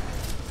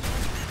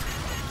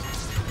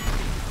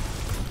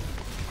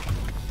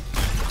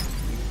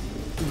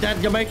 That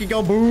gonna make it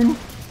go boom.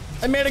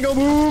 I made it go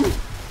boom.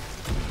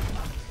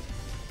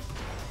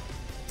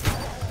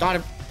 Got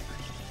him.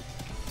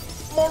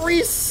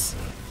 Maurice.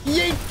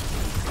 Yeet.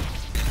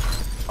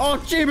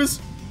 Oh, jeebus.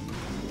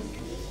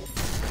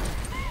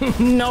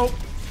 Nope.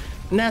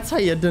 And that's how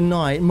you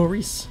deny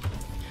Maurice.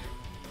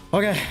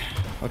 Okay.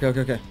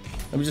 Okay.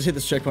 Let me just hit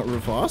this checkpoint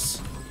real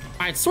fast.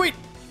 Alright, sweet.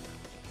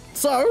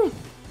 So,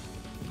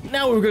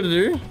 now what we're gonna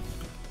do.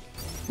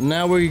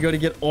 Now we're gonna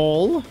get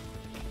all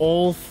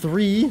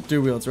 3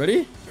 do-wields.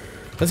 Ready?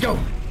 Let's go.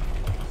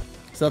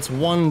 So that's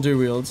 1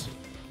 do-wield.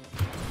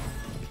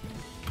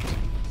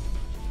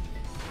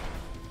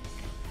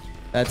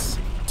 That's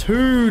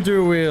 2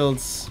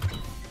 do-wields.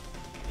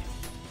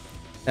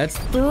 That's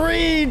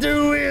 3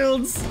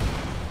 do-wields.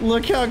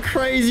 Look how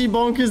crazy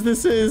bonkers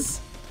this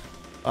is.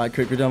 Alright,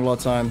 quick, we don't have a lot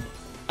of time.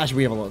 Actually,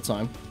 we have a lot of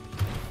time.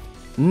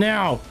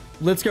 Now,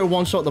 let's go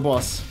one-shot the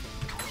boss.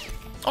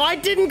 Oh, I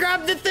didn't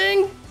grab the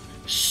thing!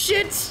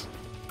 Shit!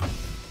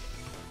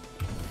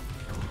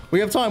 We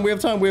have time, we have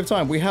time,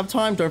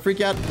 don't freak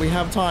out, we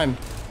have time.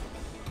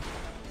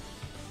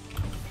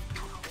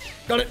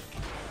 Got it!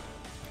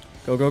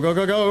 Go,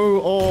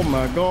 oh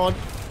my god.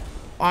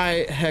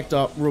 I hacked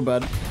up real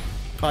bad.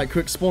 Alright,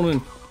 quick, spawn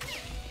in.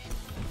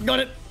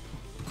 Got it!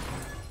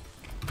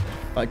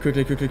 Alright,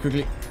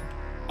 quickly.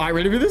 Alright,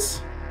 ready for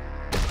this?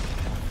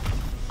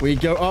 We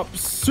go up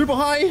super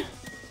high.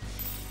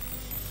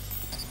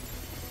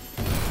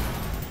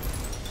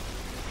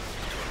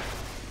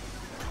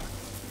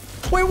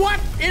 Wait, what?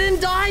 It didn't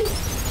die?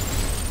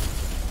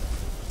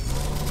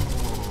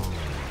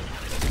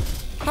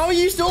 How are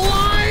you still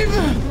alive?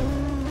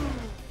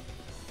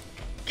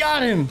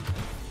 Got him.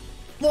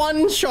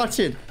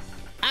 One-shotted.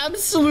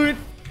 Absolute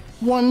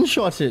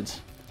one-shotted.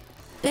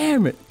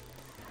 Damn it.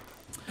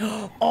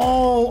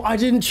 Oh, I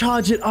didn't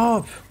charge it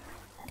up.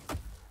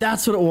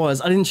 That's what it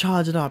was. I didn't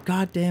charge it up.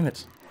 God damn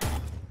it.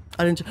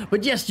 I didn't.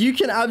 But yes, you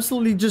can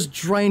absolutely just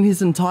drain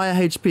his entire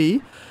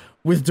HP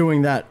with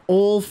doing that.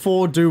 All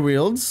 4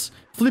 do-wields.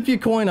 Flip your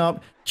coin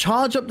up,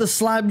 charge up the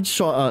slab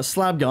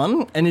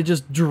gun, and it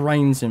just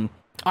drains him.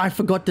 I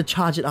forgot to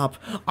charge it up.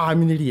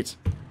 I'm an idiot.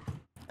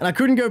 And I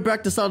couldn't go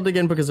back to start it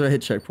again because of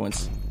hit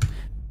checkpoints.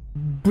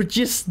 But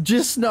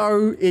just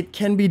know it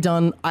can be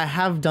done. I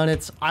have done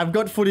it. I've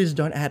got footage.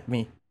 Don't at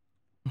me.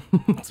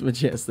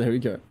 But yes, there we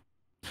go.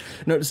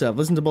 Note to self,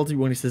 listen to Bolty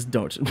when he says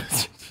don't.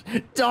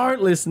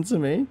 Don't listen to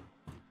me.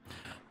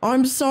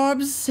 I'm so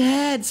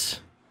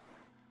upset.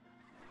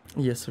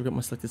 Yes, I've got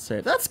my selected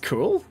save. That's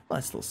cool.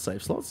 Nice little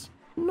save slots.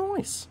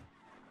 Nice.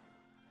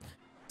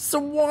 So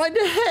why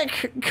the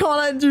heck can't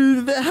I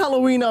do the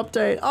Halloween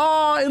update?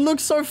 Oh, it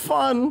looks so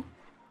fun.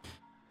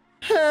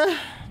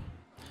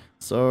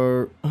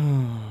 So,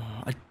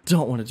 I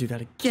don't want to do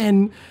that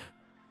again.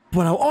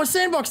 But oh,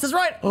 sandbox, that's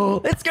right. Oh,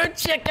 let's go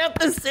check out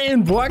the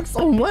sandbox.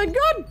 Oh my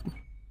god.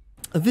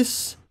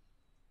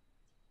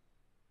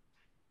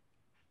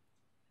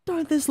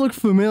 Don't this look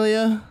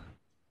familiar?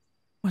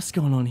 What's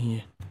going on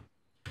here?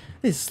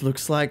 This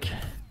looks like...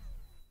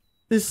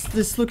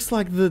 This looks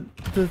like the...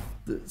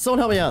 Someone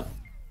help me out.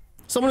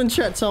 Someone in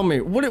chat tell me,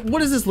 what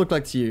does this look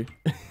like to you?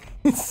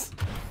 It's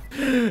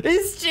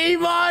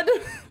Gmod!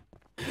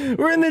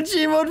 We're in the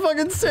Gmod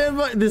fucking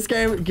sandbox. This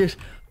game,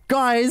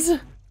 guys,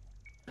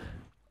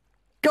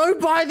 go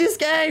buy this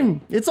game!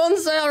 It's on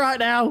sale right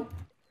now!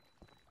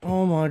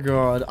 Oh my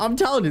god. I'm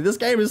telling you, this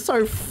game is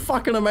so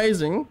fucking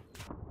amazing.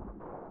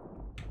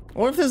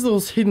 What if there's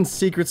those hidden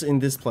secrets in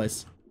this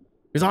place?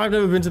 Because I've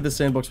never been to this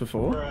sandbox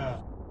before.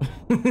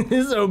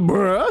 So,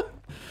 bruh.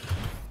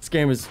 This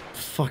game is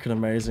fucking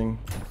amazing.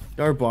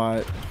 Go buy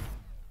it.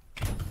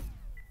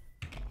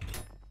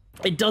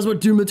 It does what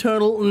Doom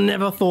Eternal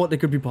never thought it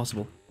could be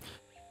possible.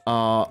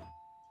 Oh?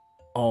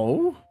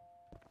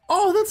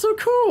 Oh, that's so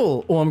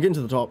cool! Oh, I'm getting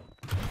to the top.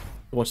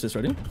 Watch this,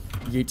 ready?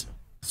 Yeet.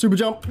 Super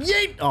jump,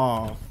 yeet!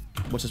 Oh,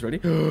 watch this, ready?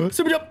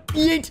 Super jump,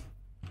 yeet!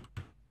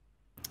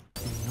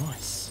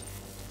 Nice.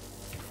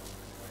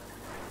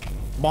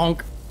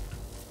 Bonk.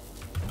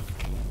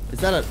 Is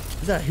that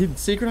a hidden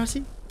secret I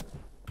see?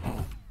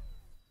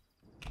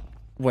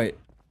 Wait.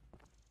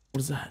 What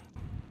is that?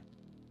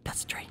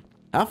 That's a tree.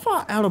 How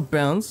far out of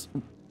bounds?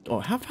 Oh,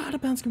 how far out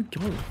of bounds can we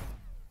go?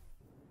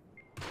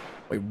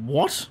 Wait,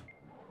 what?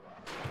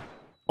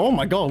 Oh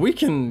my god, we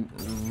can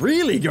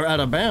really go out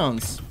of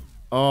bounds.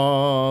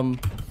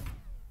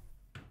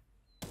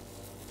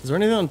 Is there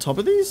anything on top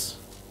of these?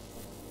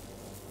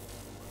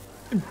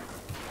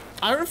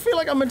 I don't feel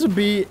like I'm meant to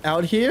be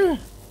out here.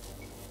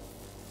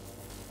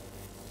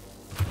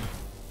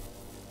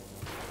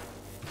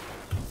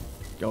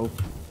 Go.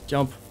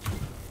 Jump.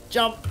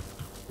 Jump.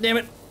 Damn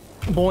it.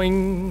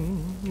 Boing.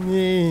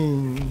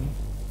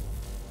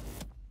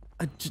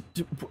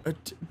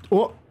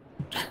 Oh.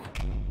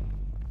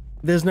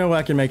 There's no way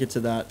I can make it to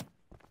that.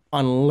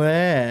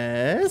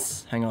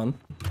 Unless... Hang on.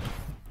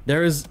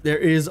 There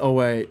is a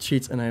way.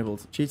 Cheats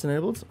enabled. Cheats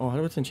enabled? Oh, how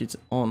do I turn cheats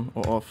on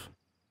or off?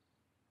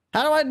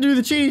 How do I do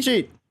the cheaty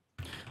cheat?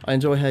 I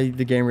enjoy how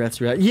the game reacts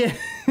to react. Yeah.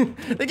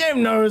 The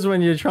game knows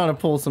when you're trying to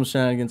pull some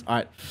shenanigans.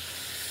 Alright.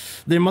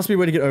 There must be a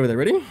way to get over there.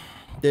 Ready?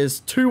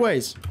 There's two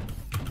ways.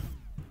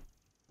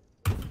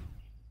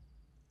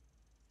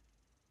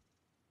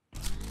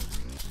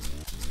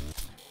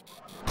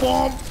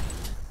 Bomb!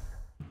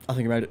 I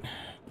think I made it.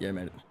 Yeah, I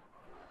made it.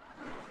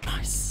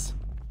 Nice.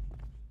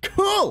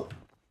 Cool!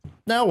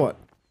 Now what?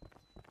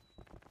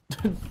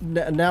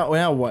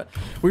 now what?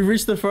 We've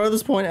reached the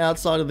furthest point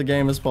outside of the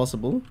game as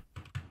possible.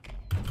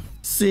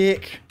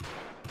 Sick.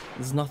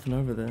 There's nothing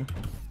over there.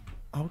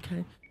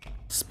 Okay.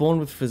 Spawn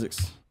with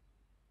physics.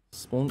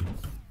 Spawn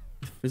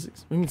with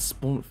physics? What do you mean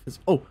spawn with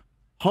physics? Oh,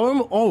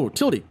 home. Oh,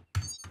 tilde.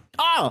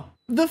 Ah,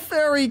 the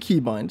fairy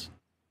keybind.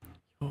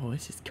 Oh,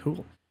 this is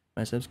cool.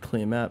 Myself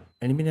clear map.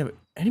 Enemy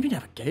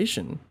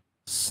navigation.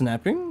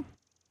 Snapping.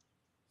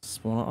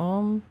 Spawn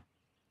arm.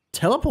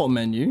 Teleport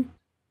menu.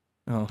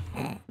 Oh,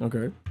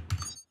 okay.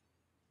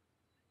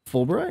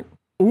 Full break.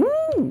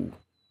 Ooh.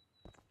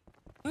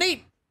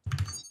 Neat.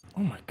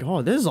 Oh my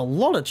god, there's a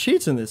lot of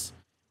cheats in this.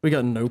 We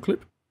got no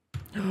clip.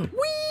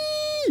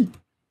 Whee!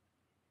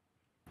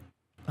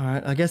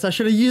 Alright, I guess I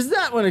should have used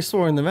that when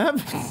exploring the map.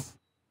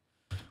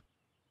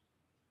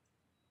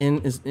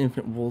 In is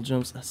infinite wall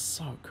jumps. That's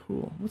so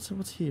cool. What's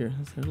here?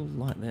 There's a little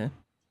light there.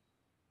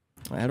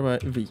 How do I...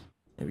 V.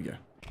 There we go.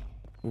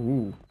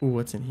 Ooh. Ooh,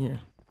 what's in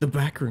here? The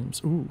back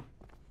rooms. Ooh.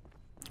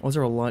 Oh, is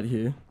there a light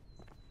here?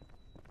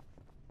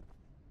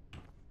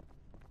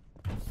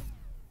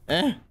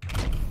 Eh?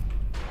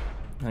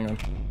 Hang on.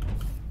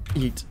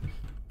 Eat.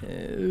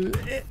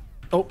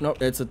 Oh, no,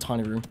 it's a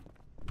tiny room.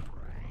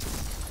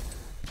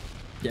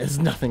 Yeah, there's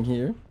nothing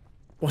here.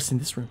 What's in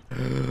this room?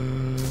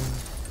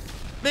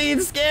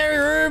 The scary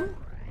room!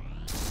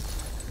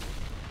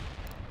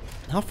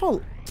 How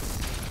far?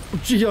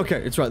 Gee,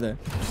 okay, it's right there.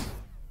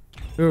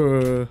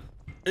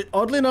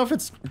 Oddly enough,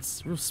 it's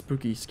real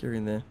spooky, scary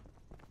in there.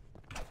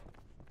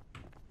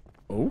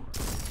 Oh?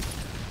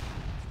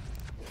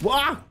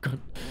 Wow! God.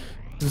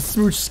 The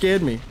smooch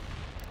scared me.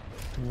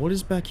 What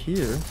is back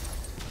here?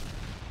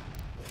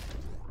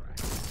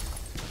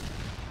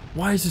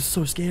 Why is this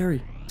so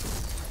scary?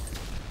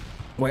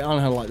 Wait, I don't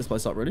know how to light this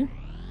place up. Ready?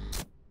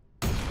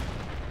 Oh,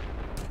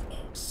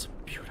 it's so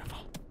beautiful.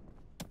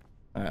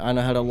 Alright, I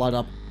know how to light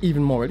up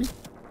even more. Ready?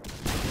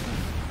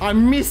 I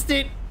missed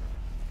it!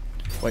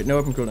 Wait, no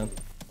open cooldown.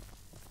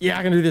 Yeah,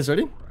 I can do this.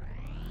 Ready?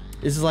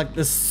 This is like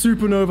the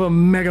supernova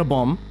mega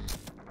bomb.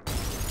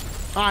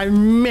 I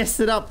messed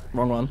it up.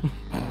 Wrong one.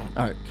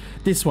 Alright,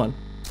 this one.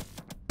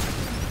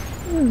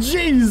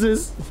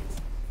 Jesus!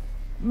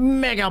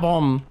 Mega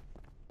bomb.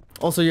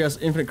 Also, yes,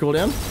 infinite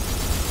cooldown.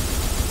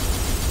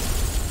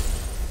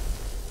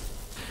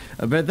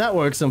 I bet that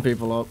works some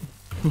people up.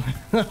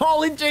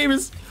 Holy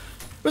Jeebus!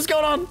 What's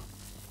going on?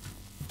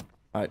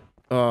 Alright,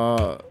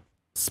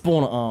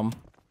 spawner arm.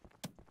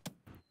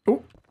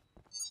 Oh.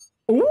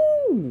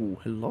 Ooh,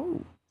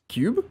 hello.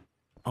 Cube?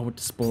 I want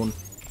to spawn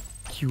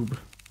cube.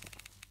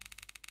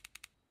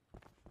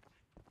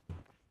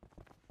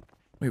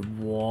 Wait,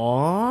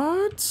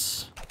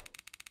 what?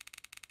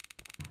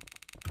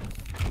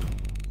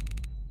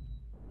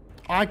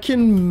 I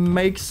can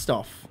make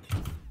stuff.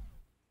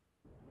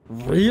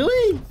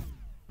 Really?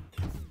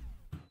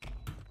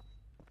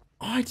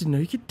 I didn't know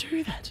you could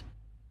do that.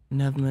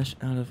 Nav mesh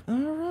out of...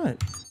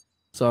 Alright.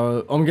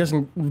 So, I'm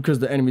guessing because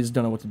the enemies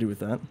don't know what to do with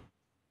that.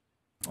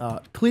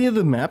 Clear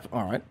the map.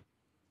 Alright.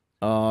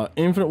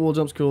 Infinite wall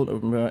jumps called.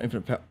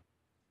 Infinite power.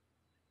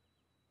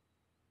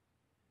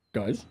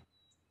 Guys.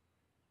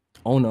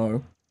 Oh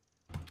no.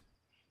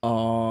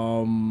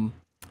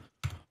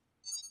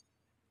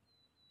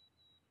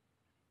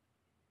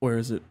 Where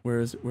is it?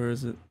 Where is it? Where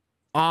is it?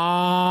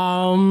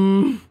 Oh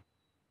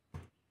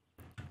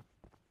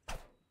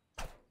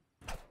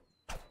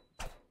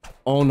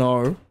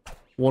no.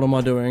 What am I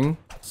doing?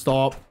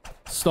 Stop.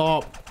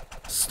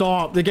 Stop.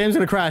 Stop. The game's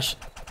gonna crash.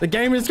 The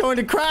game is going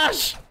to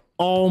crash!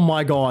 Oh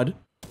my god.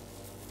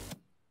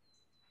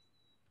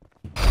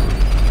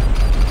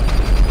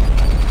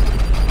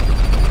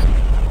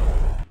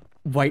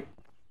 Wait.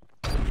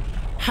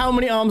 How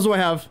many arms do I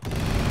have?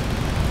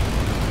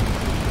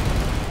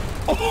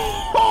 Oh,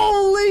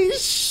 holy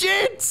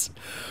shit!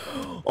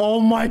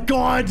 Oh my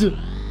god!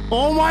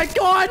 Oh my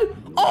god!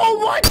 Oh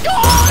my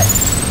god!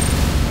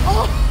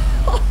 Oh.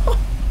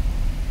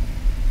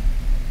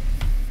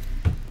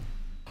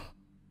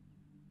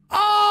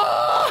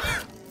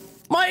 Ah!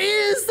 My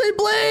ears, they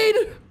bleed!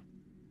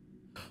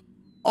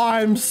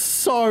 I'm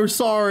so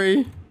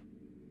sorry.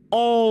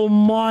 Oh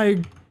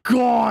my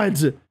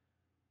god!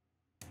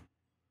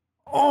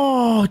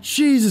 Oh,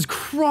 Jesus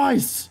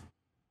Christ!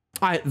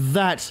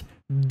 That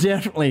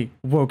definitely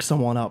woke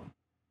someone up.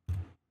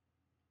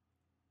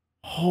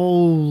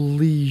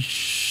 Holy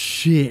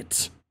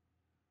shit.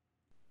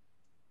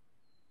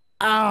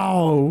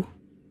 Ow.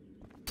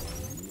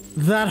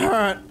 That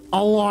hurt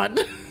a lot.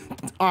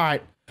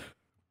 Alright.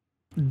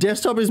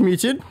 Desktop is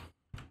muted.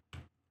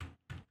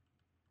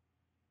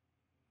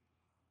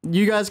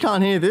 You guys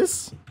can't hear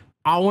this.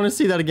 I want to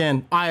see that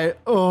again.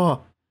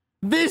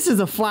 This is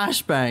a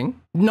flashbang.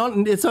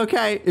 It's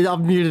okay.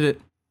 I've muted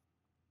it.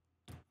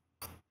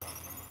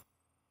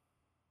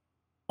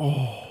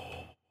 Oh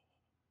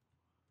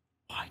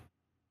my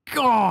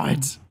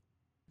god.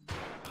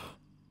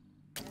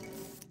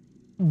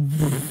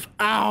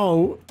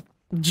 Ow.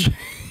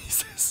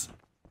 Jesus.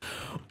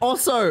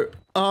 Also,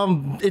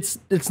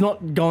 it's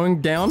not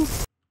going down.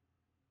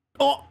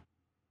 Oh.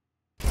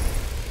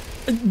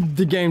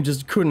 The game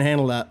just couldn't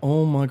handle that.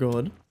 Oh my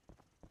god.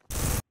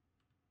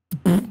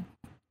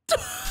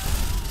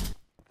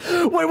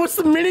 Wait, what's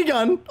the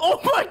minigun? Oh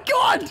my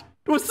god!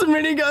 What's the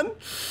minigun?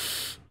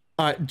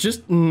 Alright,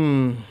 just...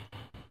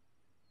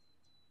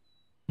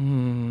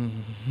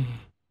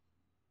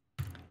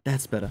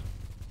 That's better.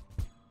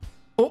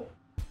 Oh!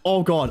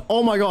 Oh god.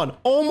 Oh my god.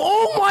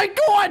 Oh my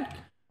god!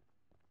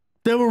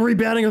 They were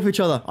rebounding off each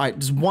other. Alright,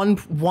 just one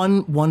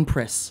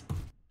press.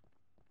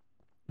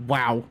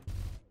 Wow.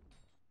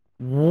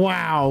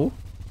 Wow.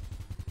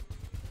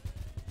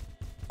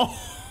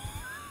 Oh.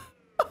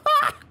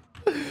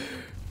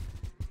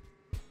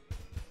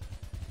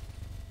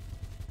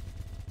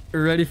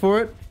 Ready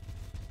for it?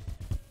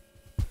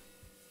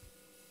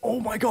 Oh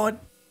my god.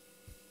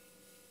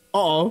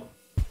 Uh-oh.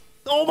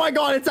 Oh my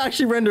god, it's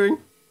actually rendering.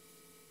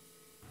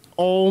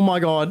 Oh my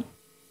god.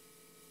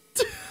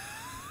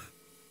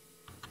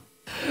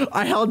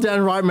 I held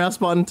down right mouse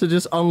button to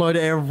just unload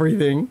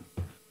everything.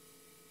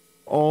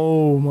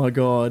 Oh my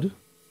god.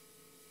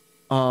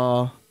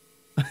 I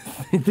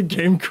think the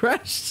game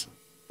crashed.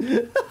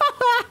 I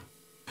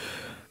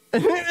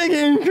think the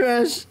game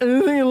crashed. I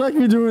didn't think it liked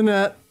me doing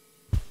that.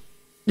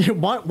 Yeah,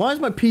 why is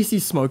my PC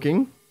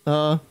smoking?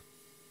 Quick,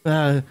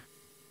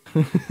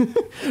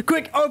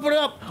 open it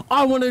up!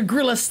 I want to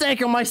grill a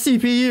steak on my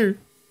CPU.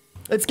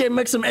 Let's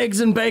make some eggs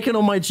and bacon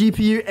on my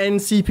GPU and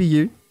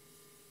CPU.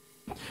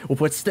 We'll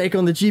put steak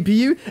on the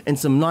GPU and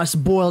some nice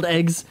boiled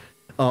eggs.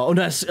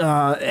 Nice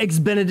eggs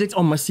Benedict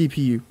on my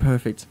CPU.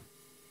 Perfect.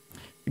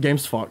 The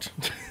game's fucked.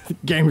 The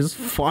game is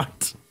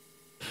fucked.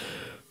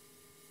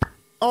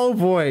 Oh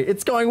boy,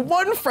 it's going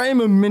 1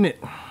 frame a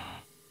minute.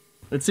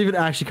 Let's see if it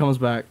actually comes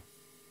back.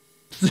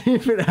 See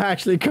if it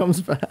actually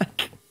comes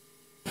back.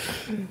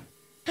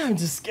 I'm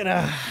just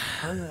gonna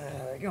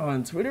go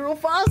on Twitter real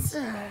fast.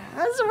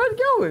 How's everyone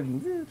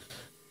going?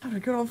 Having a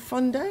good old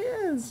fun day,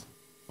 is.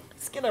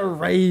 Let's get a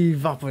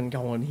rave up and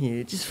going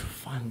here, just for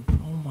fun.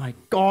 Oh my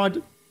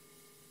god.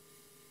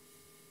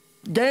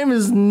 Game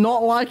is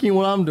not liking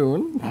what I'm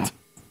doing.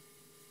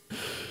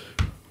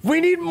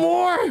 We need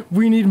more!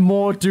 We need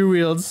more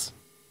do-wheels.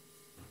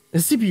 The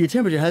CPU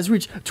temperature has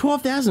reached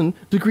 12,000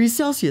 degrees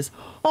Celsius.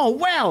 Oh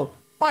wow!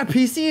 My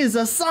PC is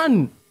a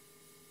sun!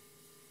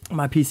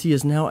 My PC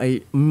is now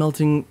a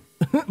melting,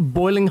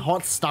 boiling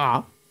hot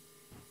star.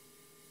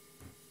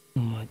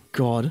 Oh my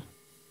god.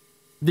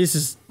 This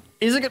is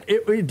it gonna,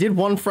 it did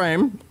 1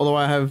 frame, although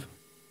I have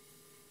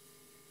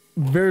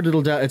very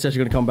little doubt it's actually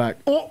gonna come back.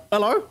 Oh,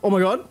 hello! Oh my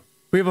god.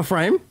 We have a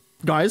frame.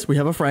 Guys, we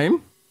have a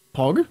frame.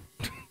 Pog.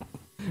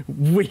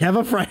 We have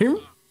a frame.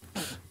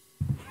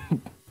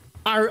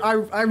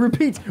 I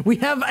repeat, we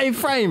have a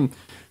frame.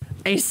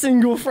 A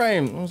single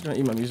frame. I'm just gonna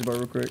eat my music bar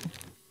real quick.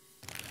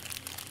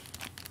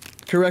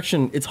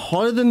 Correction, it's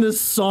hotter than the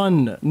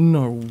sun.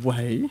 No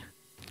way.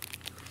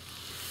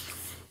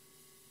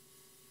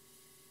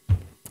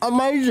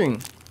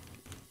 Amazing.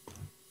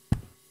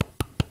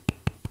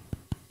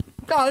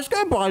 Guys,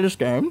 go buy this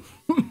game.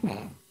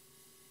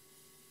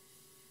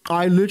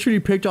 I literally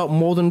picked up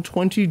more than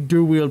 20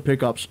 dual-wield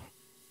pickups.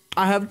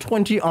 I have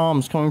 20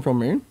 arms coming from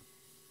me.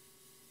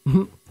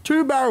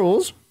 2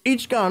 barrels,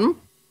 each gun,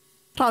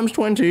 times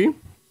 20.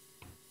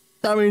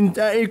 I mean,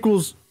 that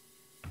equals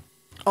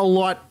a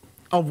lot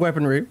of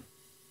weaponry.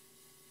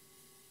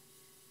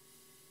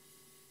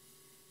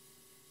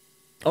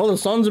 Oh, the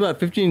sun's about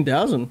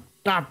 15,000.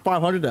 Ah,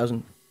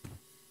 500,000.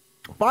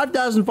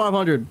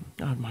 5,500.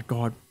 Oh my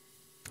god.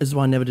 This is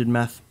why I never did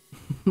math.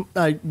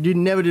 I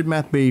never did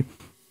math B.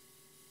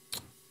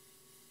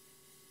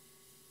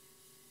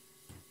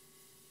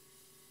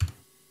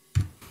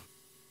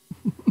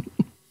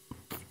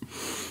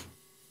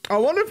 I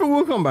wonder if it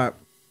will come back.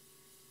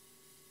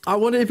 I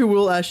wonder if it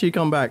will actually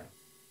come back.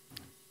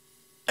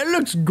 It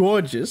looks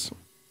gorgeous.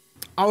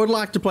 I would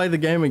like to play the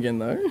game again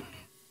though.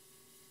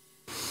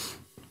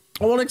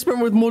 I want to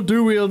experiment with more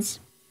dual wields.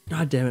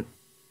 God damn it.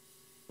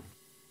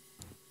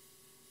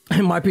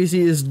 And my PC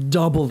is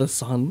double the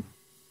sun.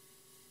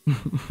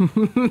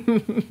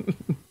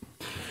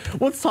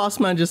 What's Task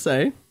Manager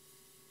say?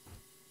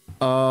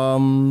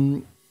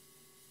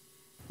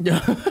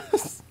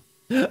 Yes.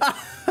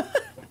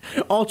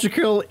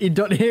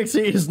 ULTRAKILL.exe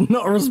is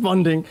not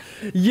responding.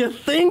 You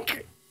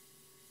think?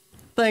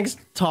 Thanks,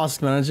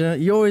 Task Manager.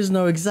 You always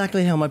know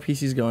exactly how my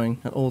PC is going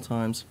at all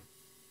times.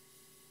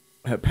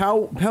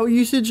 Power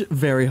usage,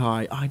 very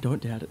high. I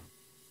don't doubt it.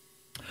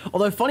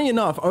 Although, funny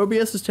enough,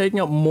 OBS is taking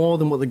up more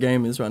than what the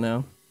game is right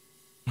now.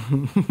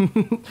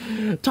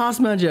 Task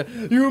Manager,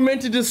 you were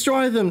meant to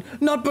destroy them,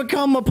 not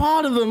become a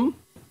part of them.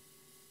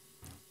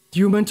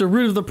 You were meant to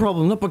rid of the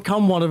problem, not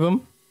become one of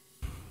them.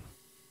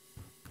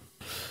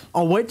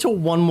 I'll wait till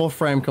one more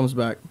frame comes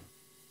back.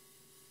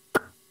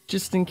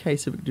 Just in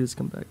case if it does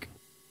come back.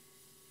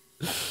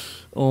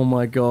 Oh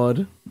my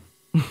god.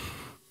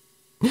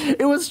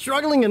 It was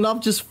struggling enough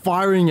just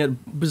firing it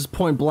just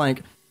point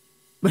blank.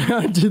 But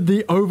I did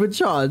the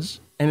overcharge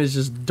and it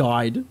just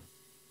died.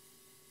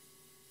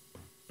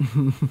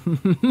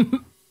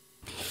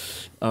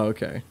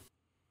 Okay.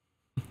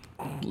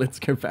 Let's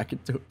go back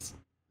into it.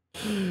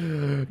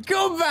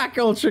 Come back,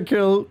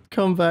 ULTRAKILL!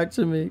 Come back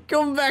to me.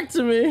 Come back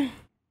to me!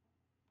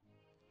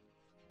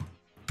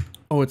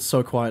 Oh, it's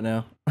so quiet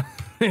now.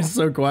 It's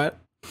so quiet.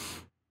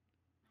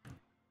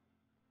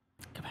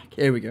 Come back.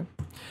 Here we go.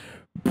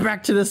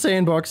 Back to the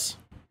sandbox.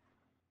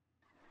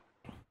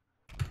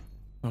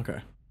 Okay.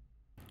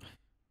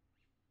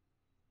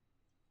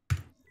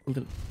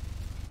 Good.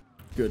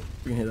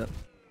 We can hear that.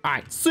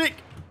 Alright, sick!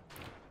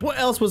 What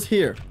else was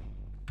here?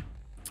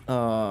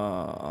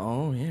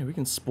 Oh yeah, we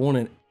can spawn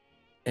it.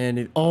 And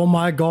it, oh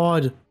my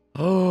god!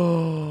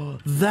 Oh,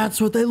 that's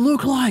what they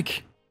look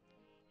like!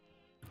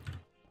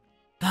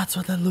 That's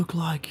what they look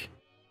like.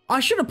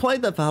 I should have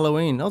played that for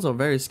Halloween. That was a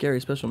very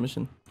scary special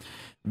mission.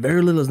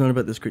 Very little is known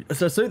about this creature.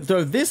 So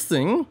this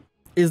thing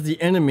is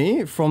the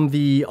enemy from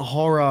the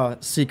horror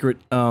secret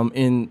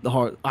in the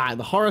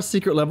horror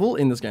secret level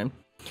in this game.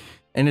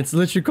 And it's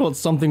literally called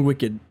something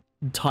wicked.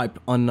 Type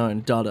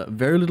unknown. Data.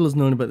 Very little is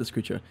known about this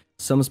creature.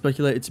 Some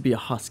speculate it to be a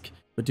husk,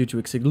 but due to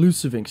its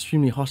elusive and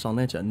extremely hostile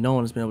nature, no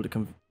one has been able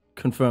to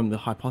confirm the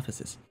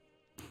hypothesis.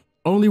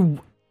 Only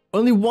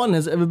one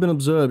has ever been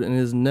observed and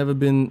has never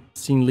been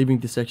seen leaving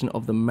this section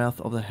of the mouth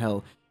of the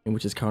hell in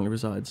which it currently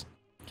resides.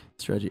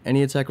 Strategy.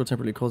 Any attack will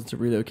temporarily cause it to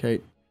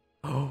relocate.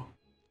 Oh,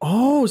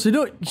 so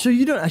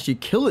you don't actually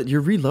kill it, you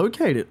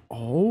relocate it.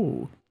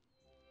 Oh.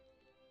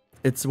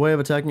 Its way of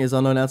attacking is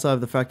unknown outside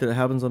of the fact that it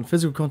happens on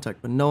physical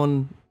contact, but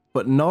no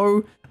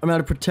amount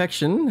of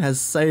protection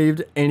has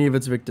saved any of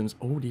its victims.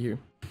 Oh dear.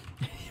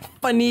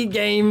 Funny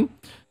game.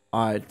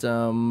 Alright,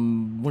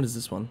 what is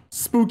this one?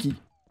 Spooky.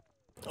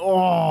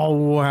 Oh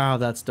wow,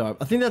 that's dope.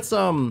 I think that's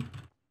layer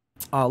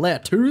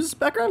 2's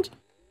background?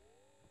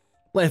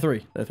 Layer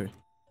 3.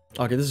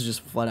 Okay, this is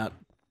just flat out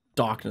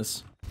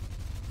darkness.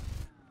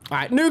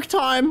 Alright, nuke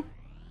time!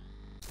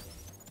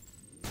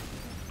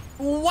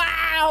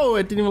 Wow!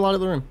 It didn't even light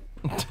up the room.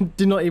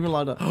 Did not even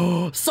light up.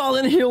 Oh,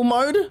 Silent Hill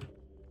mode?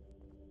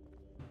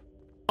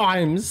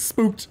 I'm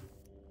spooked.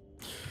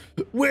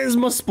 Where's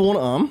my spawn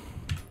arm?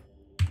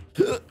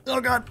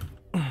 Oh god.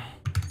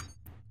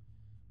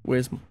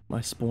 Where's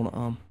my spawner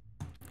arm?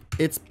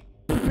 It's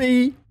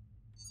B.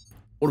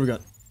 What do we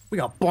got? We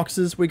got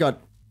boxes. We got...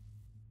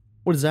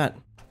 What is that?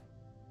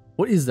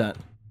 What is that?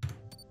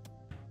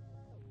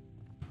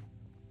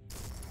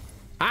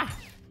 Ah!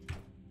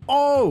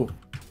 Oh!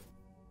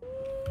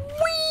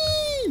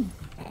 Whee!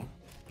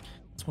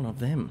 It's one of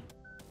them.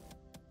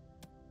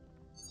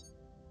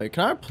 Wait,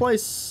 can I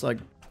place, like...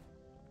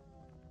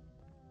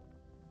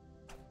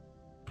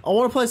 I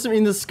want to place them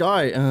in the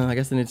sky. I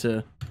guess I need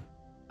to...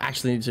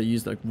 Actually need to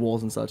use like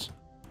walls and such.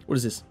 What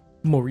is this?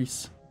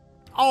 Maurice.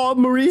 Oh,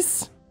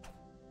 Maurice!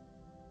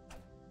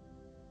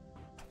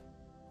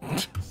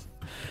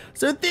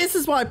 So this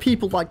is why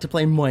people like to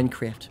play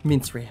Minecraft.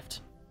 Minecraft.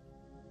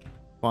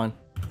 Fine.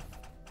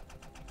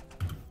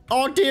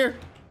 Oh dear!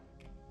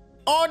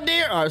 Oh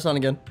dear! Alright, it's on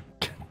again.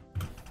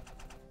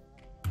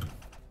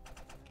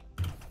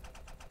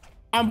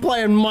 I'm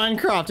playing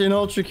Minecraft in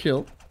Ultra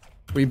Kill.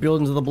 We build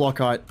into the block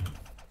height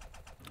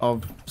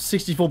of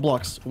 64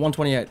 blocks,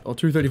 128 or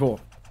 234.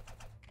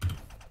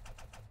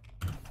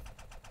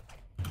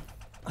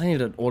 I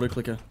need an auto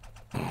clicker.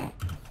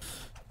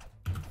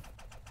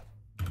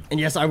 And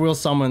yes, I will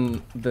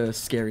summon the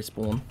scary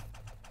spawn.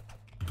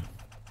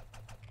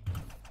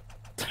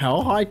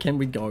 How high can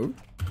we go?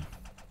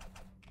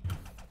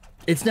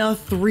 It's now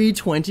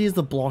 320 is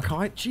the block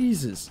height?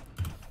 Jesus.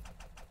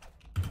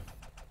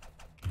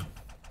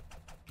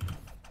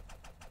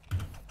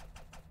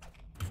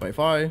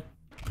 Fi.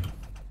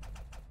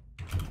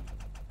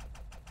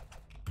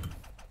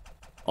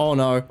 Oh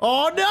no.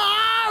 Oh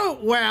no!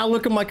 Wow,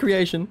 look at my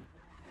creation.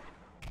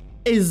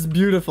 Is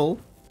beautiful.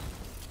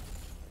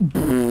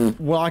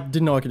 Well, I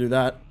didn't know I could do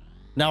that.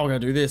 Now we're gonna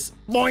do this.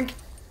 Boink!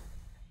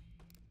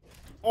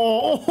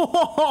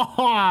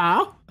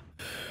 Oh!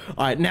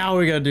 Alright, now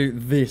we're gonna do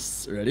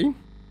this. Ready?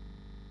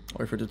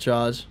 Wait for it to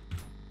charge.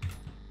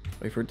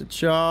 Wait for it to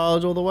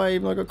charge all the way,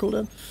 even though I got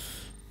cooldown.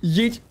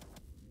 Yeet!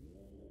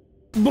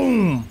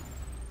 Boom!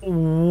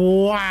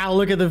 Wow,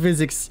 look at the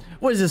physics.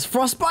 What is this,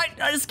 Frostbite?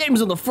 This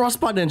game's on the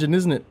Frostbite engine,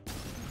 isn't it?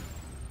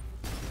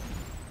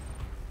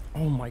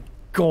 Oh my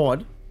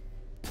god.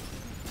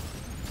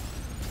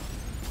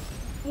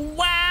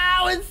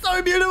 Wow, it's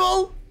so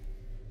beautiful!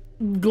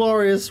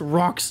 Glorious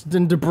rocks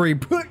and debris.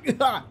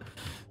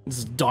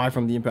 Just die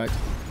from the impact.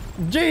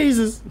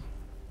 Jesus!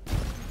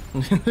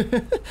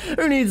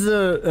 Who needs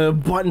a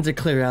button to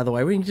clear out of the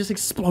way? We can just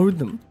explode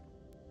them.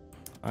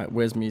 Alright,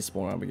 where's me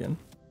spawn up again?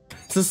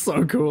 This is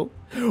so cool.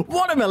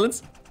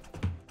 Watermelons!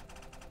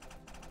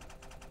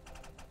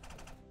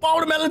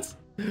 Watermelons!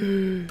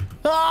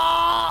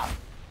 Ah!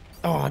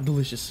 Oh,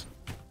 delicious.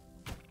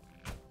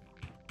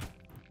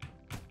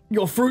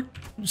 Your fruit,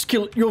 just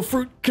kill it. Your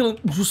fruit, kill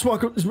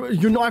it.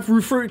 Your knife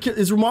fruit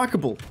is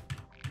remarkable.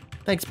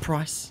 Thanks,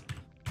 Price.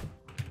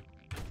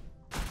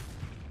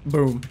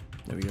 Boom.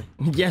 There we go.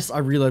 Yes, I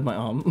reload my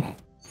arm.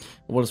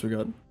 What else we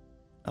got?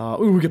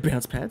 Ooh, we got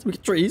bounce pads. We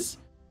got trees.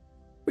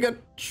 We got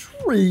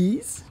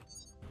trees.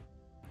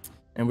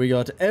 And we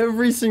got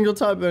every single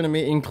type of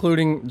enemy,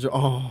 including...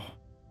 Oh.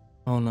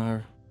 Oh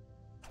no.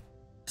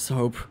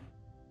 Soap.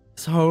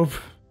 Soap.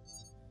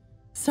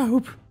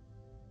 Soap.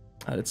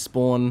 Alright, let's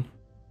spawn.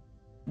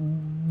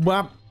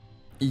 Whap.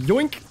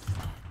 Yoink.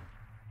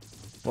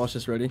 Watch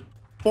this, ready?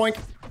 Boink.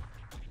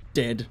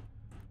 Dead.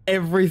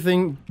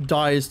 Everything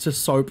dies to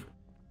soap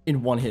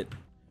in one hit.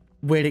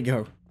 Where'd it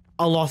go?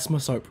 I lost my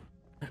soap.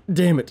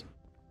 Damn it.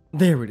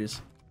 There it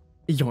is.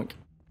 Yoink.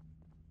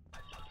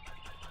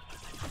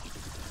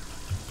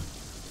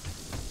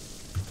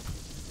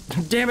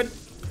 Damn it.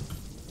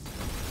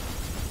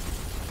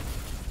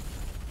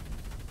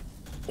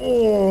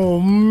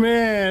 Oh,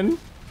 man.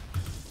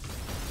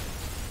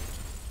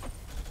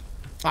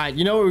 Alright,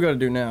 you know what we gotta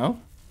do now?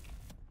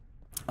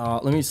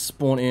 Let me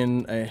spawn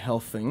in a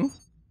health thing.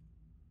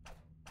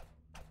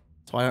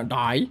 So I don't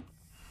die.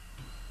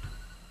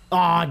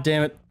 Ah,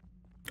 damn it.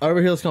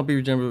 Overheals can't be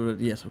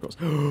regenerated. Yes, of course.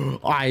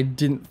 I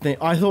didn't think...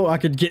 I thought I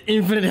could get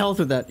infinite health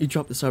with that. You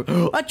dropped the soap.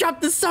 I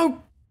dropped the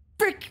soap!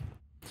 Frick!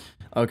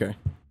 Okay.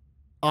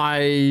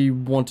 I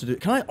want to do...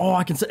 Can I... Oh,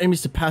 I can set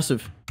enemies to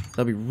passive.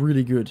 That'd be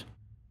really good.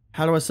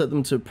 How do I set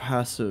them to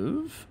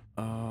passive?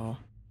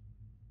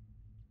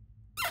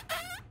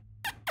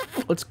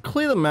 Let's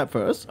clear the map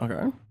first.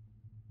 Okay.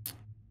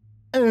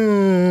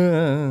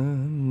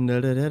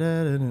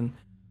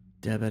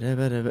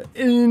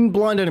 In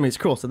blind enemies.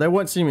 Cool. So they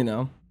won't see me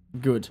now.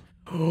 Good.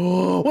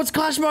 Oh, what's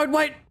clash mode?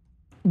 Wait.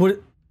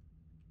 What?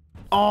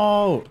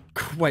 Oh,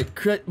 wait.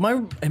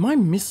 Am I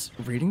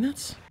misreading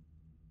that?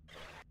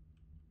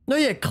 No,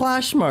 yeah,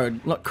 clash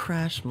mode, not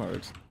crash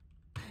mode.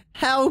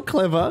 How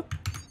clever.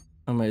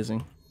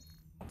 Amazing.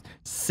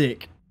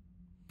 Sick.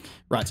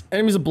 Right,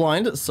 enemies are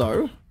blind,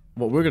 so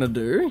what we're gonna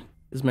do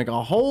is make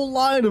a whole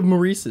line of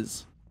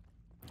Maurices.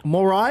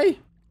 Morai?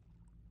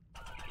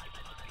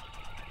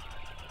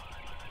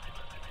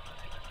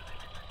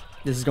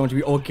 This is going to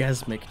be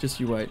orgasmic,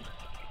 just you wait.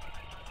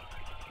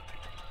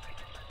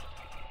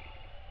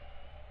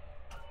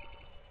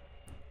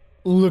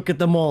 Look at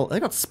them all. They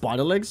got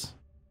spider legs?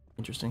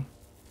 Interesting.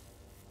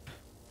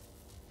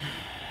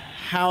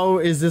 How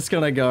is this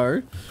gonna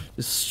go?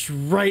 Just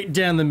straight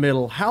down the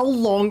middle. How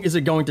long is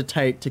it going to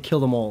take to kill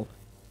them all?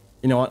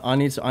 You know what? I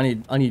need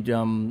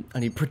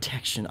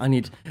protection. I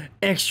need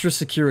extra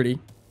security.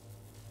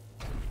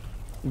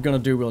 I'm gonna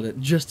do wield it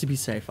just to be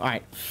safe. All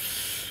right.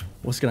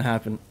 What's gonna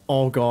happen?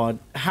 Oh god.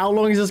 How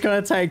long is this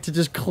gonna take to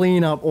just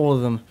clean up all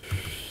of them?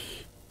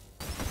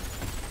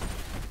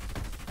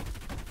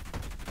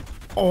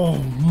 Oh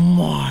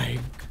my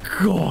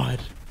god.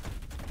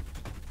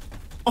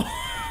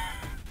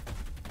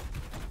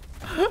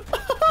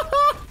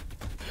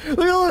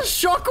 Look at all the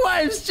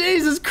shockwaves!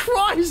 Jesus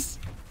Christ!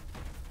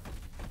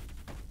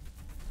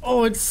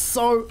 Oh, it's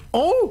so...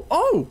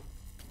 Oh!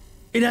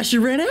 It actually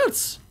ran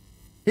out!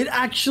 It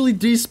actually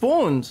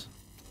despawned!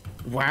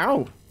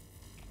 Wow.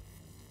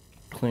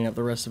 Clean up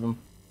the rest of them.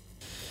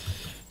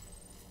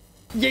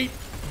 Yeet!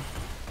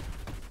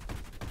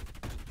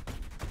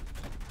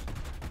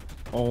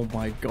 Oh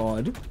my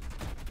god.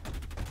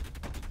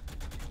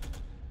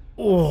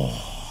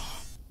 Oh,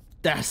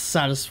 that's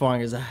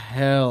satisfying as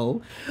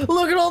hell.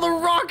 Look at all the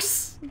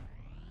rocks.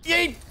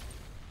 Yeet.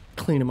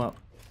 Clean them up.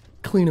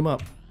 Clean them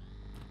up.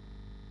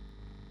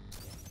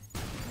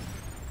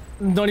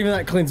 Not even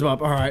that cleans them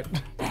up. All right.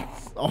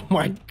 Oh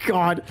my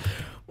god.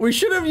 We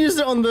should have used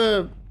it on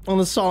the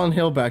Silent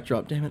Hill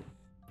backdrop. Damn it.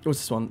 What's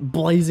this one?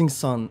 Blazing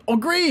Sun.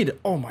 Agreed.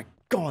 Oh my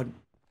god.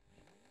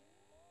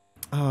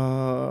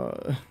 Go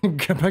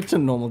back to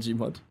normal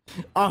Gmod.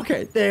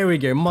 Okay, there we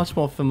go. Much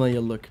more familiar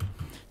look.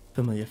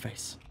 Familiar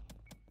face.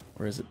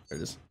 Where is it? There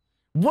it is.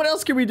 What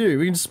else can we do?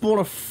 We can spawn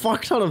a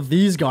fuck ton of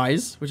these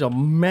guys, which are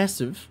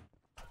massive.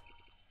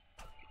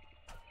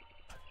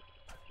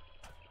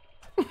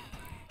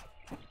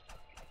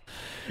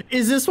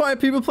 Is this why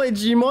people play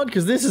Gmod?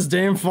 Because this is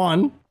damn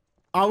fun.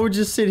 I would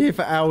just sit here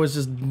for hours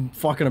just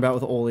fucking about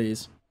with all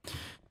these.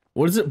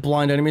 What is it?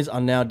 Blind enemies are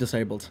now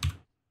disabled.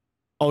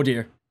 Oh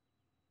dear.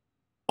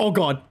 Oh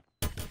god.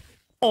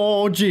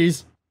 Oh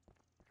jeez.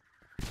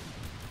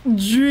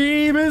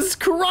 Jesus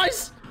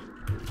Christ.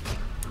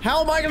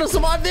 How am I gonna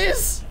survive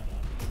this?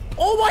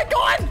 Oh my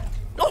god.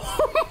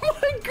 Oh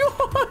my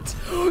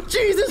god.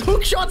 Jesus,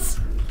 hook shots.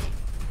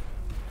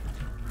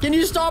 Can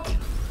you stop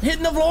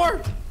hitting the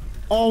floor?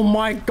 Oh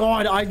my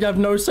god, I have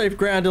no safe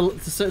ground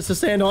to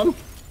stand on.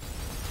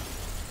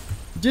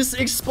 Just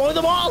explode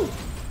them all.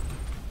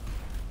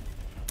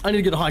 I need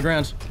to get a high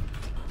ground.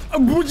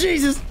 Oh,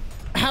 Jesus.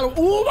 How do...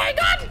 Oh my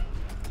god.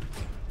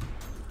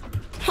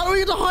 How do we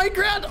get to high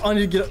ground? I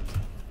need to get...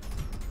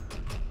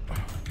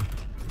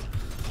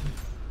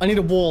 I need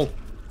a wall.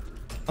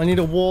 I need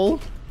a wall.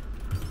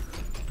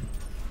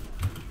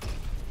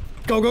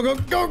 Go, go, go,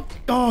 go.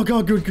 Oh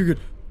god, good, good, good.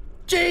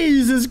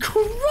 Jesus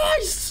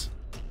Christ.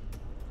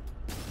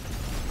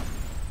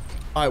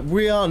 Alright,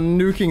 we are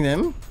nuking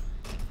them.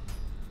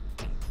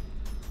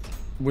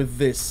 With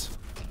this.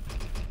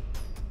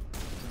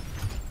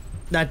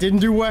 That didn't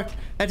do work.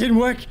 That didn't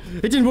work.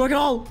 It didn't work at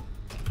all.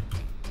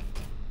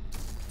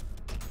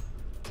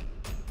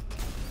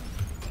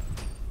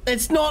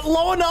 It's not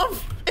low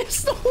enough.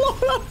 It's not low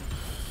enough.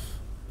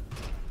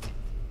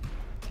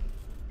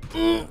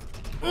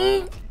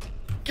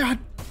 God.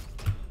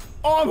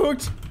 Oh, I'm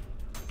hooked.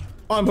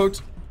 I'm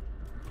hooked.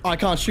 I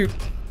can't shoot.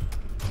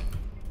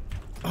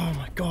 Oh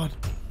my god.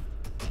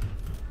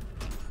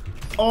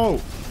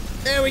 Oh.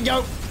 There we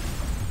go.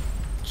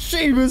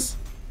 Sheebas.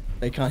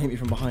 They can't hit me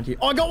from behind here.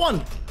 Oh, I got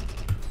one.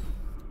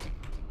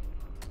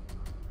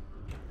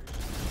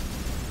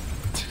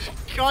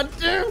 God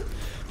damn.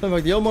 Fun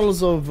fact, the old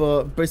models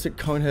of basic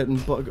Conehead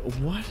and Bug...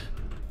 What?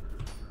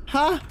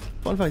 Huh?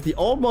 Fun fact, the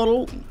old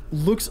model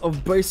looks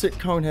of basic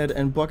Conehead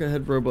and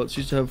Buckethead robots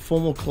used to have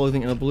formal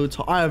clothing and a blue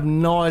tie. I have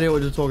no idea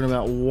what you're talking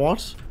about.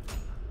 What?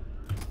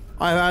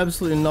 I have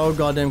absolutely no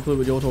goddamn clue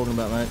what you're talking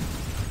about, mate.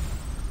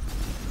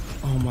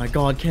 Oh my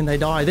god, can they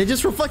die? They're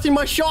just reflecting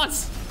my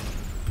shots!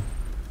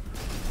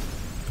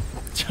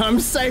 I'm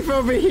safe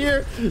over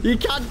here. You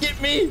can't get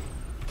me.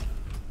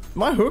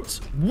 Am I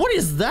hooked? What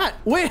is that?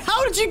 Wait,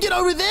 how did you get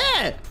over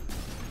there?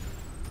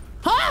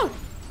 Huh?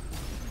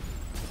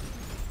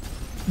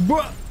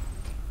 Bruh.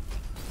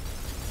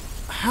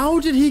 How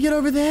did he get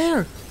over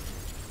there?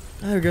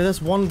 There we go,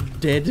 that's one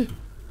dead.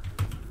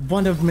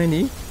 One of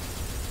many.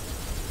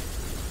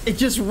 It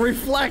just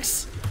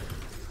reflects.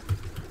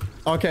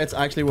 Okay, it's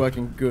actually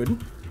working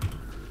good.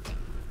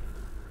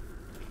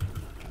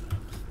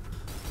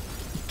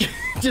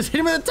 Just hit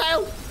him with the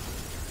tail.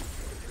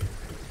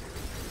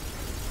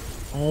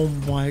 Oh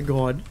my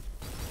god.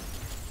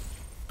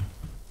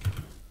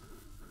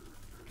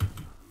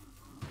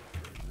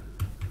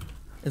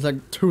 It's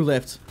like 2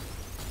 left.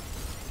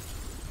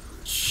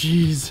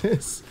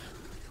 Jesus.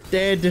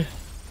 Dead.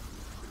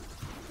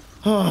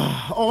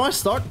 Oh, I'm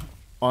stuck.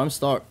 Oh, I'm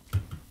stuck.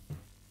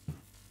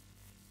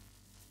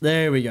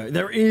 There we go.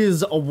 There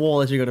is a wall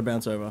that you gotta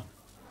bounce over.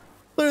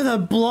 Look at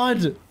that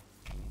blood.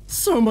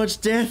 So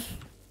much death.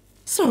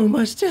 So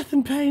much death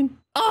and pain.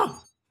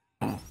 Ah!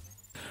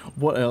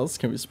 What else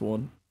can we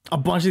spawn? A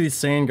bunch of these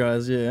sand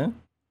guys, yeah.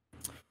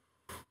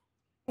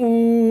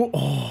 Ooh,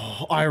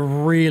 oh, I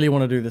really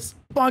want to do this.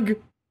 Bug!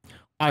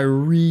 I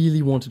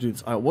really want to do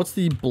this. Alright, what's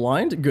the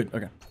blind? Good,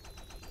 okay.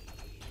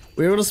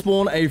 We're going to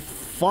spawn a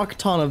fuck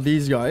ton of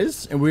these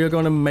guys, and we are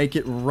going to make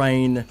it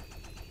rain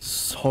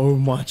so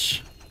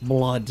much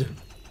blood.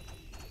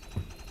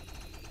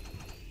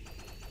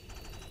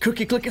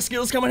 Cookie clicker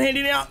skills come in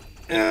handy now.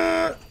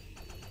 Ah.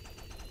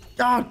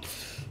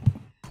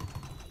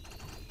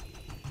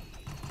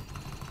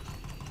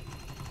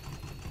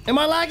 Am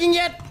I lagging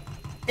yet?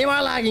 Am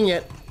I lagging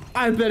yet?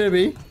 I better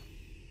be.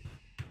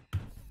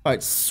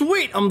 Alright,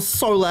 sweet. I'm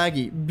so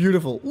laggy.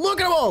 Beautiful. Look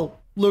at them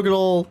all. Look at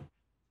all.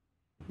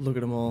 Look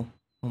at them all.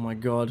 Oh my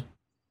god.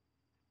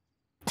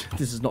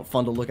 This is not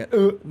fun to look at.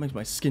 It makes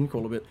my skin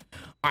crawl a bit.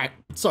 Alright,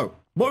 so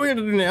what we're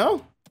going to do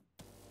now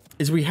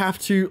is we have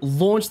to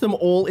launch them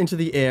all into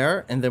the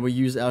air, and then we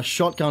use our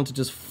shotgun to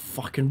just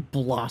fucking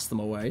blast them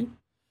away.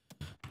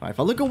 Alright, if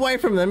I look away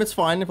from them, it's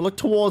fine. If I look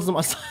towards them,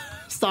 I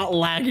start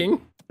lagging.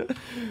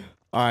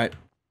 Alright.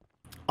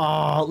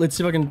 Let's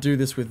see if I can do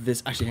this with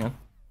this. Actually, hang on.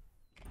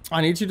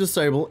 I need to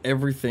disable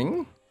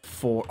everything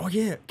for... Oh,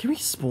 yeah. Can we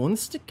spawn the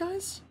stick,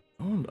 guys?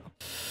 I wonder.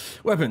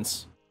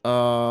 Weapons.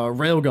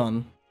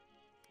 Railgun.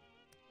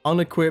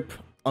 Unequip.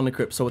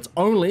 Unequip. So it's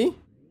only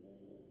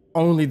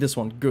this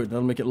one. Good.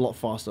 That'll make it a lot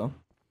faster.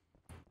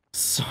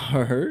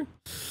 So...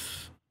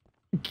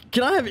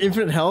 Can I have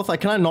infinite health?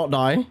 Like, can I not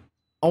die?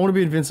 I want to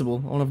be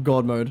invincible. I want to have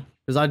God mode.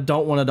 Because I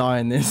don't want to die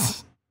in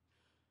this.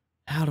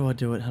 How do I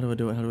do it? How do I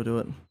do it? How do I do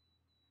it?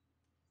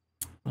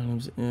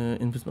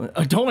 Invincible.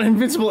 I don't want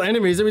invincible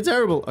enemies. That'd be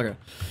terrible. Okay.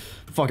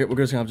 Fuck it. We're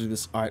just gonna have to do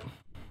this. Alright.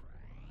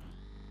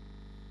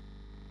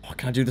 Oh,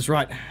 can I do this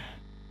right?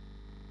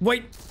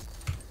 Wait.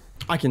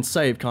 I can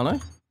save, can't I?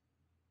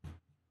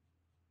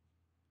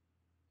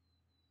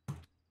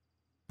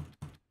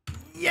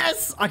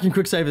 Yes! I can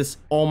quick save this.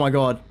 Oh my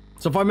god.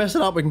 So if I mess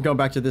it up, we can go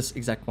back to this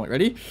exact point.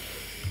 Ready?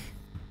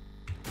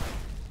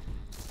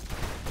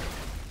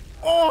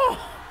 Oh!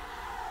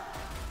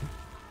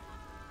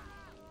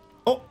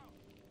 Oh!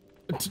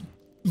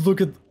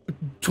 Look at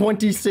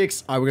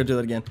 26. Alright, we're gonna do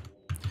that again.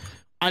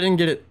 I didn't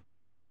get it.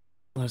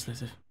 Let's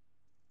save.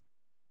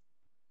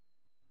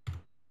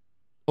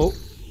 Oh.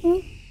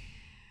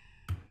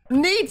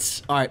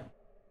 Neat! Alright.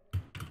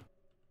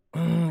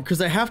 Because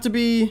they have to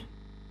be...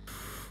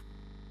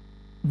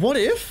 What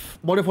if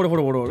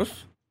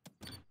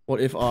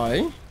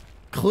I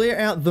clear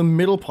out the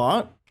middle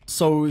part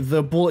so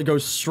the bullet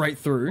goes straight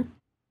through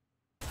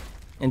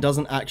and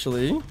doesn't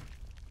actually...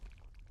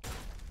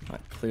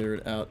 Alright, clear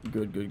it out.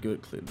 Good, good,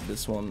 good. Clear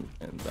this one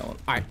and that one.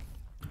 Alright.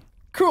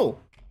 Cool.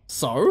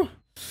 So,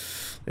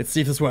 let's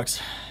see if this works.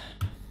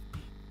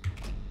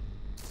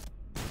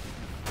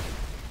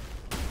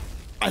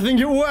 I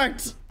think it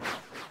worked!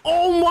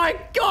 Oh my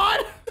god!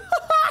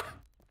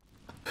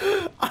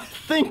 I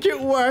think it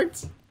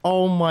worked!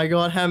 Oh my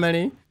god, how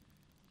many?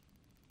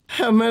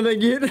 How many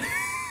did I get?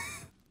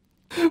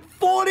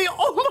 40!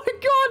 Oh my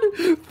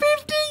god!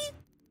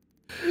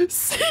 50!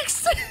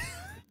 60!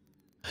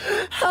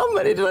 How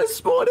many did I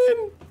spawn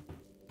in?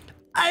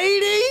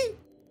 80?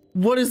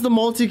 What is the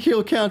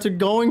multi-kill counter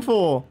going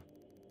for?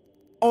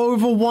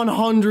 Over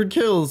 100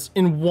 kills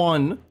in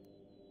one.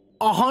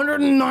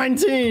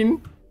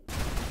 119!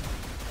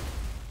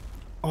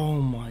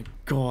 Oh my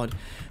god.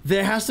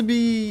 There has to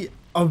be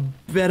a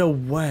better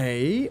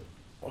way.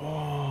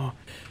 Oh.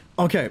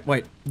 Okay,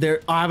 wait.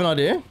 I have an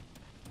idea.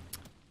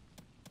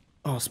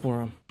 Oh, spawn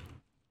room.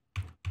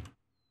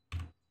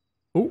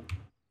 Oh.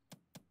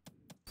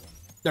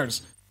 There it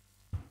is.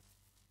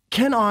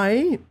 Can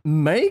I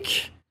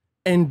make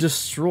and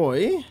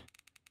destroy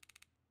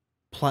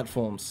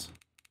platforms?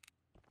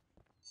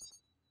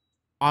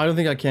 I don't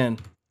think I can.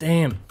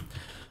 Damn.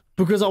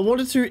 Because I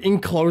wanted to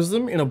enclose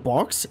them in a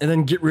box and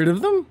then get rid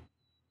of them.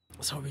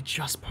 So it'd be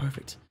just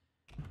perfect.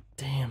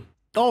 Damn.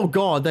 Oh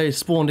god, they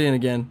spawned in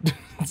again.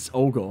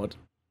 Oh god.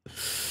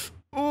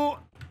 Oh.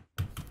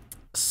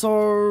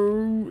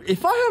 So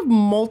if I have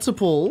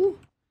multiple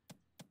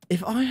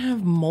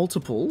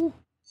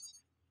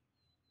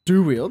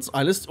do wields,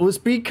 let's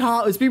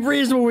be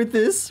reasonable with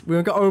this. We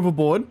won't go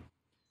overboard.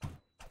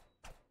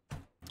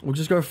 We'll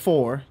just go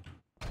 4.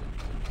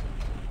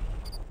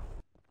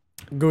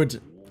 Good.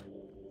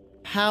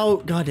 How?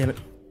 God damn it!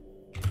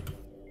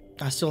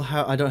 I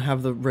don't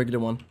have the regular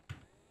one.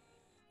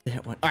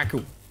 That one. Alright,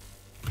 cool.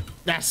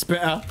 That's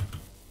better.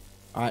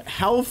 Alright,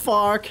 how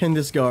far can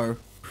this go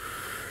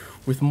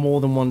with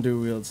more than one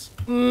dual wields?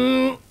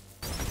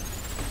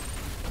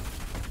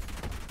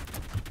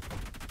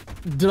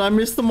 Did I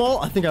miss them all?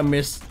 I think I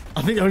missed.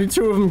 I think only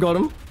 2 of them got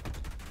them.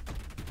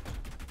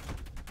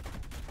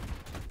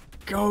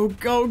 Go,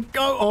 go,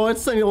 go! Oh,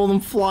 it's sending all of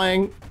them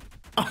flying.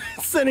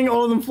 It's sending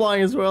all of them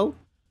flying as well.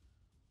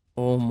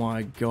 Oh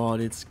my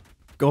god, it's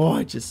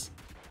gorgeous.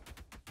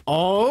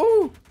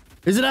 Oh!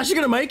 Is it actually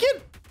gonna make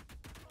it?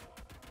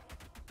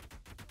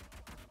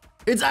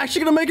 It's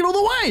actually gonna make it all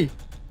the way!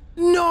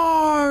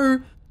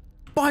 No!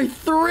 By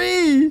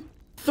 3!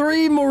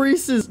 3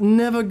 Maurices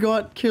never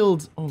got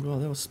killed. Oh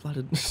god, that was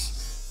splattered.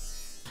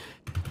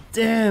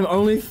 Damn,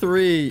 only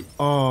 3.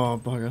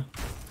 Oh, bugger.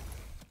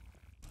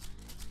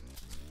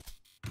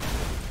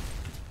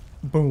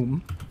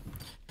 Boom.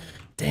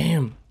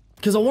 Damn.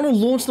 Because I want to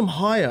launch them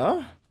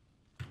higher.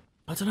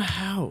 I don't know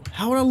how.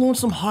 How would I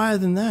launch them higher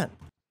than that?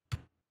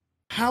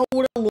 How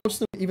would I launch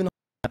them even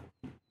higher?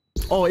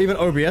 Oh, even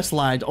OBS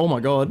lagged. Oh my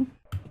god.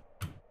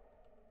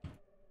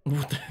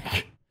 What the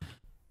heck?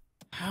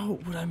 How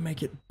would I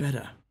make it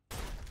better?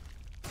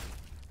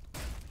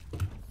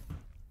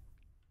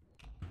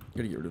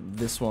 Gotta get rid of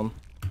this one.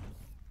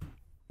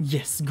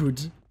 Yes,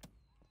 good.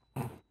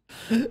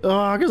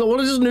 Because I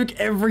want to just nuke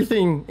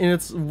everything in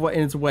its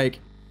wake.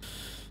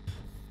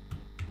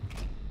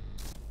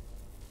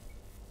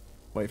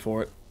 Wait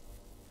for it.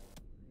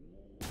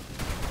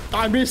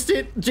 I missed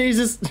it!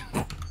 Jesus! It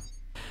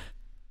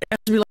has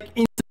to be like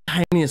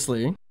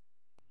instantaneously.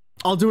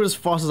 I'll do it as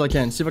fast as I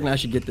can. See if I can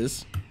actually get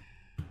this.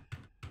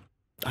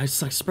 I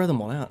just like spread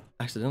them all out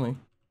accidentally.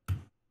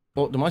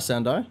 Oh, did my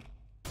sound die?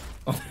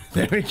 Oh,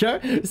 there we go.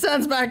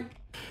 Sound's back!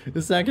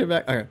 The sound came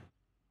back. Okay.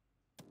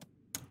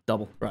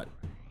 double. Right.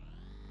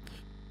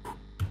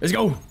 Let's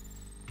go.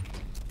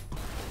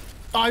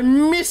 I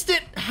missed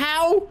it.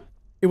 How?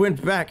 It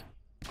went back.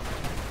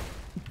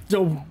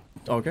 Oh,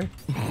 okay.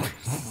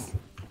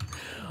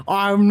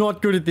 I'm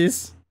not good at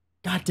this.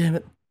 God damn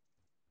it.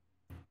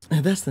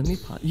 That's the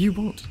neat part. You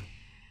won't.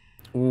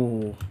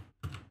 Oh.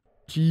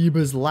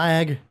 Jeebus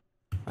lag.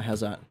 Right, how's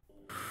that?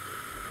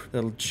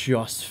 That'll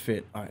just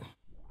fit. Alright.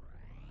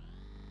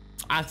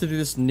 I have to do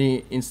this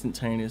near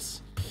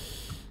instantaneous.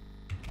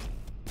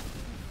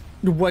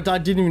 What? I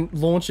didn't even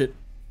launch it.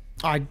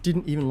 I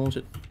didn't even launch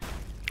it.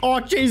 Oh,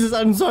 Jesus,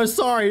 I'm so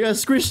sorry. I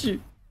squished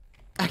you.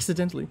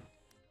 Accidentally.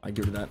 I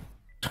give it that.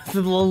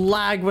 The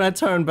lag when I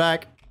turn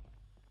back.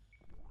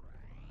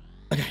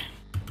 Okay.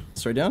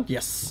 Straight down?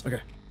 Yes.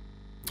 Okay.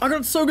 I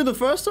got it so good the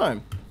first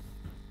time.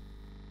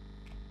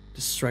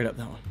 Just straight up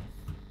that one.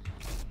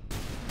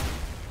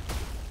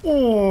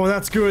 Oh,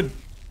 that's good.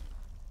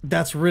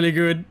 That's really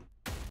good.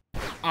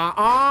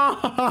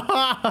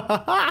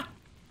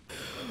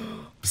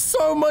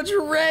 So much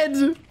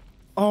red.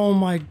 Oh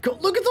my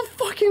god. Look at the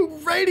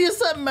fucking radius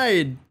that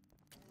made.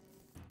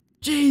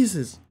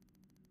 Jesus.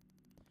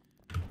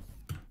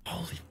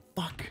 Holy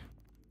fuck.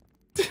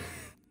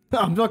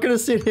 I'm not gonna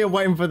sit here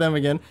waiting for them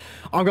again.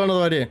 I've got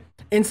another idea.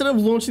 Instead of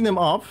launching them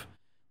up,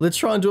 let's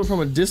try and do it from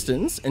a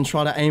distance and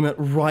try to aim it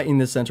right in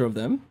the center of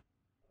them.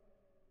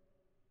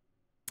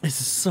 This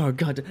is so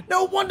goddamn...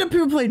 No wonder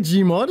people play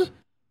Gmod.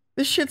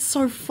 This shit's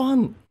so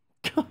fun.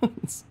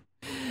 Guys.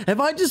 Have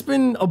I just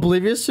been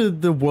oblivious to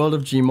the world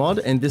of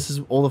Gmod and this is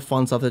all the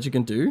fun stuff that you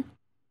can do?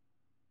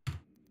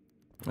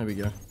 There we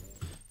go.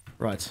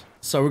 Right.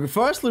 So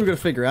firstly, we're going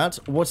to figure out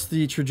what's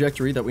the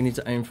trajectory that we need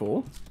to aim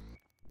for.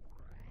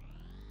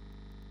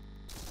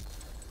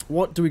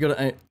 What do we got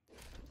to aim?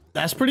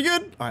 That's pretty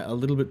good. All right, a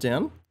little bit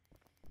down.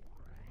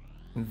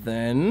 And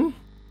then...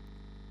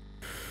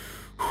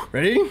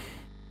 Ready?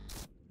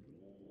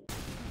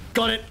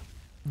 Got it.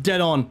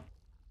 Dead on.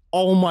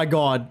 Oh my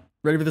god.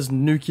 Ready for this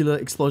nuclear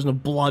explosion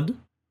of blood?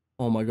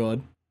 Oh my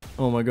god.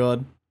 Oh my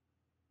god.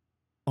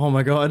 Oh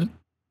my god.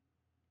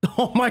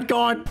 Oh my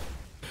god.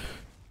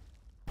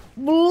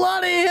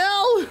 Bloody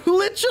hell.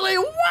 Literally.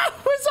 Wow.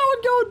 Where's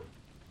someone gone?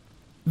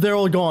 They're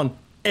all gone.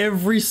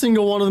 Every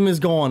single one of them is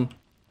gone.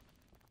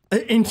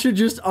 Into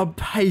just a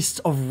paste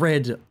of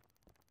red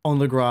on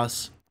the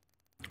grass.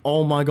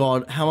 Oh my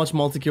god. How much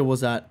multi-kill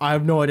was that? I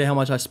have no idea how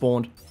much I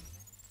spawned.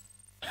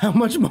 How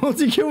much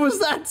multi-kill was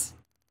that?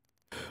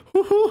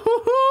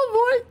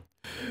 Oh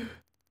boy.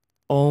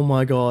 Oh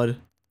my god.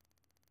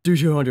 Do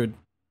 200.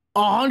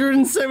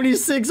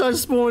 176 I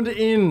spawned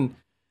in.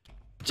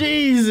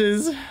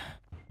 Jesus.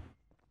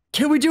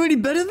 Can we do any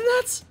better than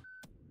that?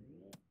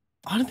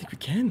 I don't think we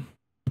can.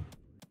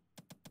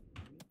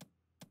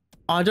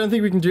 I don't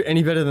think we can do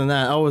any better than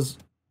that. That was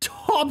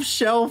top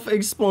shelf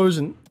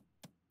explosion.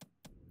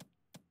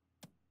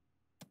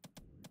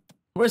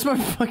 Where's my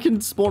fucking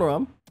spawner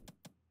arm?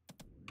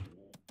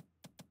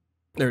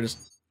 There it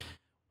is.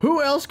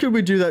 Who else could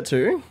we do that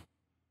to?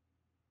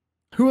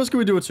 Who else could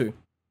we do it to?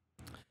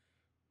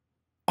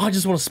 I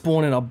just want to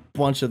spawn in a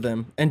bunch of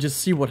them and just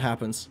see what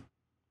happens.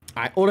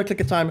 Alright, auto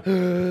clicker time.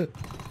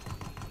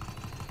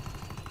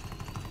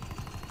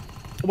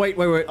 Wait.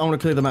 I want to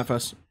clear the map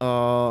first.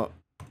 Clear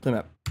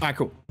map. Alright,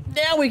 cool.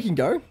 Now we can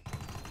go.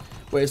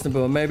 Where's the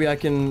boom? Maybe I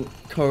can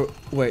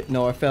wait,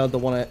 no, I failed the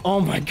one.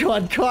 Oh my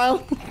god,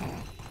 Kyle.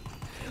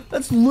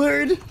 That's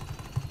lewd.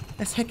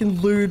 That's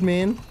heckin' lewd,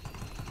 man.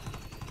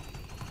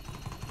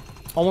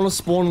 I want to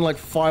spawn like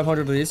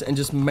 500 of these and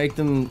just make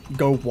them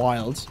go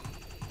wild.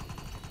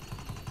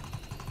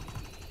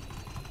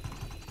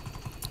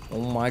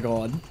 Oh my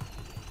god.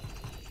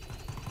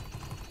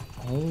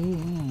 Oh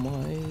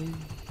my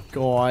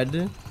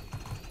god.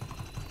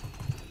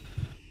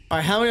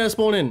 Alright, how many did I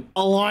spawn in?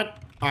 A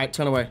lot. Alright,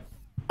 turn away.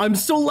 I'm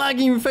still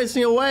lagging and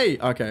facing away.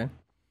 Okay.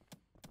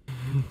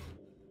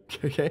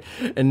 Okay.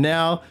 And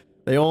now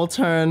they all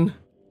turn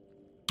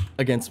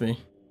against me.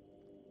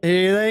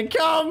 Here they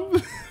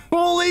come.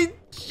 Holy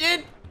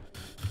shit.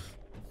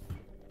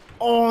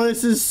 Oh,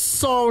 this is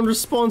so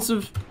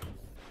unresponsive.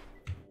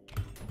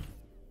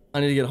 I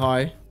need to get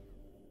high.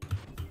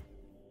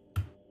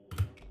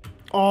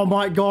 Oh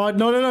my god.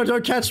 No,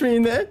 don't catch me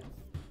in there.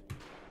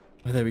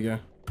 Oh, there we go.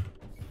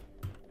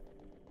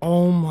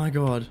 Oh my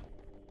god.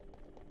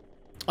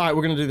 Alright,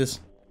 we're gonna do this.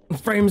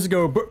 Frames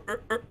go.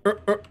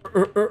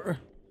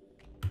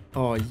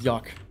 Oh,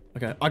 yuck.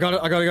 Okay, I got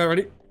it,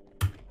 ready?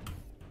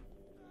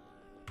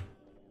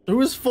 Who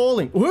is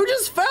falling? Who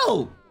just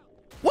fell?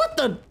 What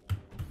the?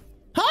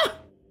 Huh?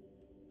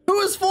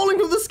 Who is falling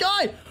from the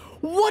sky?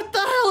 What the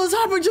hell is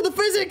happening to the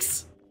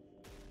physics?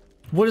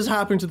 What is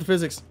happening to the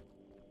physics?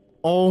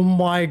 Oh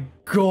my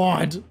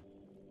god.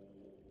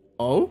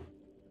 Oh?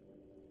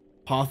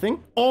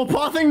 Pathing? Oh,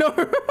 pathing, no!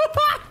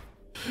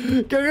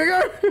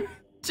 Go.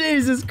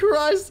 Jesus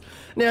Christ.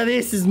 Now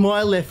this is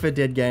my Left 4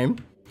 Dead game.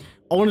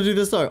 I want to do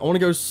this though. I want to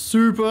go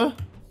super...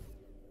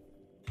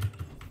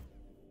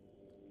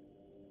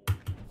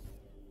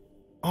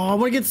 Oh, I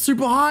want to get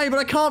super high, but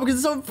I can't because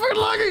it's so freaking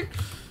laggy.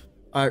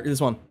 Alright, this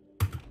one.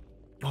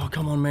 Oh,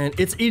 come on, man.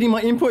 It's eating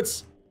my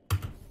inputs.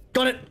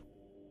 Got it.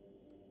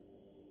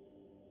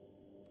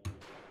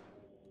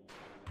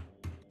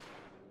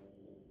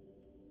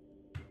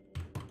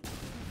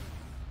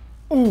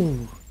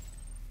 Ooh.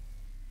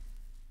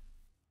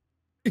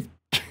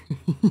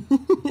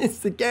 Is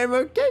the game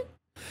okay?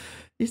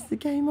 Is the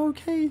game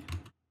okay?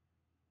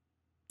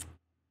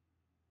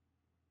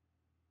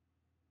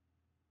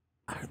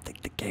 I don't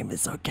think the game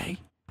is okay.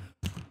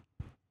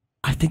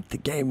 I think the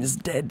game is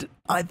dead.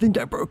 I think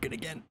I broke it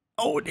again.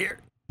 Oh dear.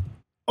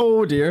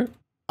 Oh dear.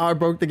 I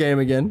broke the game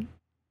again.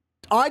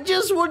 I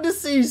just want to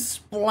see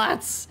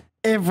splats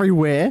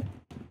everywhere.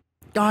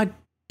 God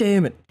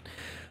damn it.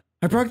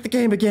 I broke the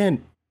game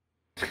again.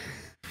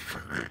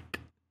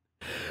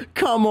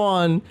 Come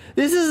on.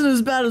 This isn't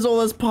as bad as all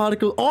those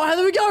particles. Oh,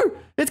 there we go.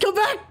 It's come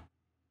back.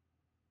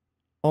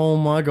 Oh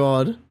my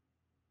god.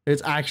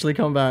 It's actually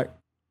come back.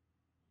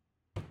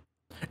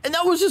 And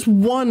that was just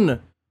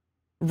one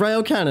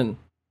rail cannon.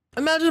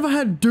 Imagine if I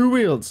had two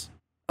wheels.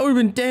 I would have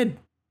been dead.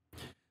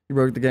 You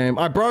broke the game.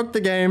 I broke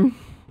the game.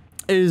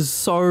 It is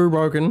so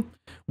broken.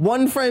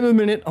 1 frame a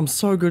minute. I'm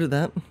so good at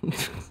that.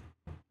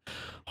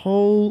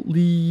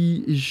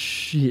 Holy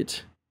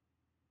shit.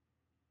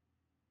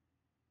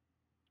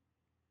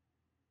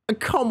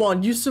 Come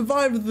on, you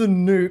survived the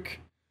nuke.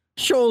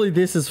 Surely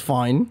this is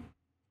fine.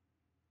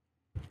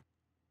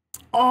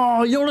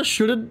 Oh, you know what I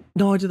should have?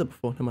 No, I did that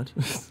before. Never mind.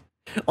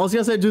 I was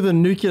gonna say do the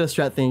nuclear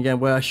strat thing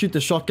again, where I shoot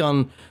the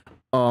shotgun,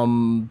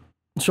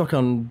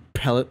 shotgun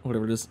pellet,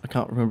 whatever it is. I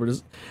can't remember what it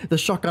is. The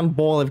shotgun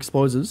ball of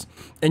explosives,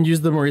 and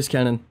use the Maurice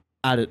cannon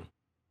at it.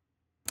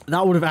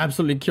 That would have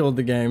absolutely killed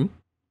the game.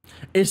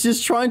 It's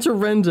just trying to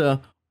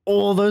render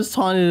all those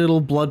tiny little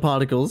blood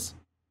particles.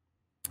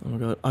 Oh my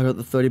god, I got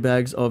the 30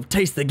 bags of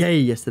Taste the Gay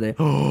yesterday.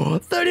 Oh,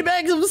 30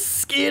 bags of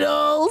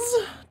Skittles!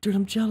 Dude,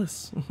 I'm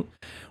jealous.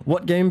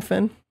 What game,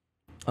 Fen?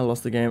 I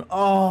lost the game.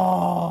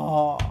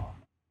 Oh,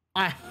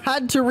 I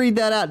had to read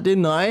that out,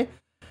 didn't I?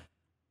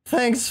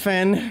 Thanks,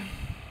 Fen.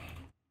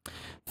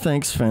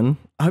 Thanks, Fen.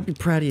 I hope you're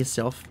proud of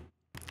yourself.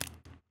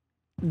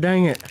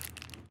 Dang it.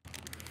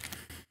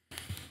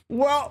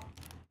 Well,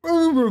 it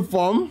was a bit of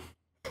fun.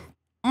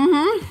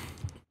 Mm-hmm.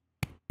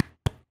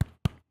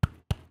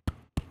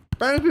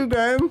 Thank you,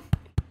 game.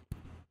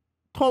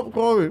 Top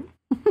quality.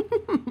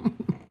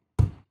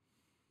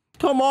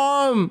 Come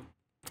on.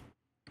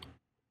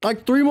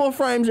 Like 3 more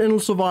frames and it'll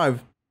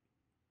survive.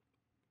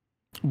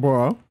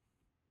 Bruh.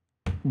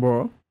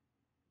 Bruh.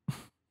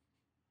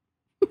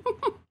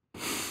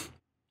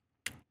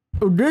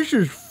 This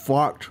is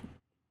fucked.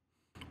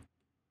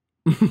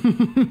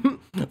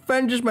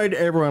 Fen just made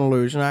everyone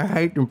lose and I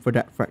hate them for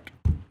that fact.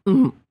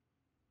 Come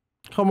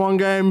on,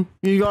 game.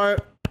 You got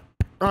it.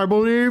 I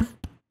believe.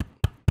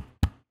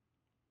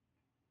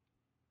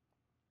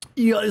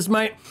 You got this,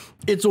 mate.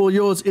 It's all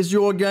yours. It's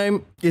your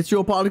game. It's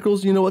your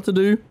particles. You know what to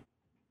do.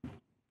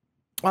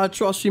 I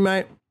trust you,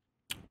 mate.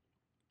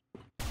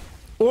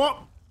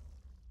 Oh,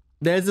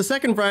 there's the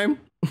 2nd frame.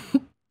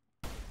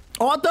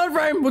 Oh, 3rd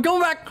frame. We're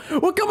coming back.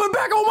 We're coming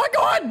back. Oh my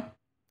god.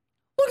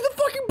 Look at the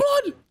fucking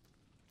blood.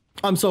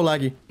 I'm so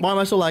laggy. Why am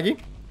I so laggy?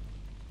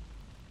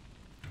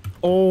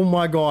 Oh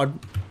my god.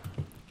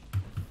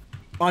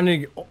 I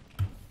need.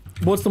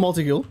 What's the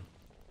multi-kill?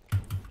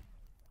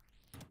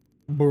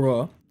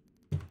 Bruh.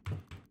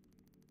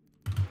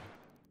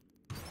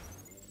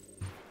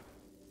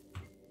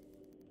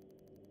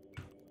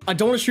 I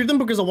don't want to shoot them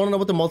because I want to know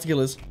what the multi-kill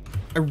is.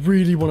 I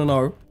really want to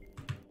know.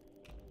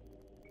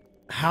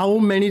 How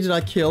many did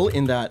I kill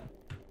in that?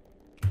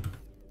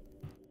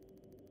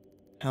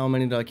 How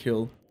many did I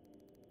kill?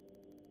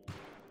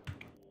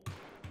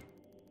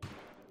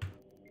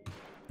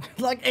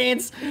 Like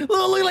ants.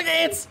 Look like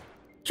ants.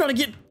 Trying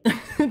to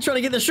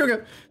get the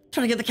sugar.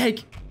 Trying to get the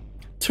cake.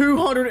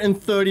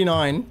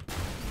 239.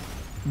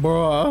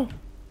 Bruh.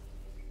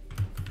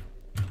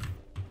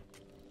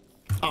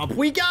 Up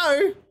we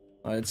go.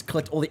 Alright, let's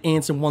collect all the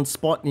ants in one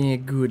spot. Yeah,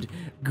 good.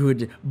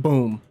 Good.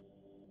 Boom.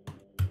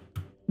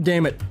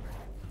 Damn it.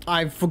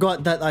 I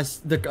forgot that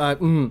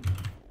the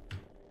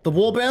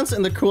wall bounce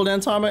and the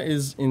cooldown timer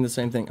is in the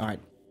same thing. Alright.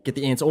 Get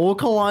the ants all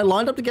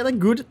lined up together.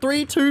 Good.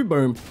 3, 2,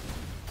 boom.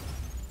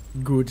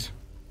 Good.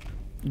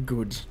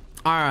 Good.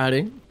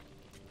 Alrighty.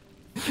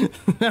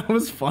 That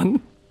was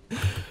fun.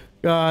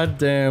 God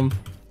damn.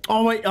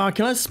 Oh wait,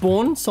 can I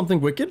spawn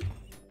something wicked?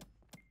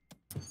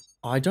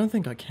 I don't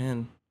think I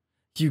can.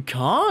 You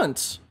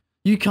can't.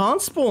 You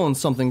can't spawn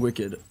something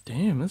wicked.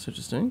 Damn, that's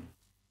interesting.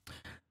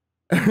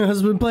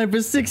 I've been playing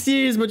for 6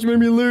 years, but you made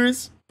me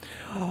lose.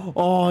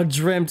 Oh,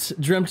 Dreamt.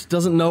 Dreamt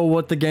doesn't know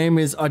what the game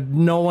is.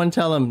 No one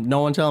tell him. No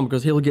one tell him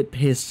because he'll get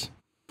pissed.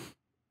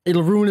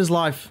 It'll ruin his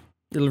life.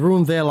 It'll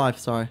ruin their life.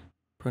 Sorry.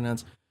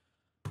 Pronouns.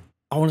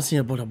 I want to see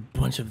about a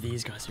bunch of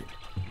these guys here.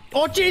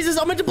 Oh, Jesus.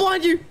 I meant to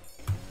blind you.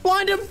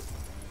 Blind him.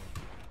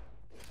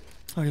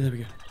 Okay, there we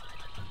go.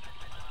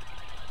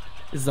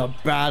 This is a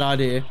bad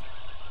idea.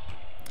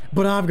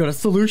 But I've got a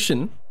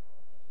solution.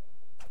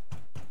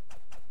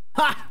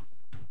 Ha!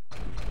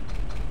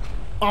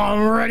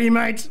 I'm ready,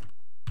 mate.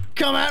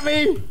 Come at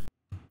me.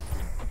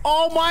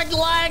 Oh, my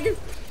lag.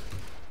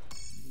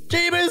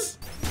 Jeebus!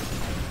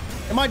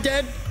 Am I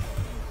dead?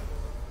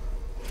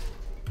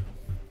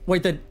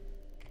 Wait, that...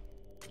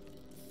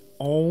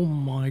 Oh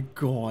my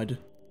god.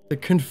 The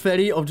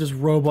confetti of just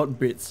robot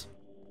bits.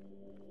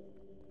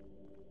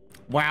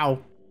 Wow.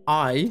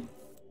 I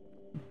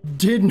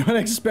did not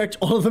expect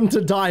all of them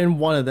to die in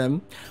one of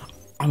them.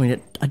 I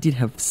mean, I did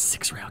have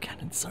 6 rail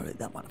cannons, so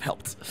that might have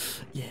helped.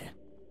 Yeah.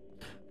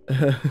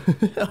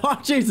 Oh,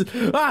 Jesus.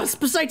 Ah,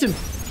 Satan.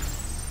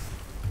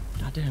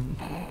 God damn.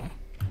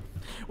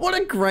 What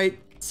a great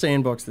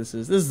sandbox this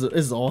is. This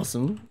is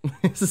awesome.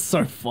 This is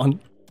so fun.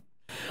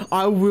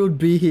 I will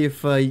be here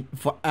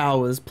for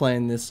hours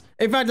playing this.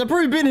 In fact, I've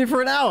probably been here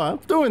for an hour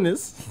doing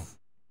this.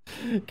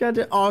 God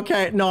damn.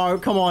 Okay, no,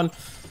 come on.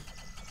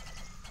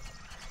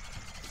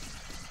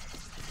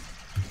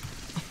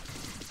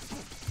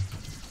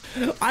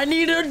 I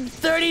need a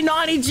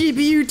 3090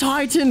 GPU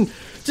Titan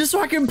just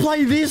so I can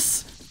play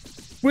this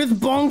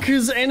with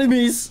bonkers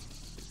enemies.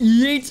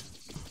 Yeet.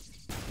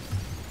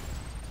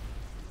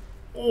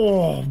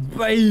 Oh,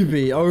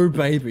 baby. Oh,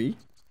 baby.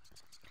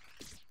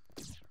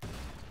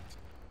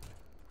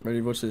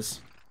 Ready, watch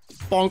this.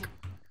 Bonk.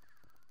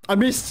 I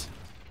missed.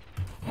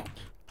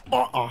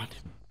 Oh.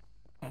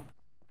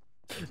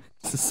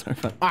 This is so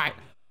fun. Alright.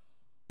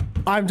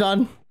 I'm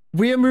done.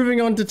 We are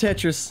moving on to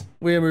Tetris.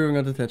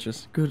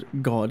 Good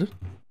God.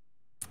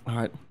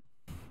 Alright.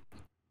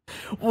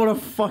 What a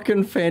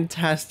fucking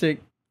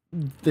fantastic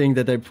thing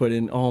that they put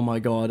in. Oh my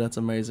God, that's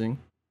amazing.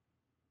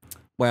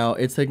 Wow,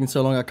 it's taking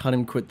so long I can't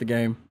even quit the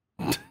game.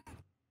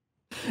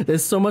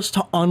 There's so much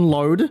to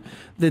unload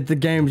that the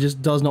game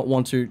just does not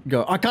want to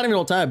go. I can't even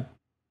alt-tab.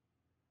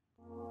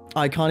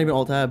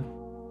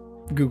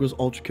 Google's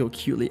ULTRAKILL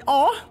cutely.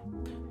 Oh!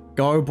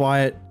 Go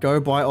buy it. Go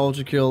buy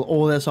ULTRAKILL.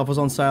 All their stuff was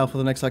on sale for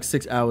the next like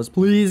 6 hours.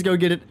 Please go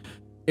get it.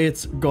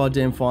 It's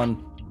goddamn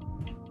fun.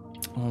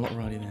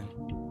 Alrighty then.